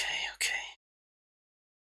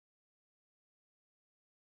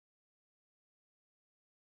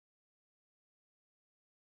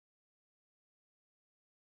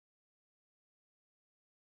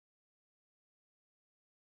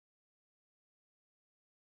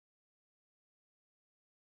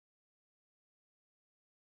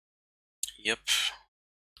 Yep.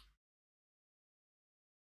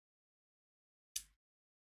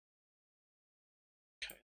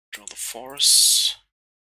 Okay, draw the force.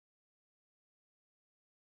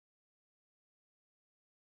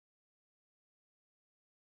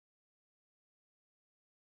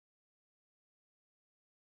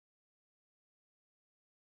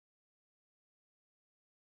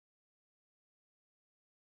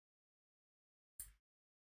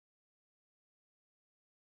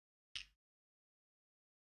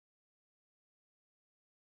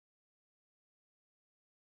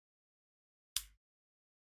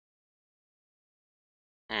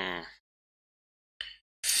 Hmm.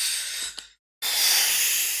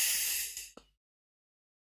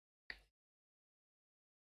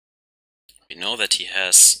 We know that he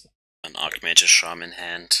has an Archmage Charm in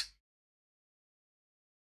hand.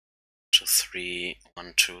 2, 3,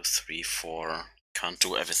 1, 2, 3, 4. Can't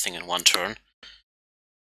do everything in one turn.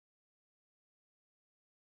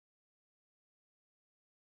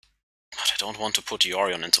 But I don't want to put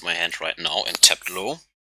Yorion into my hand right now and tap low.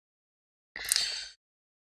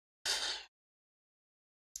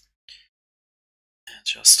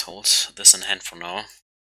 Just hold this in hand for now.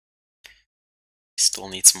 He still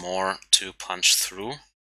needs more to punch through.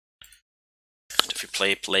 And if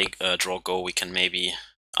we play draw go, we can maybe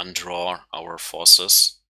undraw our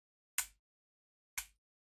forces.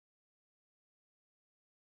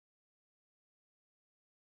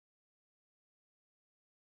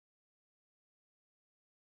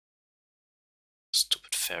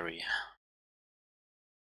 Stupid fairy.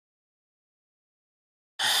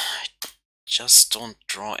 I just don't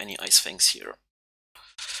draw any Ice-Fangs here.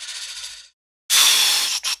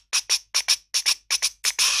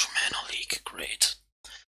 Mana leak, great.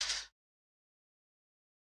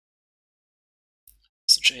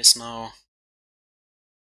 Is it Jace now?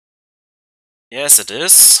 Yes, it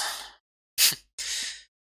is.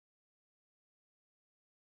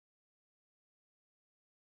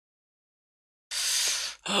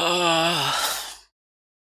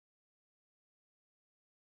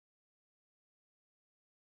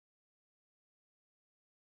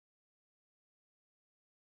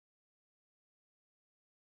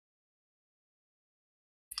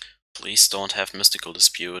 Please don't have Mystical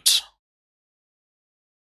Dispute.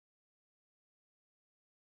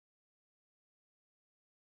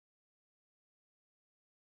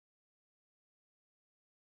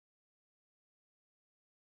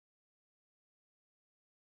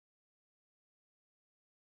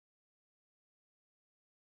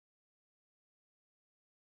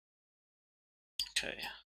 Okay.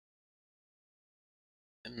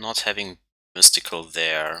 And not having Mystical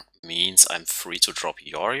there means I'm free to drop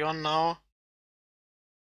Yorion now.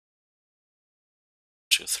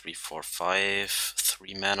 2, 3, 4, 5.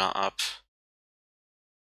 3 mana up.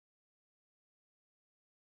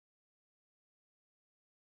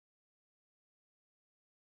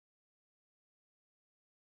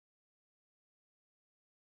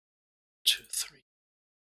 Two, three,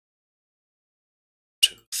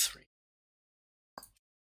 2, 3,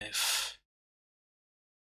 5.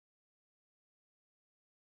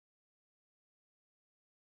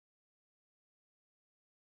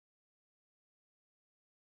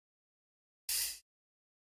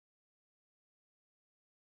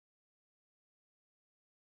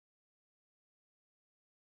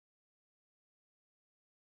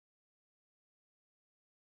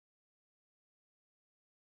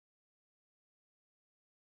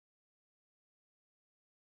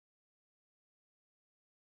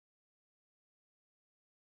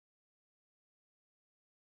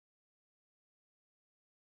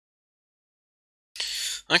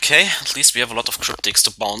 Okay, at least we have a lot of cryptics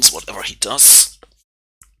to bounce whatever he does.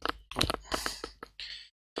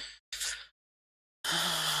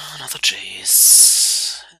 Another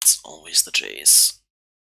Jace. It's always the Jace.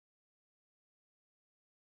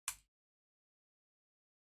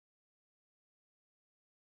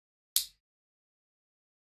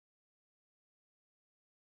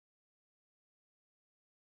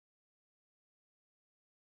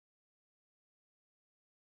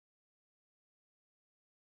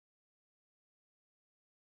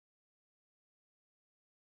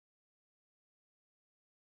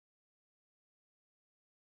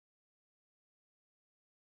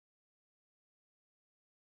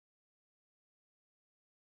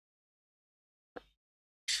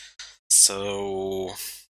 So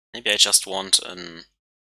maybe I just want an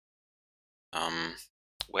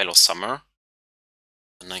Whale of Summer,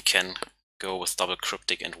 and I can go with double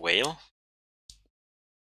Cryptic and Whale.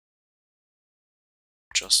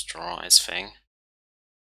 Just draw Ice-Fang.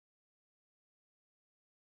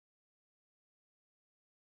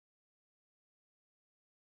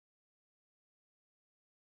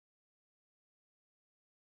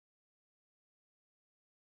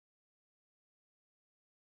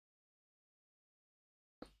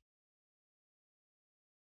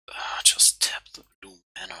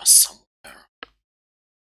 mana somewhere.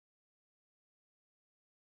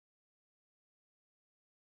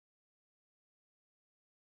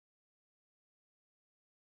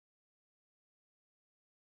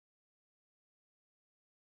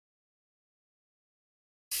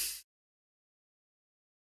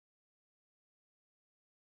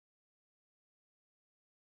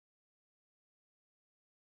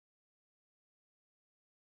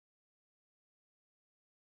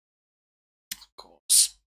 Of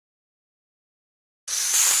course.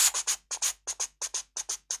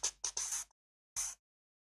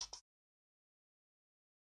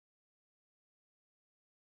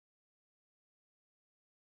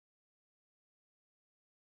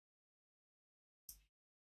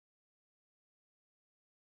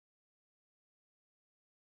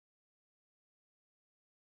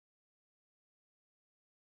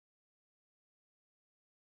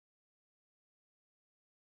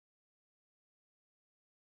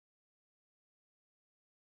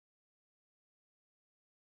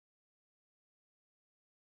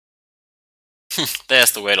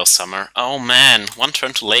 There's the Weight of Summer. Oh man, one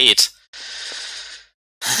turn too late.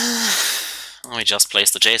 Oh, he just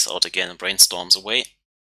plays the Jace out again and brainstorms away.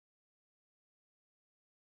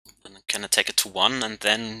 Then it can attack it to 1 and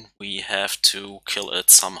then we have to kill it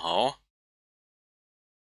somehow.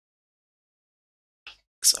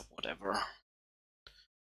 So whatever.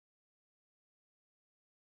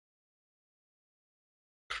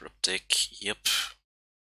 Cryptic, yep.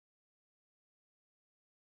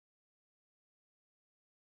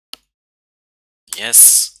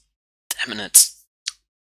 Yes. Damn it.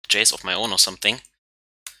 Jace of my own or something.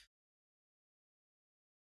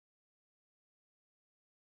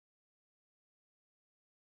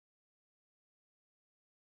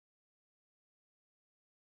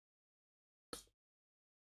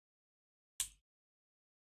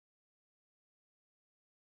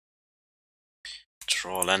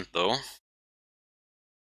 Draw land though.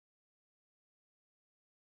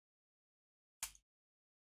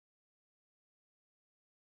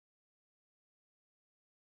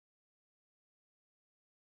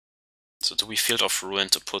 So do we Field of Ruin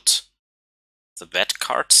to put the bad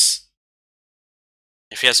cards?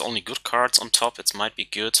 If he has only good cards on top, it might be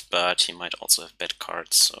good, but he might also have bad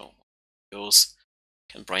cards, so goes.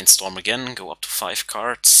 Can brainstorm again, go up to 5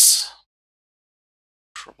 cards.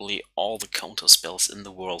 Probably all the counter spells in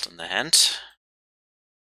the world in the hand.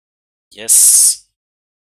 Yes.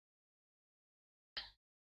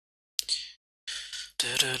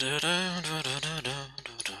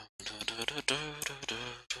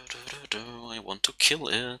 I want to kill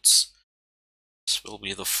it. This will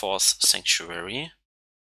be the 4th Sanctuary.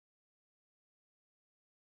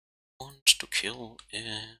 Want to kill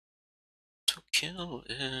it. To kill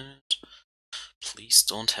it. Please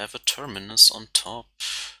don't have a Terminus on top.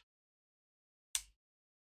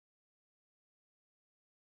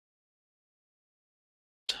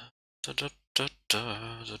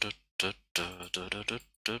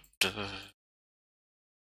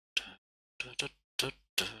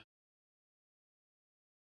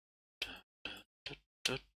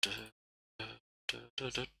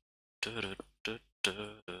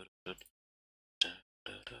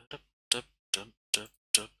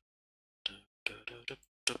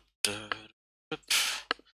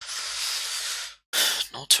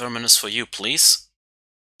 No Terminus for you, please.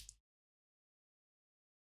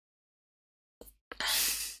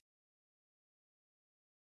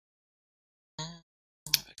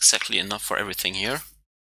 Exactly enough for everything here.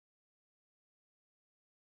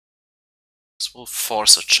 This will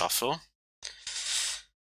force a shuffle.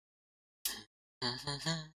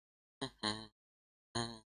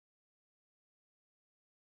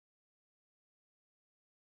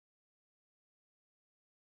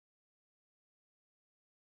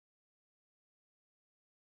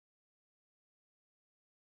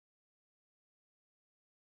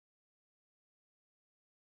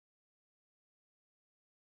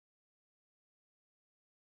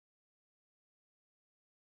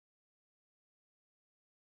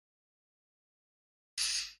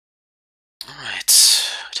 Alright,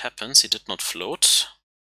 it happens, he did not float.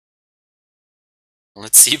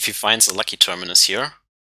 Let's see if he finds a lucky Terminus here.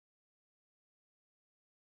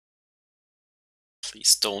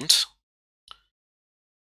 Please don't.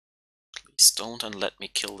 Please don't and let me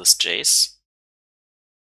kill this Jace.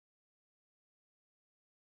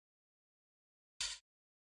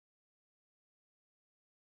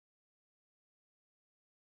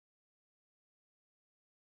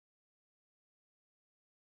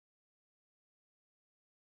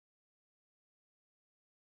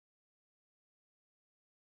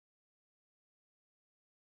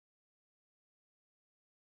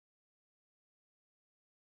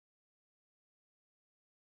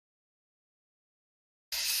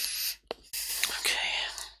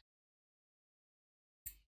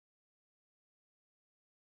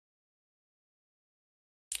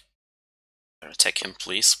 attack him,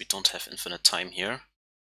 please. We don't have infinite time here.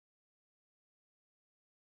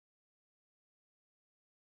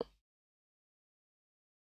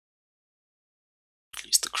 At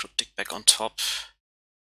least the Cryptic back on top.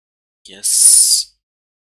 Yes.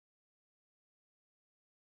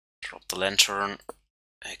 Drop the Lantern.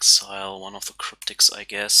 Exile one of the Cryptics, I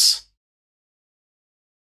guess.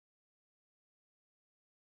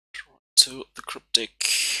 Draw to the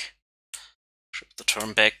Cryptic. Trip the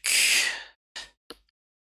turn back.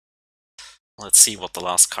 Let's see what the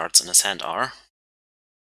last cards in his hand are.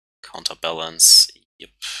 Counterbalance. Yep.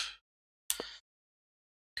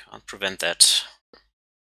 Can't prevent that.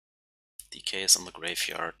 Decay is in the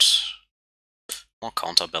graveyard. More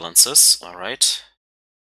counterbalances, alright.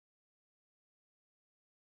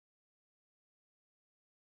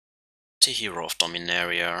 The Hero of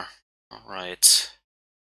Dominaria, alright.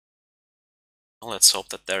 Well, let's hope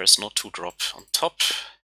that there is no 2-drop on top.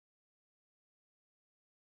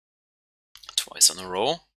 Twice in a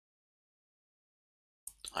row.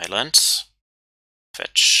 Island.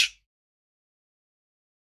 Fetch.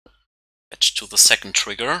 Fetch to the second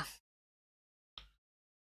trigger.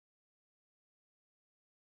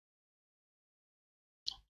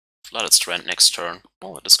 Flooded Strand next turn.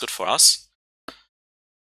 Oh, that is good for us.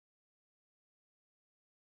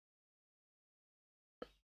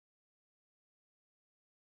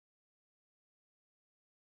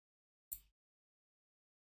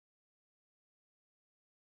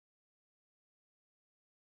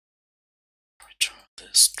 Return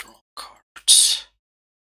this, draw card.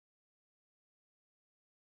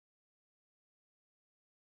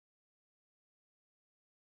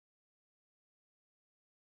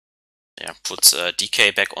 Yeah, put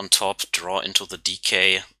Decay back on top, draw into the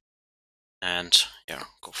Decay, and yeah,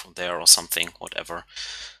 go from there or something, whatever.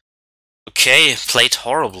 Okay, played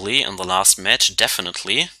horribly in the last match,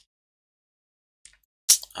 definitely.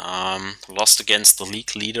 Lost against the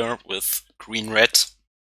league leader with green-red.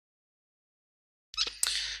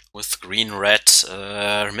 With green-red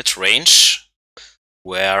mid-range,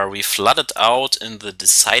 where we flooded out in the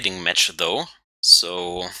deciding match though.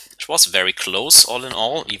 So it was very close all in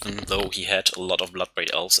all, even though he had a lot of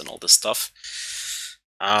Bloodbraid Elves and all this stuff.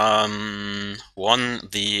 Won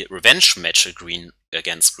the revenge match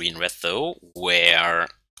against green-red though, where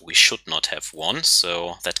we should not have won,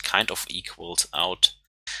 so that kind of equaled out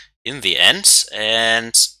in the end,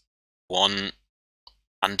 and won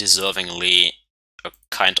undeservingly a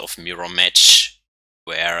kind of mirror match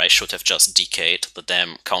where I should have just decayed the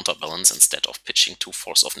damn counterbalance instead of pitching 2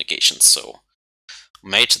 Force of Negation, so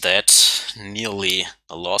made that nearly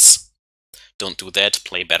a loss. Don't do that,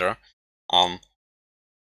 play better. But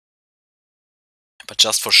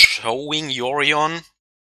just for showing Yorion,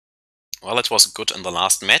 well, it was good in the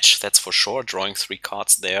last match, that's for sure. Drawing 3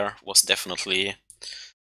 cards there was definitely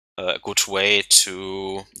a good way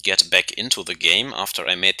to get back into the game after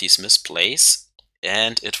I made these misplays.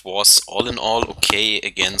 And it was all in all okay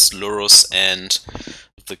against Lurus and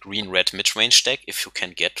the green-red midrange deck, if you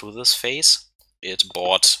can get to this phase. It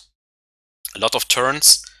bought a lot of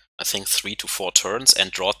turns, I think 3 to 4 turns,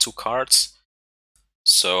 and draw 2 cards.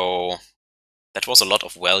 So that was a lot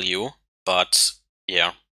of value, but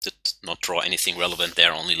yeah, did not draw anything relevant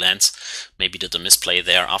there, only lands. Maybe did a misplay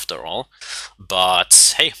there after all.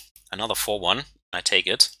 But hey, another 4-1, I take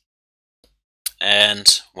it.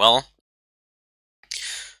 And well,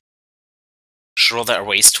 sure there are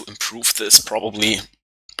ways to improve this, probably.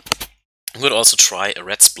 I would also try a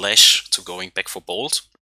red splash to going back for bold.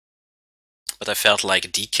 But I felt like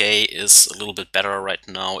DK is a little bit better right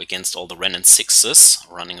now against all the Ren and 6s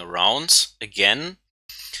running around again.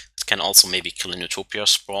 It can also maybe kill an Utopia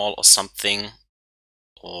Sprawl or something.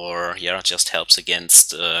 Or yeah, it just helps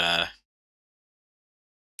against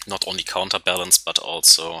not only counterbalance but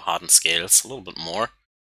also hardened scales a little bit more.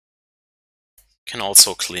 Can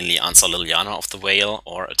also cleanly answer Liliana of the Whale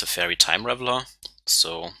or a Teferi Time Raveler,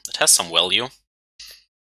 so it has some value.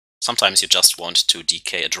 Sometimes you just want to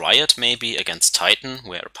decay a Dryad maybe against Titan,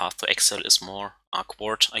 where a Path to Exile is more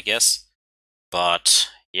awkward, I guess. But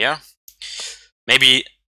yeah, maybe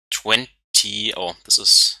 20, oh, this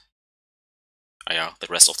is, oh yeah, the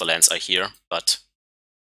rest of the lands are here, but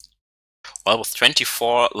well, with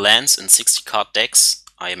 24 lands in 60 card decks,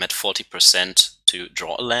 I am at 40% to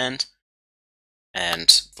draw a land. And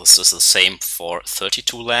this is the same for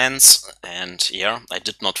 32 lands, and yeah, I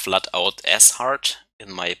did not flood out as hard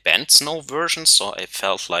in my Band Snow version, so I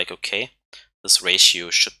felt like, okay, this ratio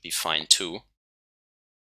should be fine too.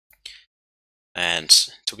 And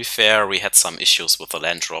to be fair, we had some issues with the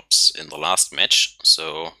land drops in the last match,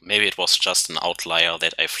 so maybe it was just an outlier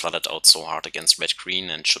that I flooded out so hard against red-green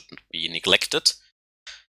and shouldn't be neglected.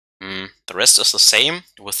 The rest is the same,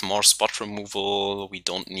 with more spot removal. We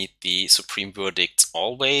don't need the Supreme Verdicts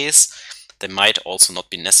always. They might also not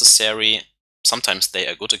be necessary. Sometimes they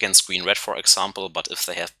are good against green-red, for example, but if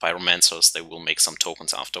they have Pyromancers, they will make some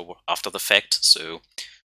tokens after the fact, so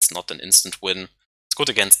it's not an instant win. It's good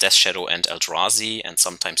against Death Shadow and Eldrazi, and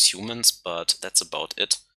sometimes humans, but that's about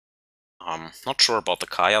it. Not sure about the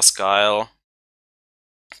Kaya's Guile.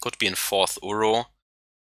 Could be in 4th Uro.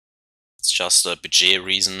 It's just a budget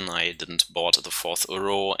reason I didn't board the 4th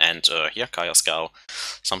Uro, and here Kaya's Guile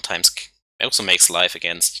sometimes also makes life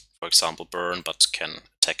against, for example, Burn, but can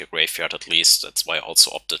attack a graveyard at least. That's why I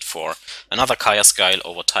also opted for another Kaya's Guile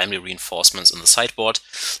over Timely Reinforcements in the sideboard,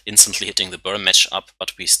 instantly hitting the Burn matchup,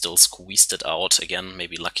 but we still squeezed it out. Again,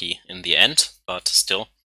 maybe lucky in the end, but still.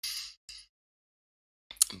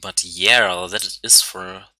 But yeah, that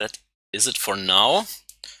is it for now.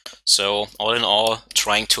 So all in all,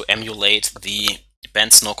 trying to emulate the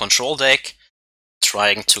Band Snow control deck,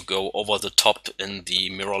 trying to go over the top in the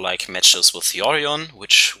mirror-like matches with Yorion,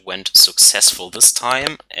 which went successful this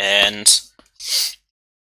time, and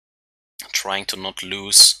trying to not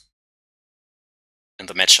lose in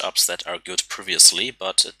the matchups that are good previously,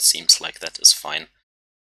 but it seems like that is fine.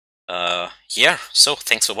 Yeah, so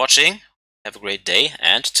thanks for watching, have a great day,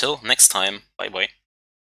 and till next time, bye bye.